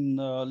in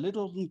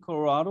Littleton,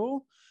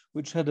 Colorado,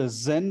 which had a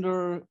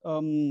Zender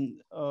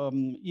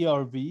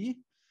ERV.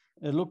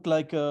 It looked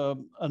like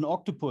an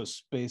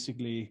octopus,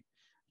 basically.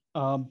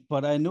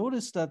 But I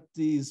noticed that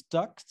these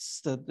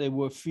ducts that they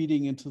were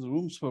feeding into the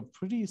rooms were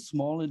pretty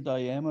small in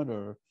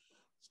diameter.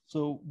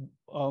 So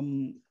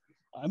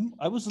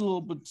I was a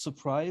little bit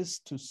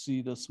surprised to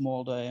see the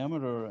small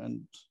diameter,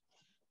 and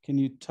Can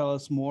you tell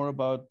us more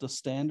about the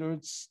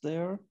standards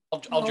there?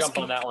 I'll jump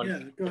on that one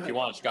Yeah, if you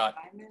want, Scott.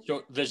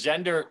 So the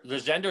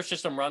Zender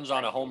system runs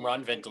on a home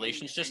run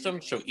ventilation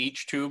system. So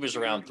each tube is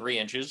around 3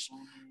 inches,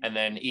 and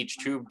then each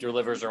tube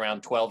delivers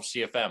around 12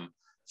 CFM.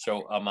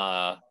 So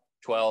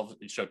 12.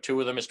 So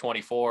 2 of them is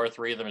 24,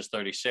 3 of them is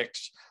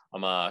 36.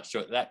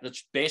 So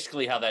that's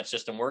basically how that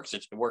system works.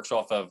 It works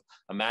off of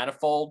a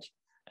manifold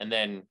and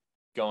then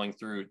going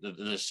through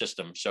the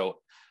system. So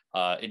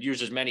it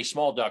uses many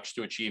small ducts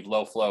to achieve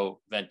low flow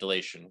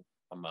ventilation.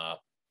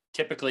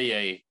 Typically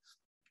a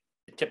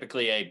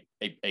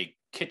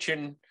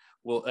kitchen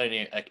will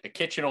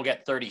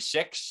get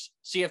 36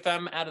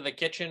 CFM out of the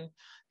kitchen.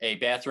 A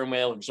bathroom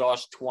will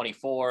exhaust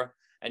 24,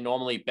 and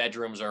normally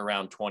bedrooms are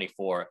around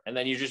 24. And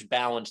then you just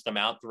balance them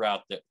out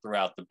throughout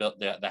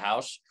the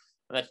house.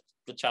 And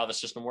that's how the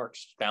system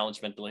works.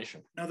 Balanced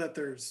ventilation. Now that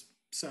there's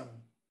some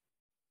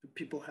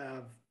people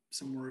have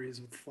some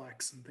worries with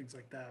flex and things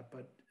like that,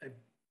 but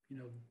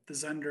the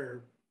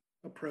Zender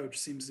approach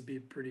seems to be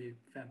pretty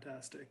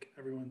fantastic.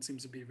 Everyone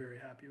seems to be very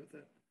happy with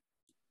it.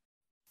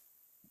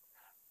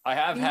 I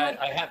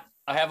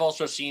have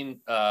also seen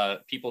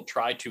people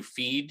try to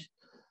feed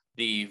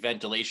the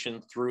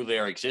ventilation through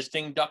their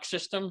existing duct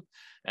system,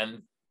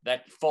 and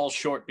that falls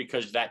short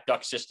because that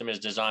duct system is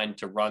designed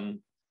to run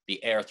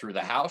the air through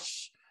the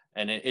house,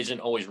 and it isn't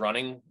always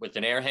running with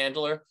an air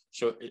handler.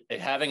 So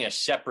having a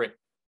separate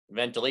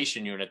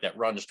ventilation unit that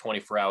runs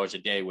 24 hours a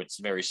day with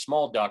very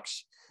small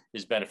ducts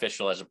is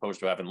beneficial, as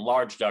opposed to having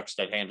large ducts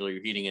that handle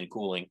your heating and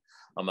cooling,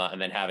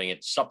 and then having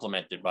it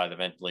supplemented by the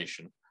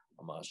ventilation.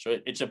 So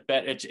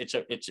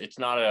it's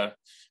not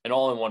an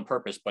all-in-one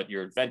purpose, but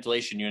your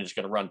ventilation unit is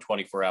going to run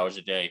 24 hours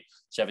a day,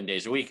 7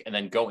 days a week, and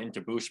then go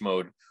into boost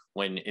mode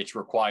when it's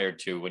required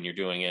to, when you're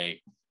doing a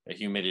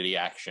humidity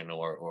action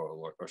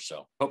or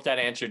so. Hope that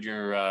answered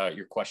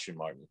your question,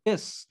 Martin.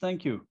 Yes,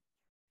 thank you.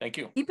 Thank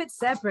you. Keep it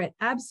separate.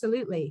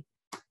 Absolutely.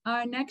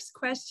 Our next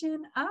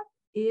question up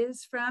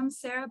is from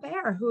Sarah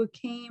Bear, who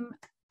came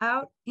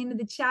out into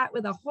the chat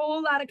with a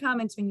whole lot of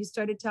comments when you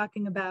started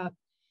talking about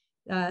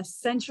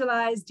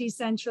centralized,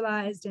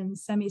 decentralized, and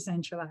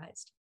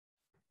semi-centralized.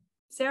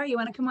 Sarah, you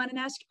want to come on and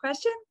ask your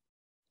question?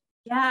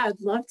 Yeah,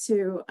 I'd love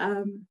to.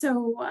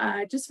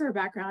 Just for a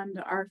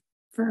background, our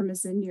firm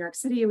is in New York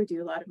City. We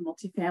do a lot of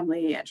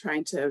multifamily and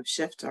trying to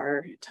shift our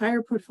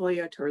entire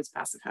portfolio towards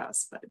passive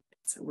house, but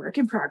it's a work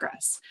in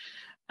progress.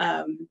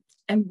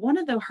 And one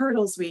of the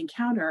hurdles we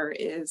encounter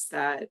is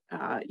that,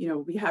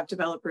 we have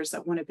developers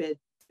that want to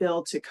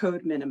build to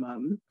code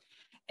minimum.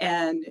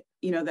 And,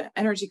 the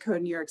energy code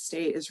in New York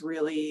State is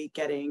really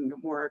getting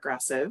more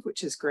aggressive,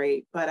 which is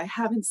great, but I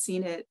haven't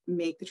seen it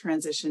make the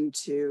transition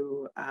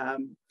to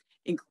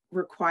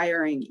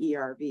requiring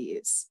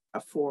ERVs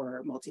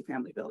for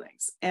multifamily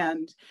buildings.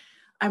 And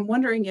I'm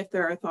wondering if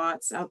there are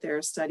thoughts out there,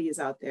 studies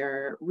out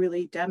there,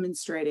 really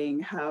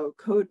demonstrating how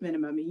code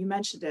minimum, and you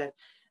mentioned it,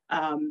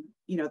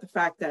 the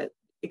fact that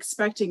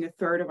expecting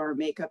 1/3 of our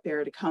makeup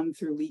air to come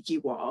through leaky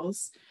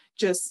walls,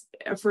 just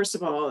first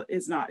of all,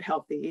 is not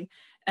healthy.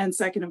 And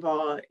second of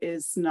all,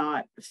 is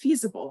not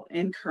feasible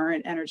in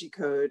current energy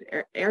code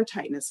air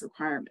tightness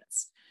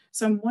requirements.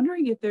 So I'm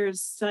wondering if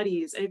there's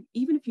studies,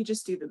 even if you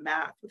just do the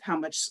math with how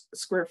much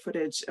square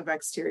footage of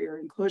exterior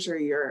enclosure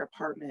your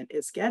apartment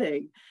is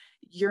getting,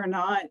 you're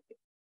not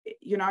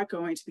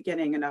going to be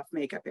getting enough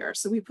makeup air.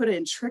 So we put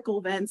in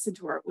trickle vents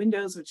into our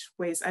windows, which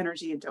waste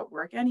energy and don't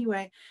work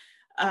anyway.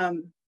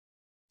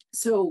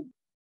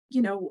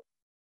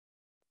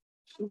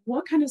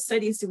 What kind of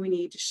studies do we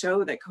need to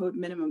show that code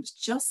minimum is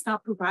just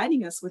not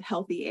providing us with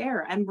healthy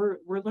air? And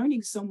we're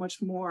learning so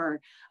much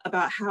more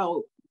about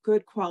how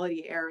good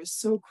quality air is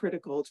so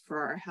critical for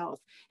our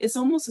health. It's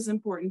almost as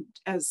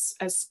important as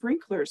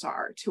sprinklers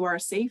are to our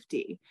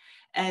safety.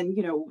 And,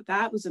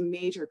 that was a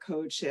major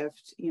code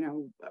shift,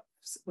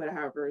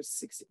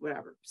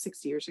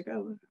 60 years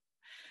ago.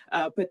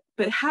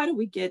 But how do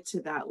we get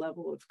to that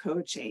level of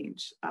code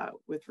change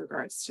with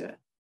regards to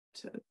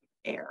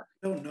air?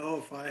 I don't know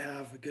if I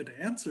have a good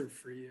answer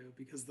for you,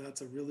 because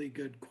that's a really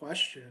good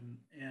question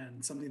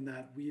and something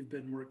that we've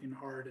been working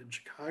hard in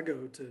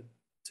Chicago to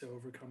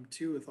overcome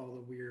too, with all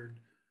the weird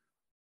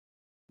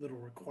little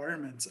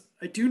requirements.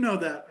 I do know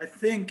that I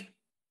think,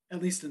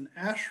 at least in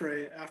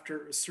ASHRAE,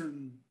 after a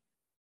certain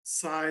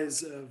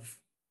size of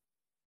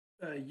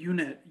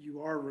unit, you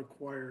are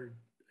required,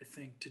 I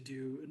think, to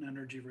do an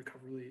energy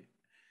recovery.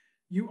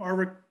 You are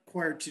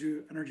required to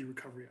do energy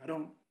recovery. I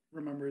don't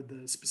remember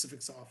the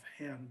specifics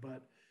offhand,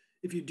 but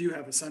if you do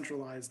have a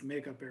centralized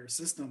makeup air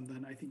system,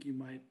 then I think you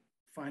might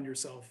find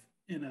yourself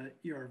in a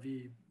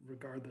ERV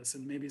regardless.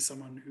 And maybe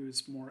someone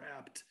who's more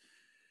apt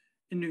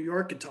in New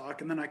York could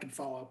talk, and then I can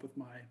follow up with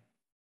my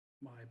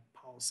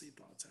policy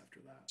thoughts after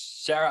that.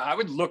 Sarah, I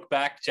would look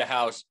back to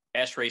how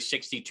ASHRAE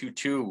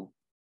 62.2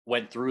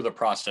 went through the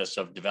process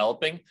of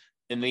developing.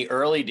 In the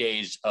early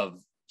days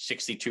of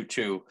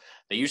 62.2,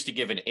 they used to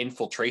give an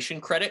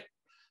infiltration credit,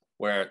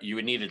 where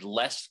you needed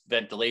less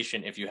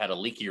ventilation if you had a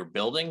leakier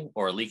building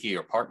or a leakier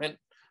apartment,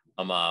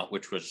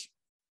 which was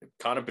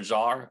kind of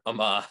bizarre.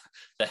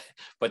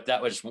 But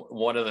that was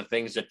one of the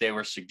things that they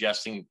were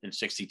suggesting in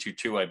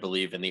 62.2, I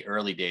believe, in the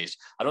early days.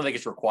 I don't think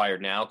it's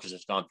required now because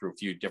it's gone through a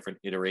few different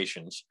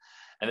iterations.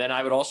 And then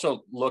I would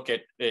also look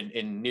at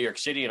in New York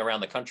City and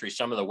around the country,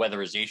 some of the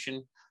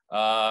weatherization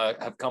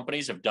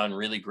companies have done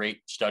really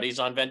great studies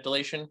on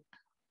ventilation,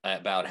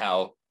 about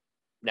how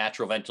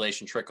natural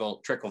ventilation,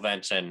 trickle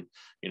vents, and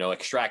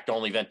extract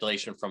only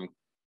ventilation from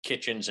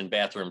kitchens and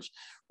bathrooms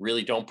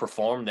really don't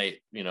perform. They,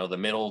 the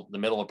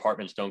middle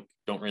apartments don't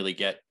really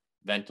get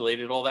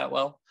ventilated all that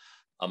well.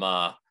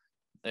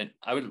 And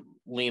I would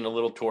lean a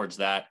little towards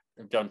that.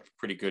 I've done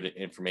pretty good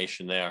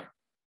information there.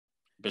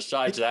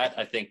 Besides that,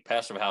 I think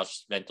passive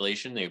house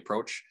ventilation, the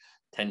approach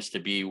tends to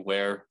be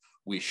where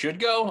we should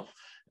go.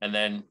 And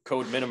then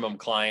code minimum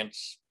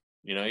clients,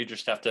 you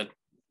just have to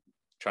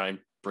try and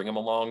bring them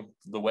along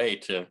the way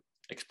to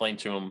explain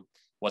to them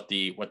what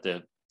the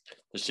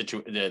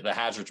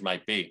hazards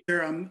might be.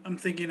 Sure, I'm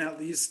thinking, at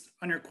least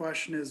on your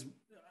question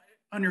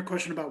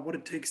about what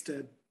it takes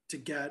to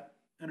get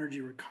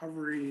energy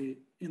recovery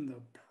in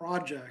the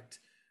project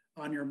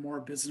on your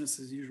more business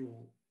as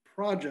usual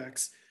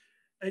projects.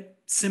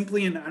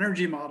 Simply an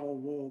energy model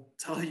will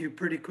tell you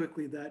pretty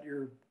quickly that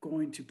you're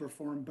going to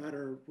perform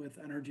better with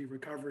energy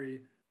recovery,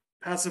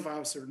 passive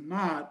house or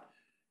not.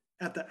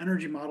 At the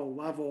energy model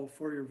level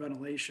for your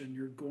ventilation,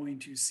 you're going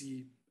to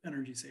see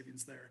energy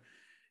savings there.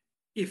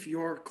 If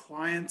your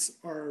clients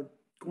are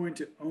going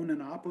to own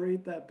and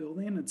operate that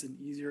building, it's an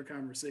easier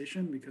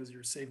conversation because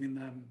you're saving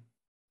them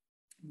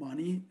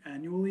money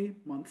annually,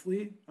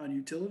 monthly on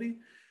utility.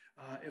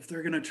 If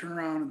they're going to turn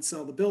around and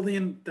sell the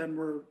building, then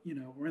we're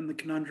in the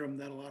conundrum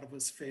that a lot of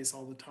us face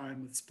all the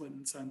time with split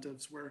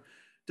incentives, where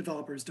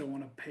developers don't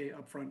want to pay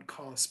upfront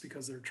costs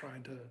because they're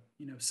trying to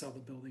sell the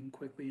building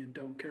quickly and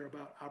don't care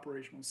about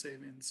operational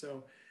savings.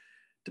 So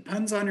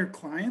depends on your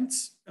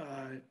clients.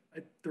 Let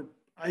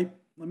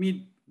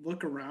me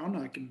look around.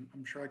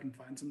 I'm sure I can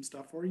find some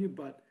stuff for you,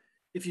 but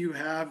if you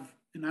have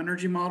an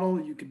energy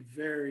model, you could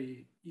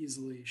very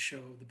easily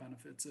show the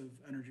benefits of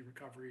energy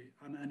recovery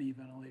on any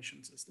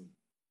ventilation system.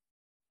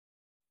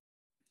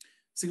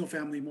 Single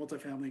family,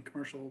 multifamily,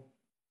 commercial,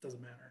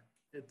 doesn't matter.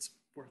 It's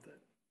worth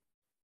it.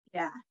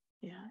 Yeah,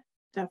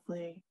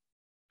 definitely.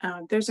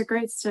 There's a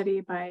great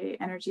study by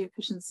Energy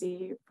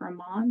Efficiency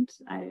Vermont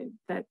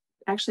that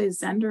actually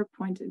Zender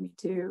pointed me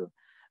to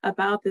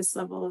about this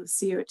level of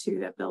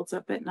CO2 that builds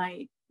up at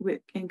night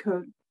in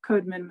code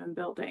minimum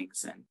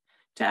buildings, and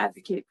to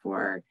advocate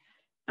for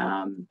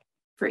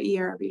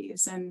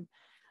ERVs. And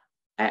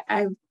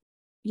I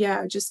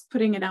just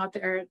putting it out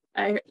there.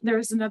 There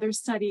was another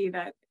study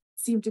that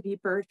seemed to be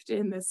birthed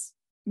in this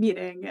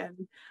meeting,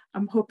 and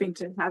I'm hoping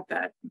to have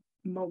that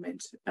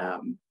moment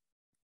at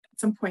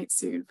some point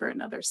soon for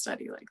another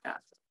study like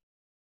that.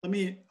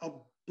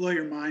 I'll blow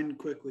your mind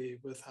quickly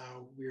with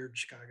how weird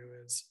Chicago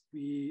is.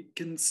 We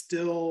can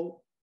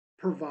still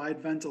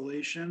provide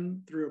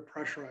ventilation through a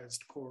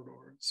pressurized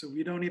corridor. So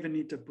we don't even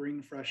need to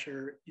bring fresh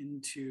air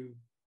into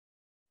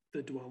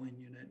the dwelling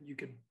unit. You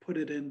could put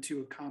it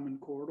into a common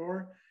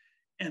corridor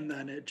and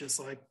then it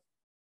just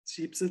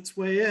seeps its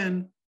way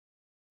in.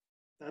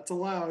 That's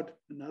allowed.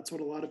 And that's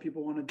what a lot of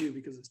people want to do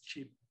because it's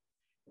cheap.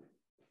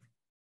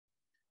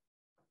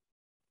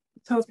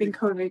 Hoping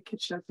COVID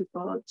could show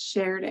people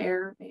shared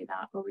air may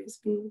not always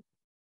be.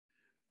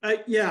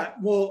 Yeah,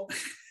 well,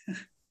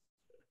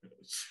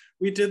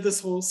 we did this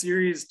whole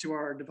series to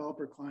our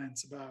developer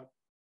clients about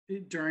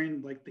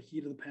during the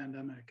heat of the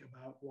pandemic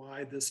about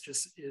why this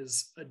just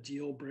is a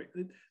deal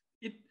breaker.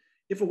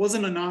 If it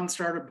wasn't a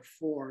non-starter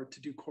before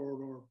to do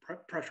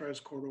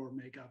pressurized corridor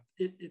makeup,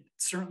 it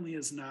certainly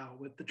is now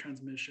with the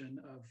transmission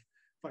of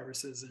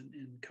viruses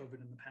in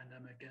COVID and the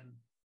pandemic, and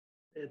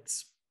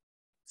it's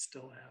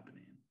still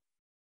happening.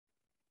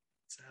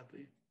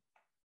 Sadly.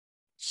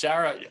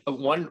 Sarah,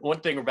 one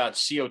thing about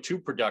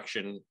CO2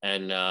 production,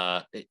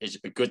 and is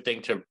a good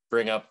thing to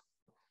bring up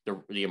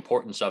the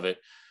importance of it,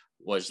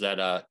 was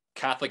that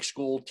Catholic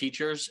school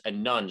teachers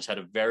and nuns had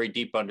a very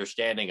deep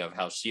understanding of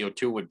how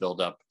CO2 would build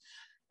up,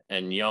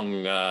 and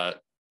young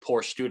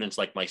poor students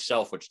like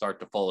myself would start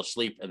to fall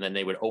asleep, and then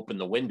they would open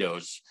the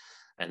windows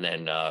and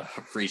then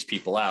freeze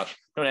people out.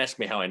 Don't ask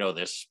me how I know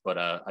this, but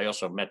I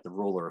also met the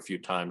ruler a few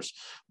times,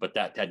 but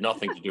that had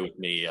nothing to do with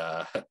me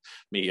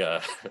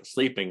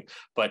sleeping.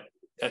 But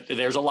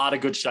there's a lot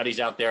of good studies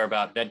out there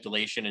about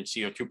ventilation and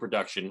CO2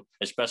 production,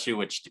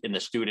 especially in the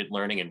student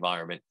learning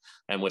environment.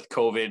 And with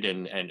COVID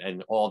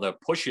and all the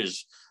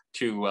pushes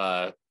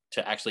to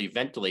actually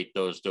ventilate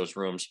those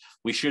rooms,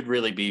 we should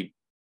really be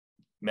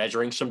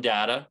measuring some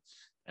data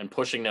and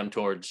pushing them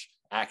towards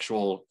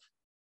actual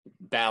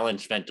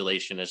balanced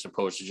ventilation as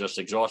opposed to just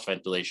exhaust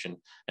ventilation,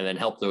 and then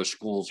help those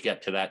schools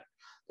get to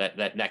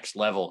that next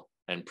level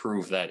and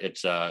prove that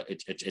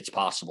it's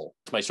possible.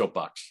 It's my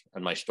soapbox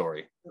and my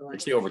story.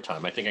 It's the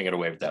overtime. I think I got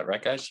away with that,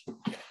 right, guys?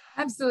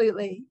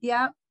 Absolutely.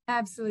 Yeah,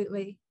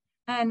 absolutely.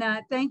 And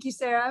thank you,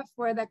 Sarah,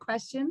 for the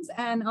questions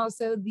and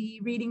also the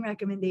reading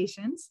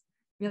recommendations.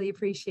 Really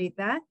appreciate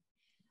that.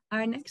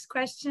 Our next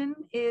question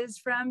is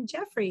from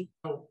Jeffrey.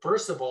 Well,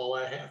 first of all,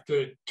 I have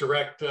to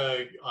direct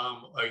a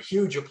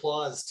huge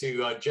applause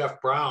to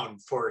Jeff Brown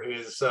for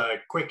his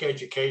quick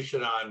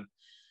education on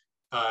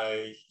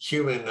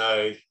human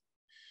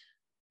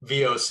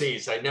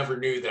VOCs. I never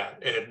knew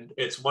that, and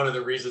it's one of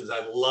the reasons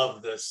I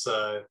love this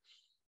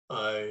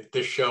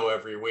this show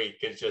every week.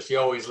 It's just you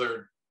always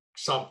learn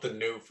something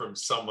new from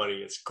somebody.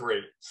 It's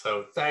great.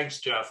 So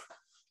thanks, Jeff.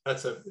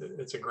 It's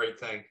a great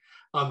thing.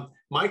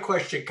 My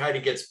question kind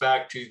of gets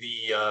back to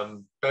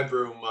the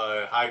bedroom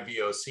high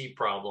VOC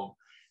problem.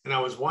 And I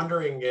was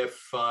wondering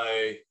if,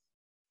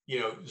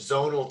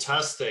 zonal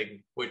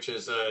testing, which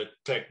is a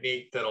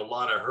technique that a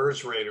lot of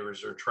HERS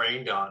raters are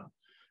trained on,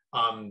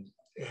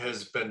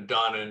 has been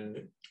done.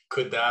 And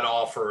could that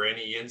offer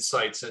any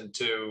insights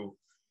into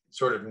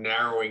sort of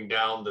narrowing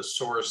down the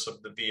source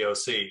of the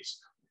VOCs?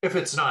 If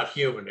it's not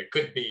human, it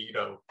could be,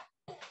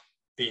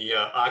 the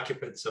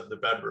occupants of the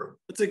bedroom.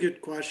 That's a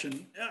good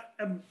question.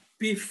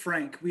 Be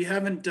frank, we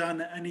haven't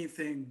done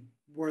anything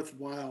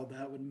worthwhile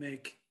that would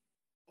make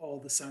all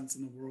the sense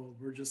in the world.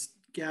 We're just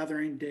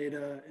gathering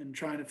data and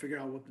trying to figure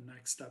out what the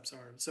next steps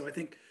are. So I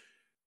think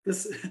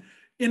this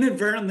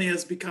inadvertently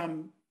has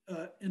become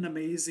an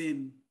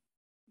amazing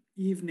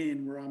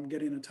evening where I'm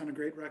getting a ton of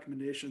great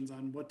recommendations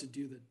on what to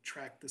do to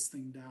track this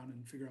thing down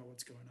and figure out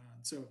what's going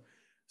on. So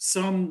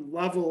some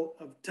level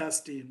of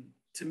testing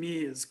to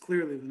me is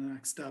clearly the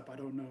next step. I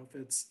don't know if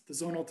it's the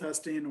zonal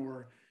testing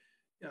or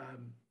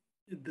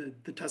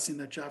the testing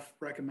that Jeff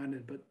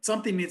recommended, but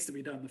something needs to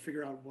be done to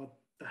figure out what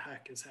the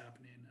heck is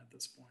happening at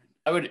this point.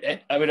 I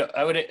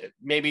would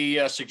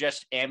maybe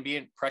suggest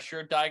ambient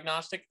pressure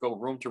diagnostic. Go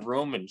room to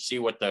room and see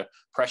what the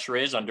pressure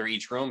is under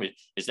each room.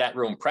 Is that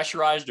room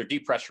pressurized or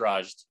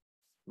depressurized?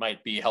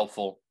 Might be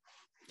helpful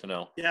to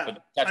know. Yeah,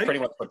 but that's pretty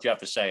much what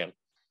Jeff is saying.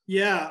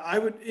 Yeah, I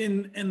would,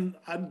 and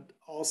I'd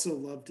also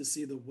love to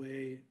see the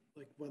way,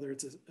 like whether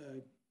it's a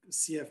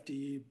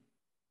CFD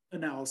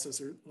analysis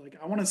or like,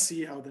 I want to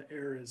see how the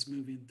air is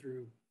moving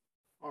through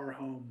our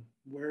home.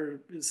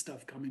 Where is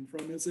stuff coming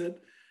from? Is it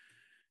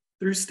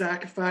through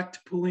stack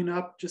effect pulling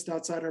up just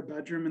outside our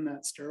bedroom in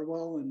that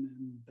stairwell? And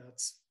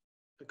that's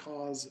the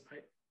cause.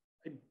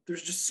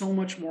 There's just so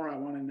much more I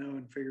want to know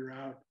and figure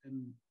out.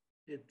 And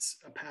it's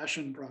a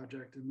passion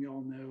project. And we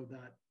all know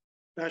that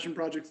passion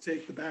projects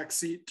take the back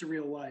seat to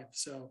real life.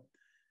 So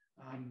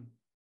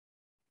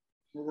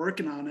we're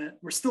working on it.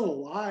 We're still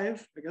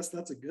alive. I guess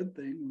that's a good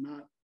thing. We're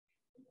not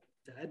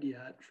dead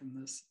yet from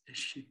this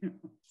issue.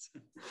 So,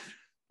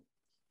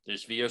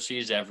 there's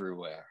VOCs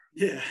everywhere.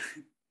 Yeah.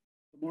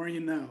 The more you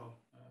know,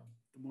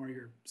 the more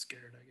you're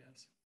scared, I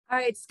guess. All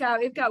right, Scott,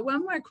 we've got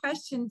one more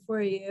question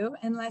for you,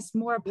 unless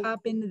more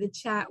pop into the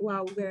chat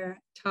while we're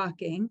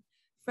talking,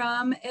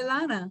 from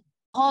Ilana.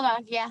 Hold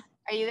on. Yeah.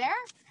 Are you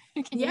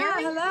there? Can you hear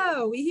me?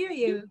 Hello. We hear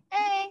you.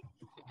 Hey.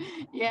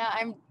 Yeah,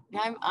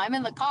 I'm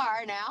in the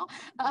car now.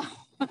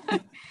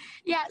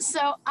 Yeah,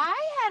 so I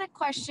had a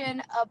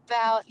question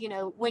about,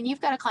 when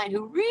you've got a client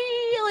who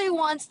really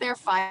wants their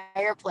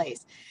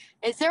fireplace,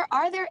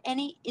 are there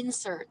any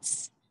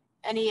inserts,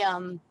 any,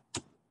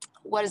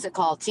 what is it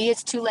called? See,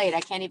 it's too late. I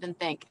can't even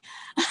think.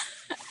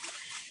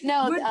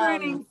 No, wood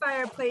burning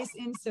fireplace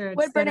inserts.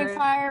 Wood burning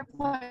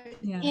fireplace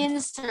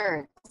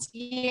inserts.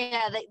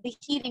 Yeah, the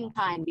heating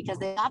kind, because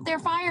they got their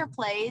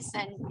fireplace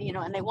and,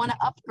 and they want to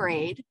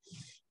upgrade.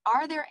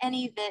 Are there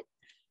any that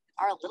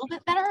are a little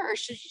bit better, or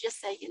should you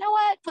just say, you know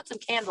what, put some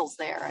candles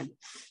there and,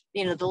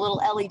 the little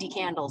LED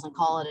candles and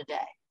call it a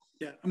day?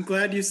 Yeah, I'm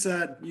glad you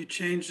said you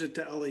changed it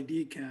to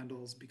LED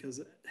candles,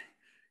 because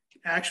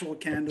actual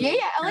candles.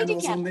 Yeah,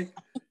 LED candles.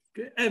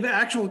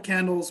 Actual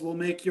candles will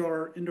make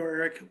your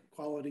indoor air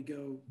quality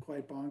go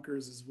quite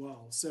bonkers as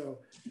well. So,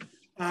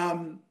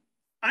 the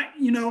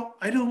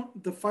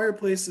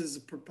fireplace is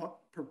a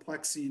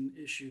perplexing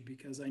issue,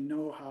 because I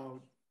know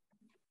how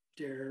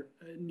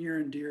near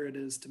and dear it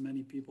is to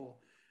many people.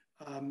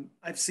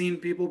 I've seen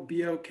people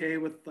be okay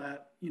with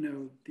that,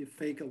 the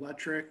fake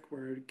electric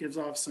where it gives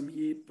off some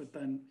heat, but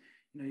then,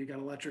 you got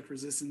electric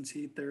resistance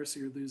heat there.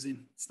 So you're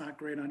losing, it's not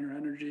great on your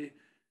energy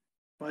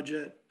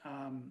budget.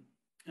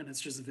 And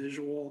it's just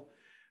visual.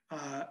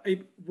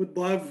 I would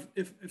love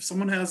if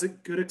someone has a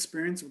good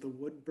experience with a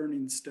wood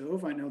burning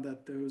stove. I know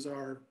that those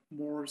are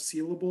more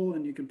sealable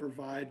and you can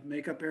provide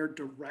makeup air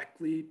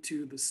directly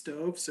to the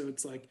stove. So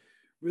it's like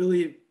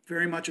really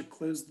very much a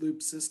closed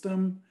loop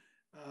system.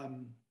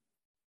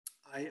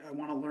 I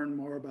want to learn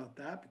more about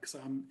that, because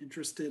I'm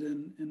interested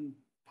in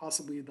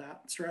possibly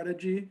that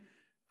strategy.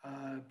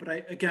 But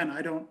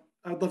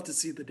I'd love to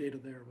see the data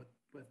there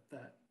with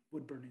that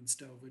wood burning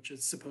stove, which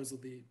is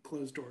supposedly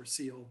closed door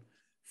sealed,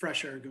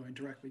 fresh air going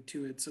directly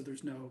to it. So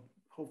there's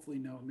hopefully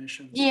no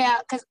emissions. Yeah,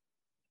 because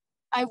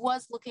I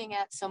was looking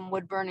at some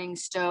wood burning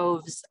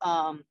stoves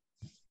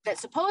that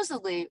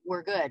supposedly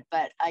were good,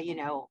 but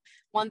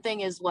one thing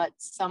is what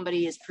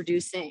somebody is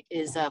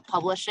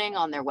publishing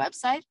on their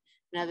website.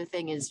 Another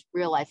thing is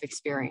real life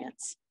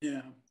experience.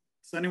 Yeah.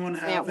 Does anyone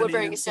have wood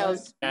burning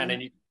stoves?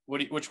 And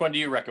which one do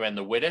you recommend?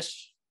 The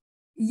Wittis?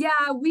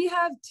 Yeah, we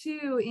have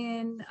two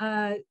in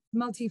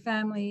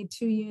multifamily,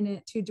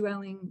 2-unit,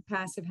 2-dwelling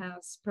passive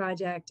house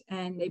project,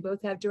 and they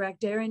both have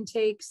direct air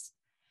intakes.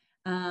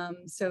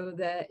 So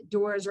the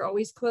doors are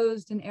always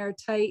closed and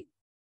airtight,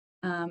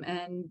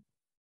 and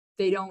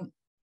they don't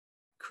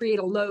create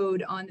a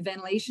load on the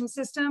ventilation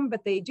system,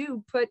 but they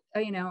do put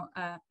a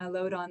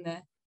load on the,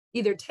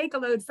 either take a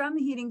load from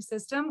the heating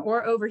system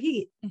or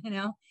overheat,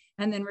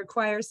 and then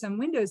require some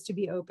windows to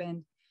be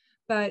opened.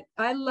 But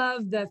I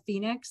love the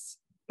Phoenix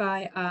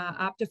by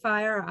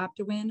Optifier or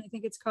OptiWin, I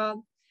think it's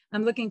called.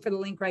 I'm looking for the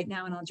link right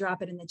now and I'll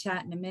drop it in the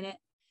chat in a minute.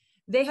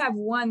 They have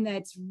one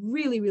that's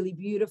really, really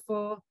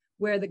beautiful,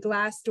 where the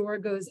glass door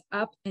goes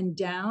up and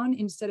down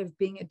instead of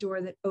being a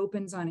door that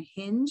opens on a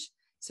hinge.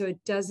 So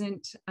it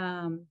doesn't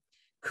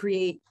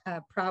create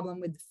a problem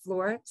with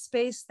floor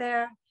space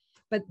there.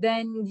 But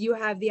then you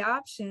have the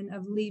option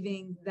of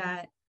leaving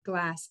that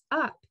glass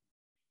up,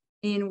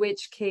 in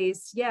which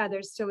case, yeah,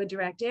 there's still a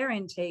direct air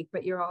intake,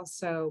 but you're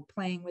also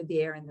playing with the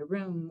air in the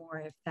room more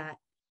if that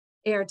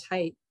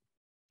airtight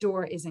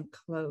door isn't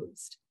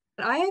closed.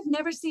 But I have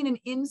never seen an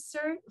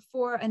insert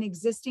for an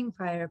existing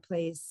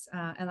fireplace,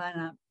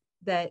 Elena,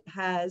 that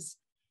has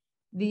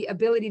the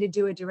ability to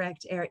do a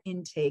direct air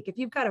intake. If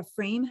you've got a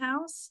frame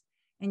house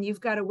and you've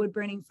got a wood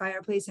burning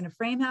fireplace in a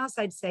frame house,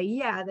 I'd say,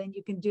 yeah, then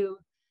you can do,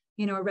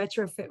 a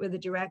retrofit with a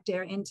direct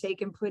air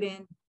intake and put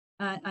in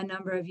a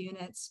number of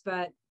units.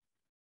 But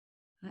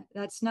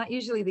that's not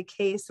usually the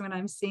case when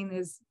I'm seeing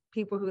those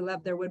people who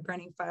love their wood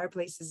burning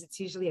fireplaces. It's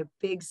usually a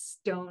big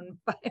stone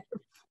fire.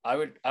 I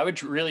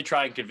would really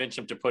try and convince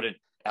him to put it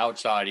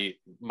outside.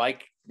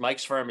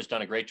 Mike's firm has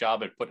done a great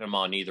job at putting them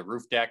on either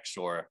roof decks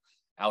or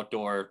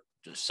outdoor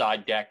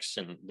side decks,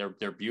 and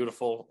they're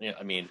beautiful.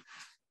 I mean,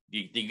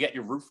 you get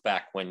your roof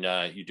back when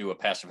you do a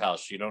passive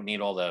house. You don't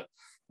need all the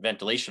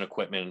ventilation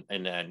equipment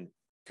and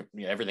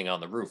everything on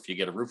the roof. You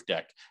get a roof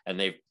deck, and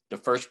the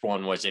first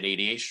one was at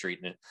 88th Street,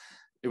 and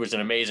it was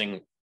an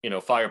amazing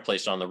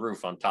fireplace on the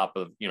roof on top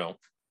of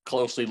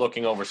closely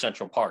looking over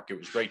Central Park. It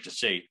was great to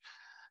see.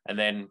 And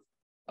then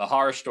a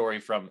horror story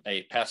from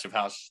a passive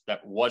house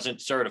that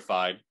wasn't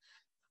certified,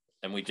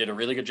 and we did a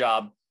really good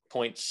job.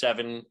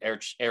 0.7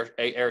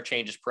 air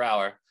changes per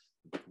hour.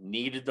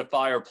 Needed the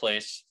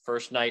fireplace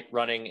first night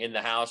running in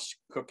the house,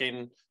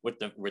 cooking with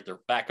their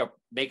backup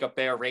makeup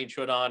air range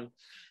hood on,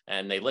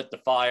 and they lit the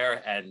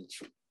fire and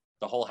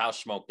the whole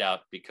house smoked out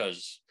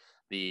because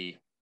the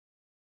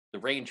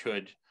range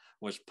hood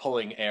was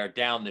pulling air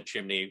down the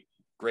chimney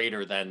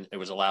greater than it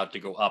was allowed to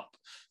go up.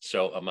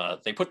 So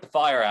they put the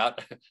fire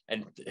out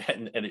and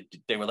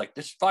they were like,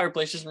 this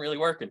fireplace isn't really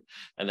working.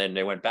 And then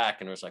they went back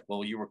and it was like,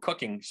 well, you were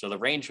cooking, so the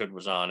range hood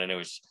was on, and it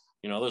was,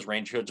 those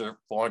range hoods are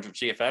 400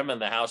 CFM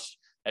and the house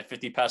at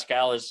 50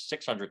 Pascal is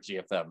 600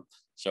 CFM.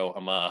 So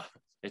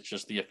it's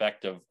just the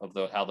effect of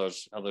how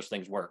those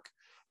things work.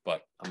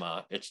 But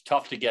it's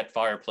tough to get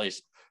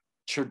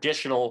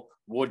traditional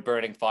wood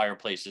burning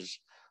fireplaces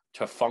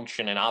to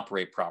function and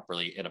operate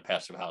properly in a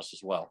passive house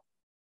as well.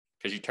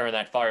 Because you turn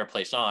that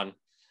fireplace on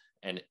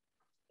and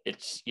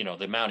it's, the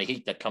amount of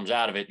heat that comes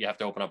out of it, you have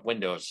to open up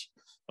windows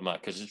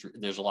because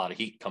there's a lot of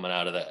heat coming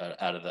out of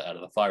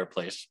the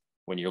fireplace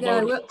when you're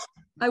loaded.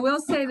 I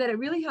will say that it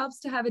really helps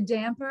to have a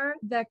damper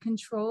that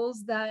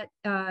controls that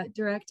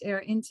direct air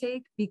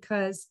intake,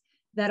 because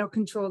that'll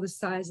control the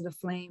size of the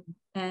flame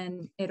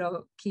and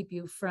it'll keep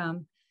you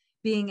from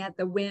being at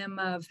the whim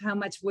of how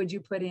much wood you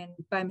put in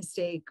by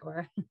mistake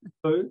or.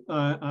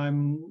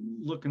 I'm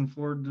looking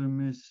forward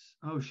to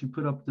she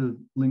put up the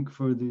link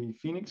for the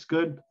Phoenix.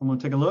 Good, I'm gonna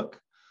take a look.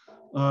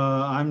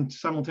 I'm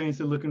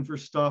simultaneously looking for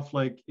stuff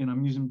like,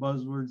 I'm using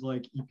buzzwords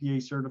like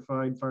EPA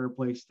certified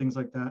fireplace, things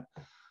like that.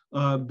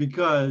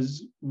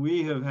 Because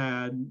we have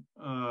had,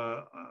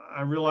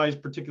 I realize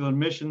particulate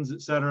emissions,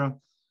 et cetera,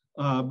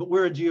 but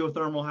we're a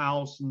geothermal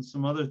house and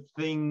some other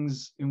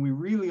things, and we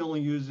really only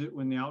use it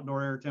when the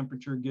outdoor air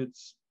temperature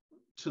gets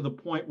to the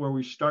point where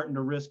we're starting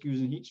to risk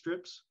using heat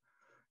strips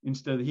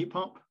instead of the heat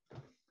pump.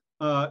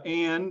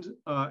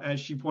 As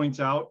she points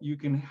out, you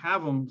can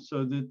have them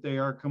so that they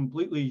are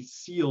completely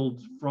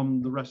sealed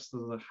from the rest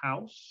of the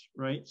house,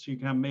 right? So you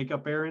can have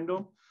makeup air into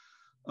them.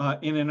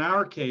 And in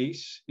our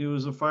case,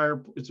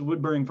 it's a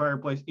wood burning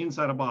fireplace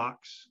inside a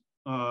box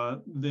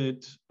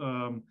that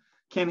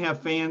can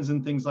have fans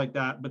and things like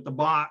that, but the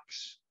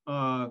box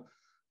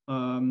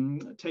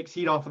takes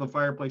heat off of the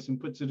fireplace and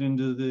puts it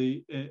into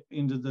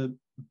the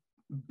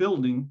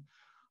building.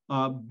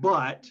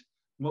 But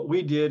what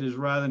we did is,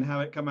 rather than have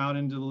it come out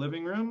into the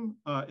living room,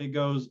 it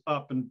goes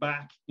up and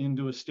back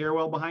into a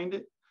stairwell behind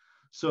it.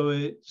 So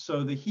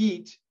the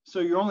heat, so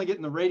you're only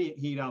getting the radiant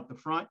heat out the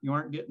front. You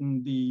aren't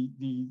getting the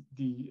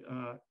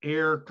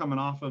air coming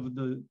off of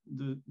the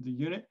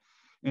unit,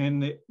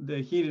 and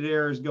the heated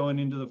air is going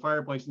into the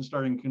fireplace and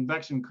starting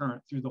convection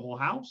current through the whole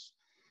house.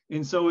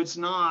 And so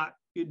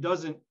it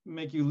doesn't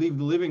make you leave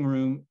the living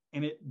room,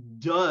 and it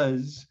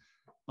does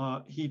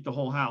heat the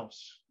whole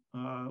house.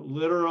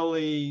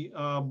 Literally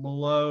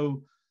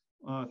below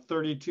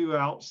 32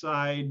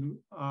 outside,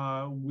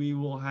 we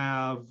will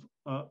have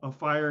a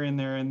fire in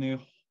there, and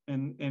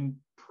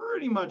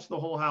pretty much the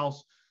whole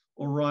house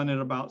will run at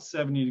about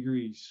 70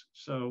 degrees.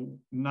 So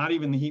not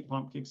even the heat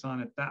pump kicks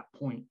on at that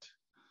point.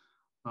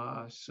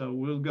 So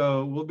we'll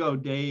go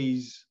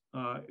days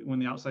when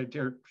the outside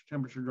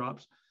temperature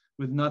drops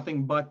with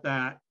nothing but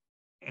that,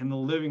 and the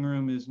living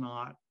room is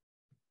not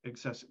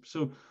excessive.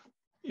 So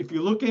if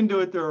you look into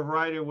it, there are a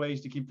variety of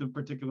ways to keep the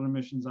particulate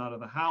emissions out of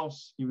the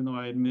house, even though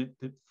I admit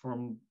that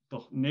from the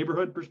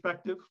neighborhood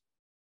perspective,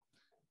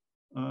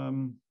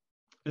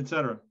 et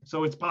cetera.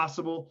 So it's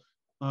possible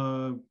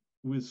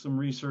with some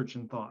research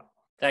and thought.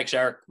 Thanks,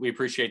 Eric. We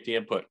appreciate the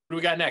input. What do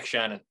we got next,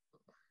 Shannon?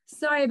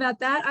 Sorry about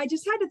that. I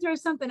just had to throw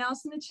something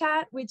else in the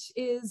chat, which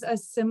is a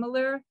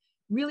similar,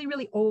 really,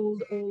 really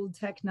old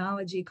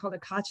technology called a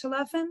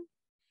Kachelöffen,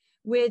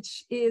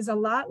 which is a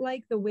lot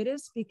like the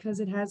Wittis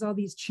because it has all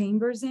these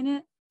chambers in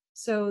it.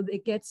 So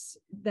it gets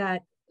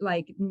that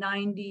like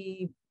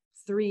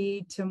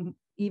 93 to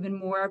even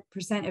more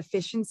 %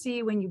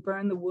 efficiency when you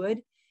burn the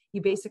wood.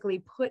 You basically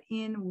put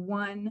in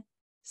one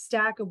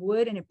stack of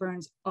wood and it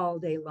burns all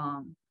day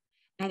long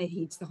and it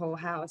heats the whole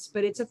house.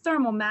 But it's a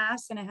thermal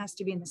mass and it has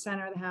to be in the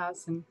center of the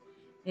house and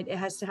it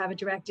has to have a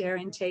direct air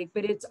intake,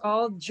 but it's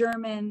all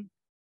German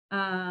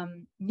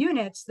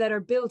units that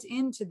are built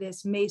into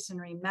this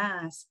masonry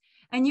mass.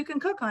 And you can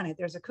cook on it.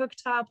 There's a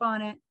cooktop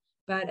on it,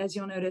 but as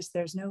you'll notice,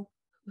 there's no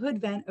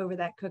hood vent over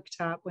that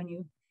cooktop when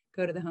you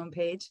go to the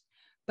homepage.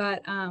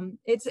 But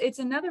it's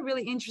another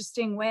really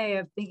interesting way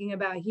of thinking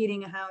about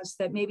heating a house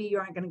that maybe you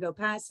aren't going to go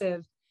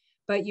passive,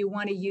 but you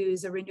want to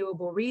use a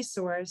renewable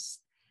resource,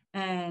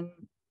 and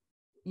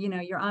you know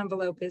your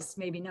envelope is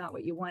maybe not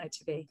what you want it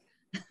to be.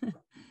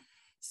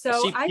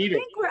 So I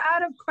think we're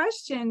out of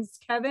questions,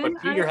 Kevin.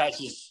 But Peter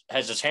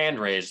has his hand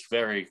raised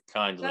very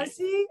kindly. Does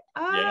he?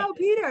 Oh, yeah.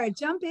 Peter,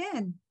 jump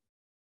in.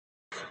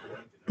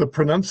 The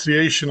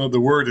pronunciation of the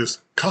word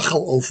is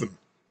Kachelofen.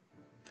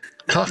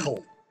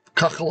 Kachelofen.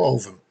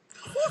 Kachelofen.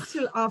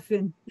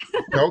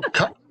 No,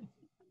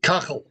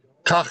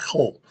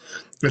 Kachel.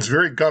 It's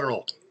very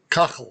guttural.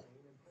 Kachel.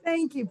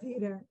 Thank you,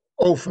 Peter.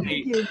 Ofen.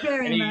 Thank you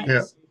very much.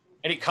 Yeah.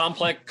 Any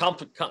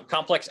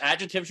complex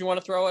adjectives you want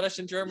to throw at us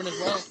in German as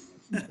well?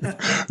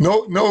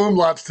 No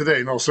umlauts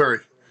today. No, sorry.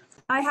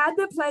 I had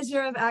the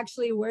pleasure of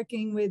actually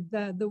working with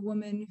the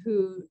woman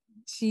who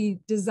she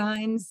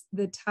designs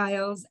the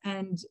tiles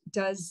and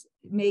does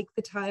make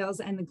the tiles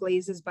and the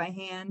glazes by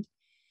hand.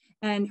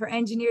 And her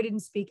engineer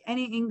didn't speak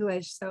any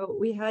English, so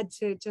we had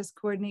to just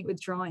coordinate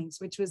with drawings,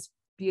 which was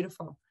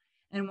beautiful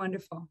and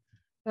wonderful.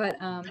 But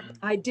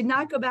I did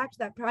not go back to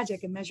that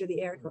project and measure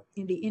the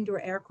indoor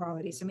air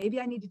quality. So maybe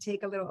I need to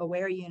take a little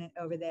aware unit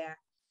over there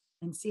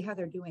and see how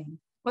they're doing.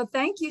 Well,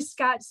 thank you,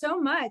 Scott, so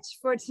much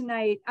for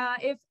tonight.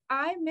 If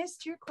I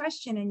missed your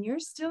question and you're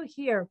still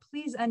here,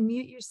 please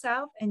unmute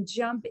yourself and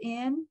jump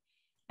in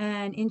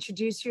and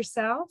introduce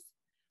yourself.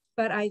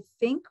 But I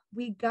think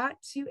we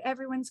got to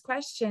everyone's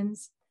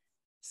questions.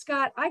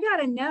 Scott, I got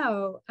to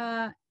know,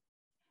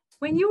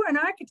 when you were an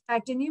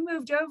architect and you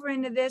moved over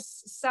into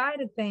this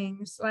side of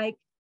things, like,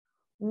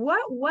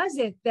 what was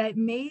it that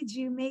made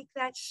you make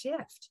that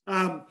shift?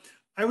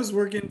 I was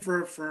working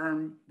for a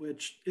firm,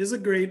 which is a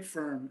great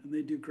firm, and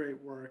they do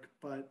great work,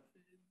 but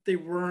they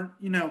weren't,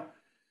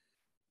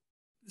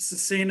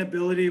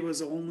 sustainability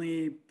was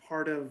only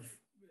part of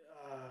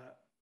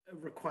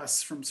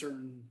requests from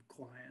certain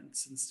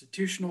clients,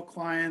 institutional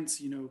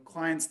clients,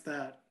 clients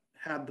that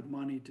had the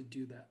money to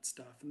do that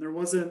stuff. And there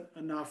wasn't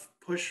enough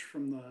push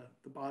from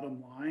the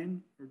bottom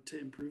line or to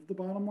improve the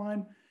bottom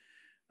line.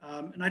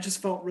 And I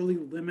just felt really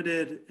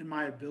limited in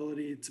my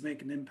ability to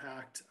make an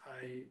impact.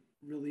 I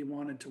really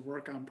wanted to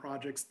work on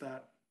projects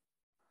that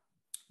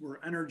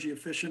were energy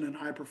efficient and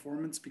high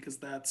performance because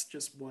that's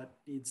just what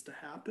needs to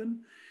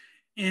happen.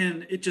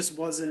 And it just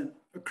wasn't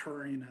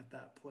occurring at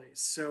that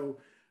place. So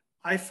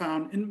I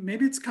found, and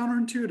maybe it's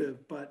counterintuitive,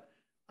 but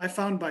I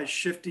found by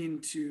shifting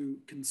to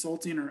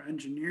consulting or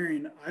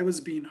engineering, I was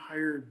being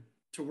hired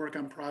to work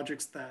on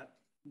projects that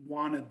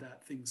wanted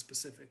that thing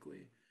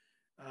specifically.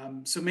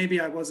 So maybe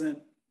I wasn't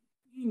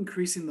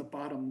increasing the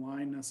bottom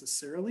line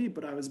necessarily,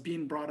 but I was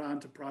being brought on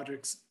to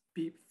projects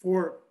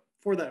for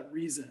that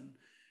reason.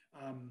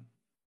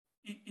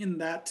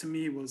 And that to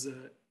me was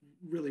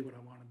really what I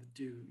wanted to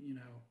do.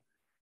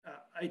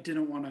 I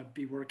didn't want to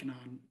be working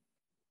on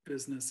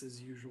business as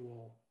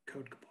usual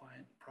code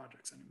compliant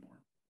projects anymore.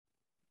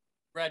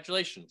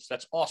 Congratulations,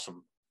 that's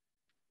awesome.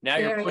 Now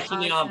you're pushing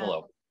the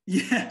envelope.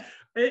 Yeah,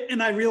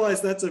 and I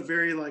realize that's a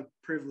very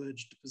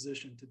privileged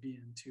position to be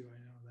in too. I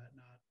know that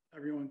not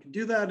everyone can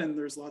do that, and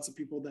there's lots of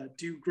people that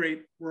do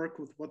great work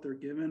with what they're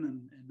given,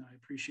 and I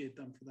appreciate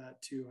them for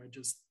that too.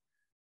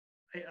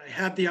 I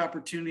had the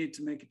opportunity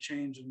to make a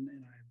change, and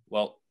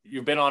Well,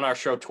 you've been on our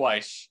show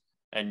twice,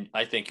 and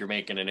I think you're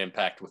making an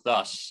impact with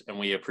us, and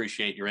we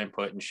appreciate your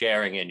input and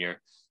sharing and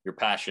your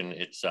passion.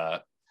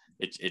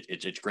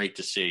 It's great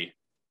to see.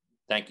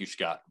 Thank you,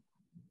 Scott.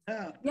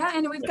 Yeah,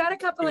 and we've got a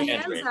couple of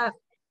hands up.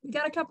 We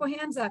got a couple of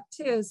hands up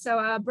too.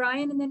 So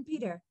Brian and then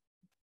Peter.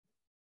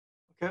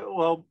 Okay,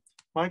 well,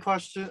 my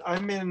question,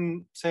 I'm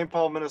in St.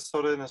 Paul,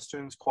 Minnesota in a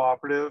students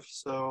cooperative.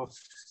 So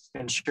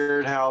in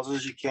shared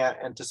houses, you can't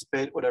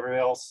anticipate what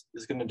everybody else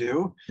is going to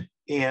do.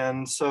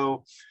 And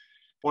so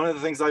one of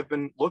the things I've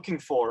been looking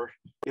for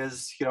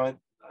is,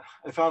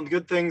 I found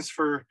good things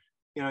for,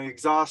 you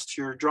exhaust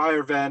your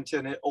dryer vent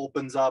and it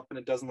opens up and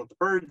it doesn't let the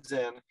birds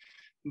in.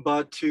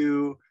 But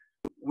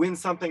when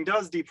something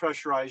does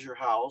depressurize your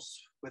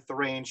house with the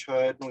range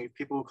hood, and we have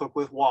people who cook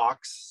with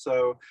woks,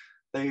 so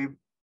the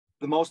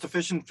most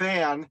efficient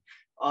fan,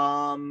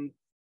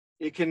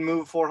 it can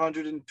move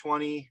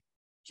 420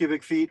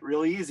 cubic feet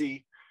really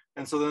easy.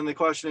 And so then the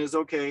question is,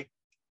 okay,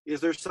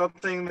 is there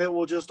something that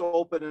will just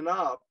open it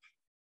up?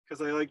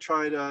 Because I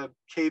try to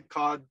Cape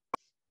Cod,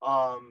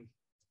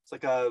 it's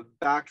like a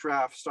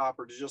backdraft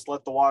stopper to just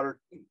let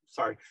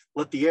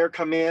the air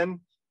come in,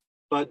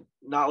 but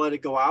not let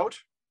it go out.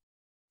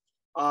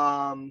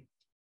 I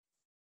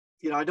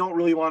don't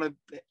really want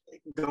to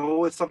go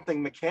with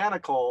something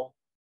mechanical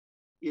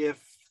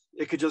if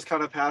it could just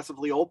kind of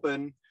passively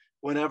open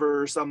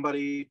whenever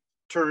somebody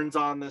turns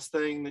on this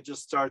thing that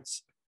just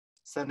starts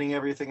sending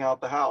everything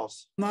out the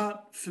house. I'm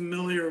not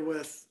familiar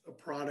with a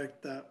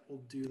product that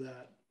will do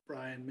that,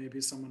 Brian.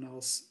 Maybe someone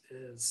else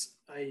is.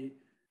 I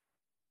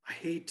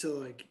hate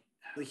to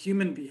the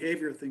human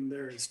behavior thing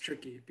there is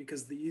tricky,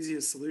 because the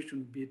easiest solution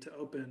would be to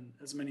open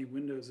as many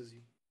windows as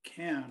you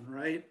can,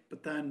 right?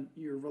 But then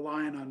you're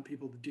relying on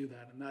people to do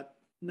that, and that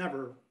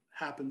never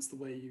happens the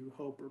way you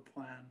hope or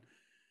plan.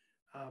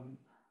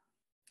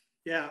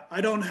 Yeah, I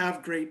don't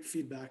have great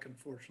feedback,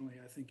 unfortunately.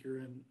 I think you're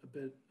in a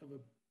bit of a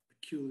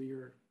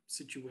peculiar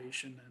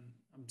situation, and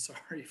I'm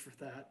sorry for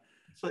that.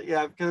 So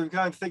yeah, because I'm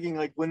kind of thinking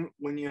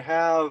when you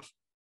have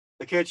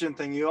the kitchen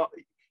thing,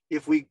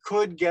 if we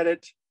could get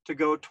it to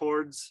go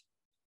towards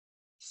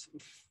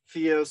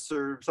FIOS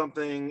or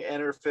something,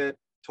 EnerFit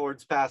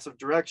towards passive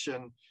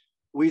direction,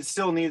 we'd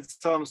still need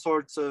some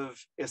sorts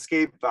of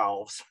escape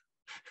valves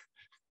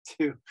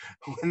to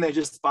when they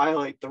just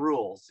violate the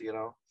rules,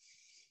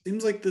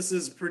 Seems like this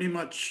is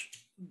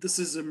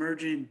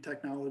emerging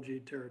technology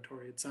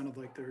territory. It sounded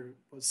like there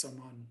was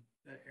someone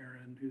at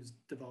Aaron who's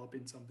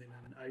developing something,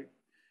 and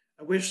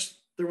I wish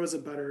there was a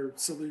better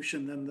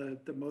solution than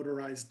the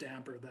motorized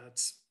damper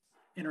that's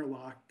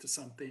interlocked to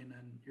something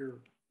and you're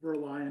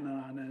relying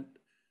on it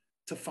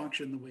to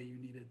function the way you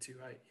need it to.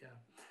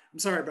 I'm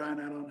sorry, Brian,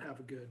 I don't have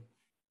a good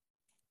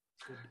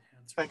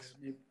answer. Thanks.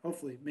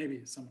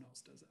 Maybe someone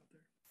else does out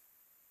there.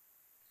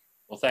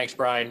 Well, thanks,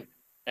 Brian.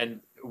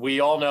 And we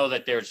all know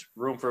that there's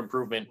room for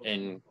improvement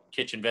in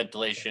kitchen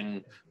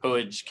ventilation,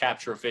 hoods,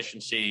 capture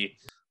efficiency,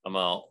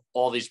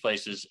 all these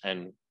places.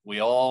 And we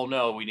all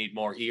know we need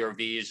more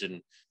ERVs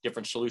and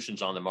different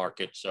solutions on the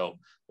market. So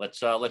let's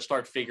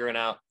start figuring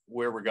out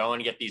where we're going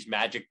to get these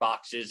magic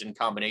boxes and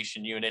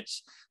combination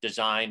units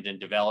designed and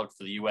developed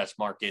for the US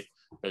market,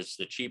 because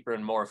the cheaper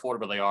and more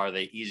affordable they are,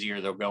 the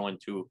easier they'll go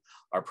into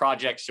our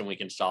projects and we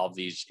can solve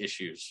these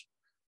issues.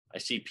 I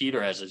see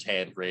Peter has his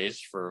hand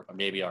raised for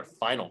maybe our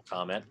final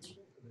comment.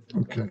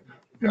 Okay.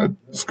 Yeah,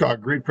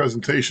 Scott, great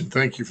presentation.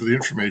 Thank you for the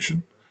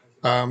information.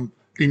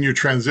 In your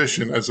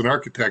transition as an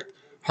architect,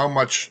 how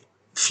much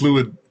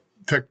fluid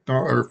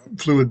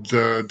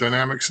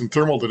dynamics and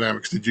thermal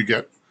dynamics did you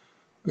get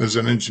as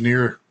an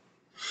engineer?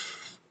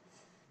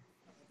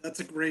 That's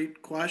a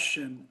great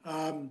question.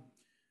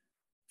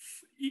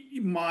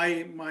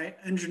 My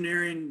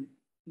engineering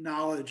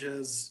knowledge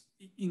has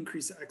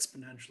increased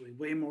exponentially,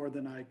 way more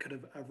than I could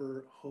have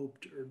ever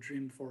hoped or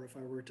dreamed for if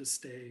I were to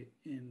stay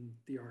in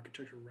the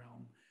architecture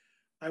realm.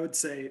 I would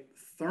say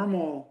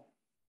thermal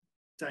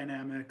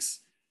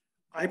dynamics,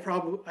 I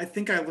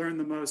think I learned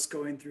the most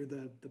going through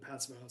the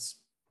Passive House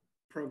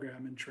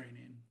program and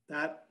training.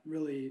 That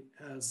really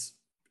has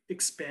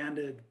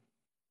expanded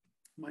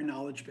my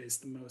knowledge base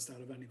the most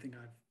out of anything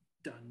I've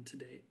done to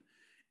date.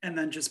 And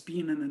then just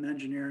being in an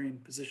engineering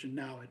position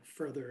now, it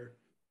further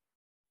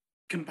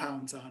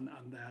compounds on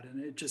that.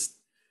 And it just,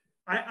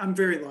 I'm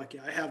very lucky.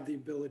 I have the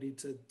ability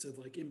to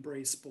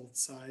embrace both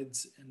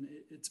sides, and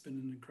it's been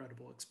an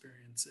incredible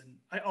experience. And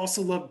I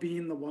also love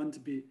being the one to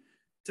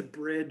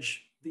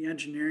bridge the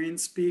engineering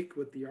speak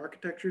with the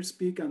architecture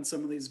speak on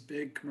some of these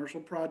big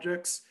commercial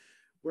projects,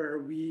 where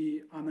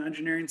we on the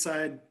engineering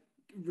side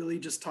really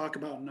just talk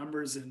about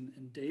numbers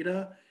and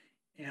data.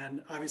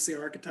 And obviously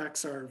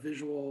architects are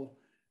visual,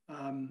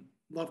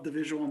 love the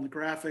visual and the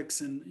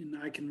graphics, and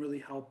I can really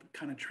help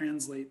kind of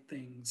translate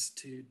things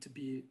to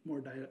be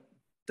more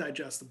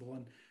digestible.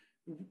 And,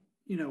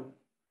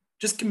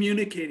 just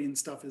communicating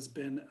stuff has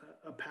been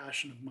a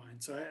passion of mine.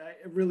 So I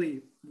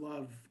really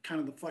love kind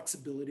of the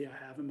flexibility I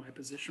have in my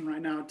position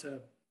right now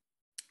to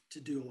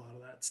do a lot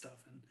of that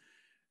stuff. And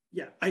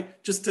yeah,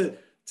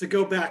 to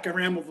go back, I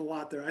rambled a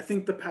lot there. I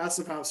think the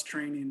Passive House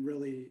training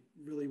really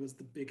was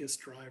the biggest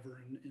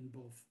driver in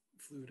both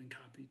fluid and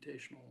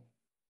computational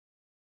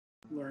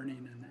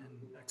learning and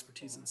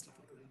expertise and stuff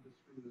like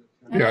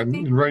that. Yeah,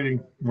 in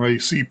writing my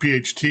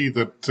CPHT,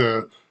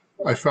 that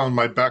I found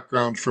my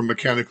background from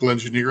mechanical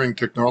engineering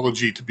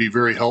technology to be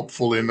very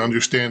helpful in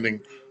understanding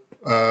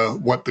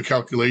what the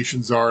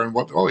calculations are and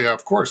what, oh yeah,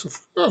 of course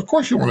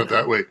you want it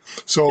that way.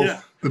 So yeah.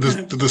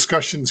 the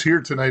discussions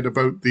here tonight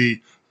about the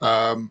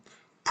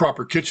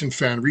proper kitchen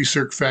fan,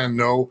 recirc fan,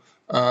 no.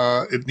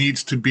 It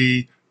needs to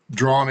be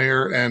drawn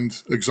air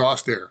and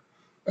exhaust air,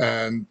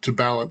 and to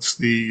balance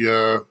the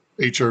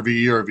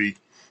HRV, ERV.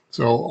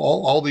 So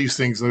all these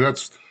things, and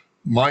that's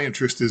my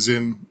interest is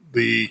in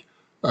the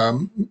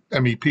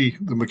MEP,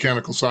 the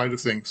mechanical side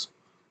of things.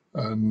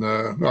 And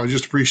I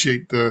just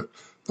appreciate the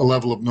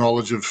level of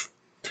knowledge of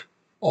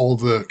all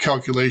the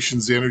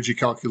calculations, the energy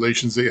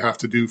calculations that you have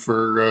to do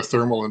for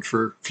thermal and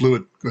for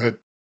fluid. Go ahead.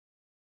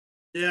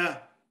 Yeah,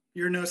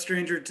 you're no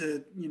stranger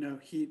to,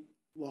 heat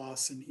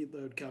loss and heat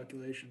load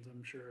calculations,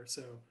 I'm sure.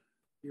 So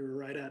you're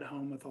right at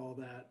home with all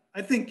that.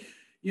 I think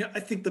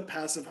the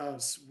passive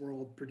house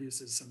world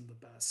produces some of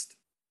the best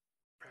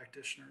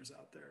practitioners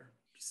out there.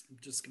 I'm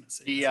just going to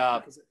say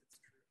the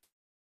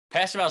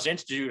Passive House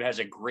Institute has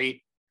a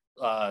great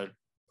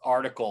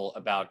article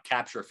about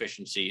capture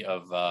efficiency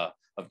of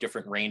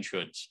different range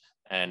hoods,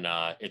 and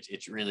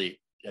it's really,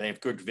 they have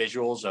good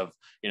visuals of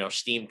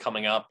steam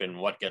coming up and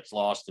what gets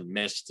lost and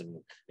missed, and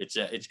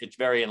it's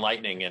very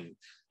enlightening,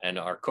 and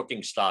our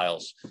cooking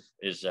styles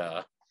is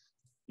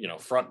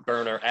front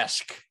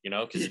burner-esque,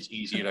 because it's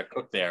easier to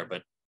cook there,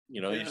 but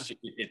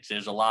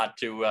there's a lot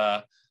to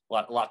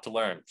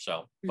learn.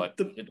 So, but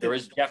there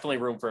is definitely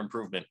room for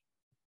improvement.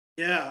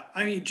 Yeah,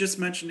 I mean, just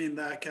mentioning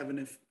that, Kevin,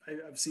 if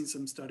I've seen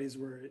some studies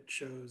where it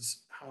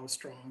shows how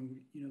strong,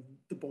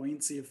 the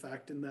buoyancy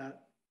effect in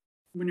that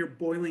when you're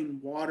boiling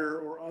water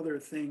or other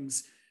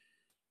things,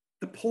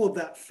 the pull of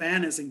that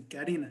fan isn't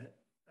getting it.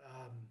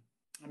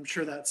 I'm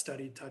sure that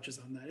study touches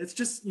on that. It's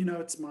just,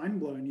 it's mind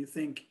blowing. You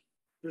think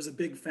there's a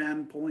big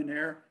fan pulling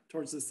air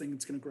towards this thing,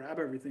 it's going to grab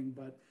everything,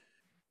 but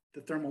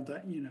the thermal,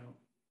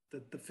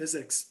 the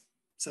physics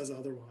says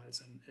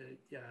otherwise, and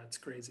it's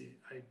crazy.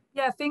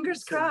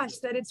 Fingers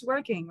crossed that it's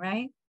working,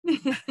 right?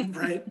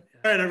 Right.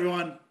 All right,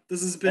 everyone.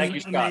 This has been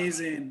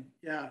amazing.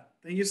 Yeah,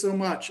 thank you so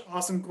much.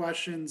 Awesome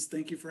questions.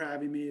 Thank you for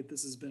having me.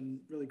 This has been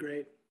really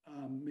great.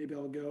 Maybe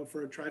I'll go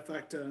for a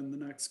trifecta in the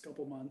next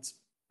couple months.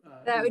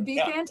 That would be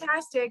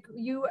fantastic.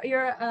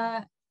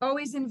 You're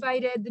always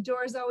invited. The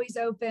door's always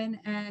open,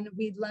 and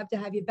we'd love to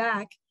have you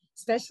back,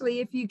 especially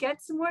if you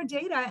get some more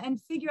data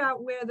and figure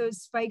out where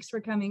those spikes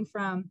were coming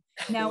from.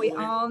 Now we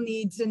all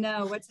need to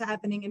know what's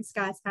happening in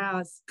Scott's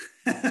house.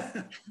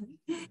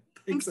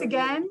 Thanks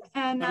again.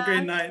 And have a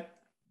great night.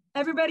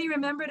 Everybody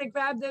remember to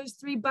grab those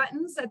 3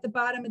 buttons at the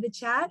bottom of the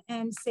chat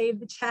and save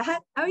the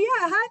chat. Oh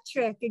yeah, hat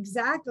trick,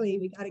 exactly.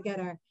 We got to get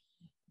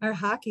our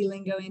hockey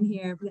lingo in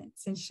here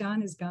since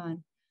Sean is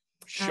gone.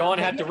 Sean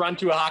had to run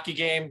to a hockey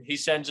game. He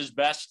sends his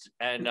best,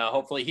 and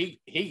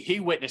hopefully he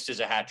witnesses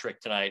a hat trick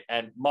tonight.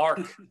 And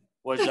Mark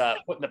was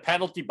put in the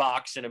penalty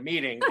box in a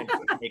meeting,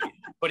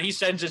 but he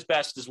sends his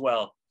best as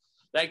well.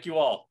 Thank you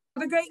all.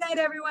 Have a great night,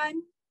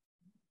 everyone.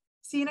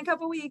 See you in a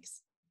couple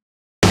weeks.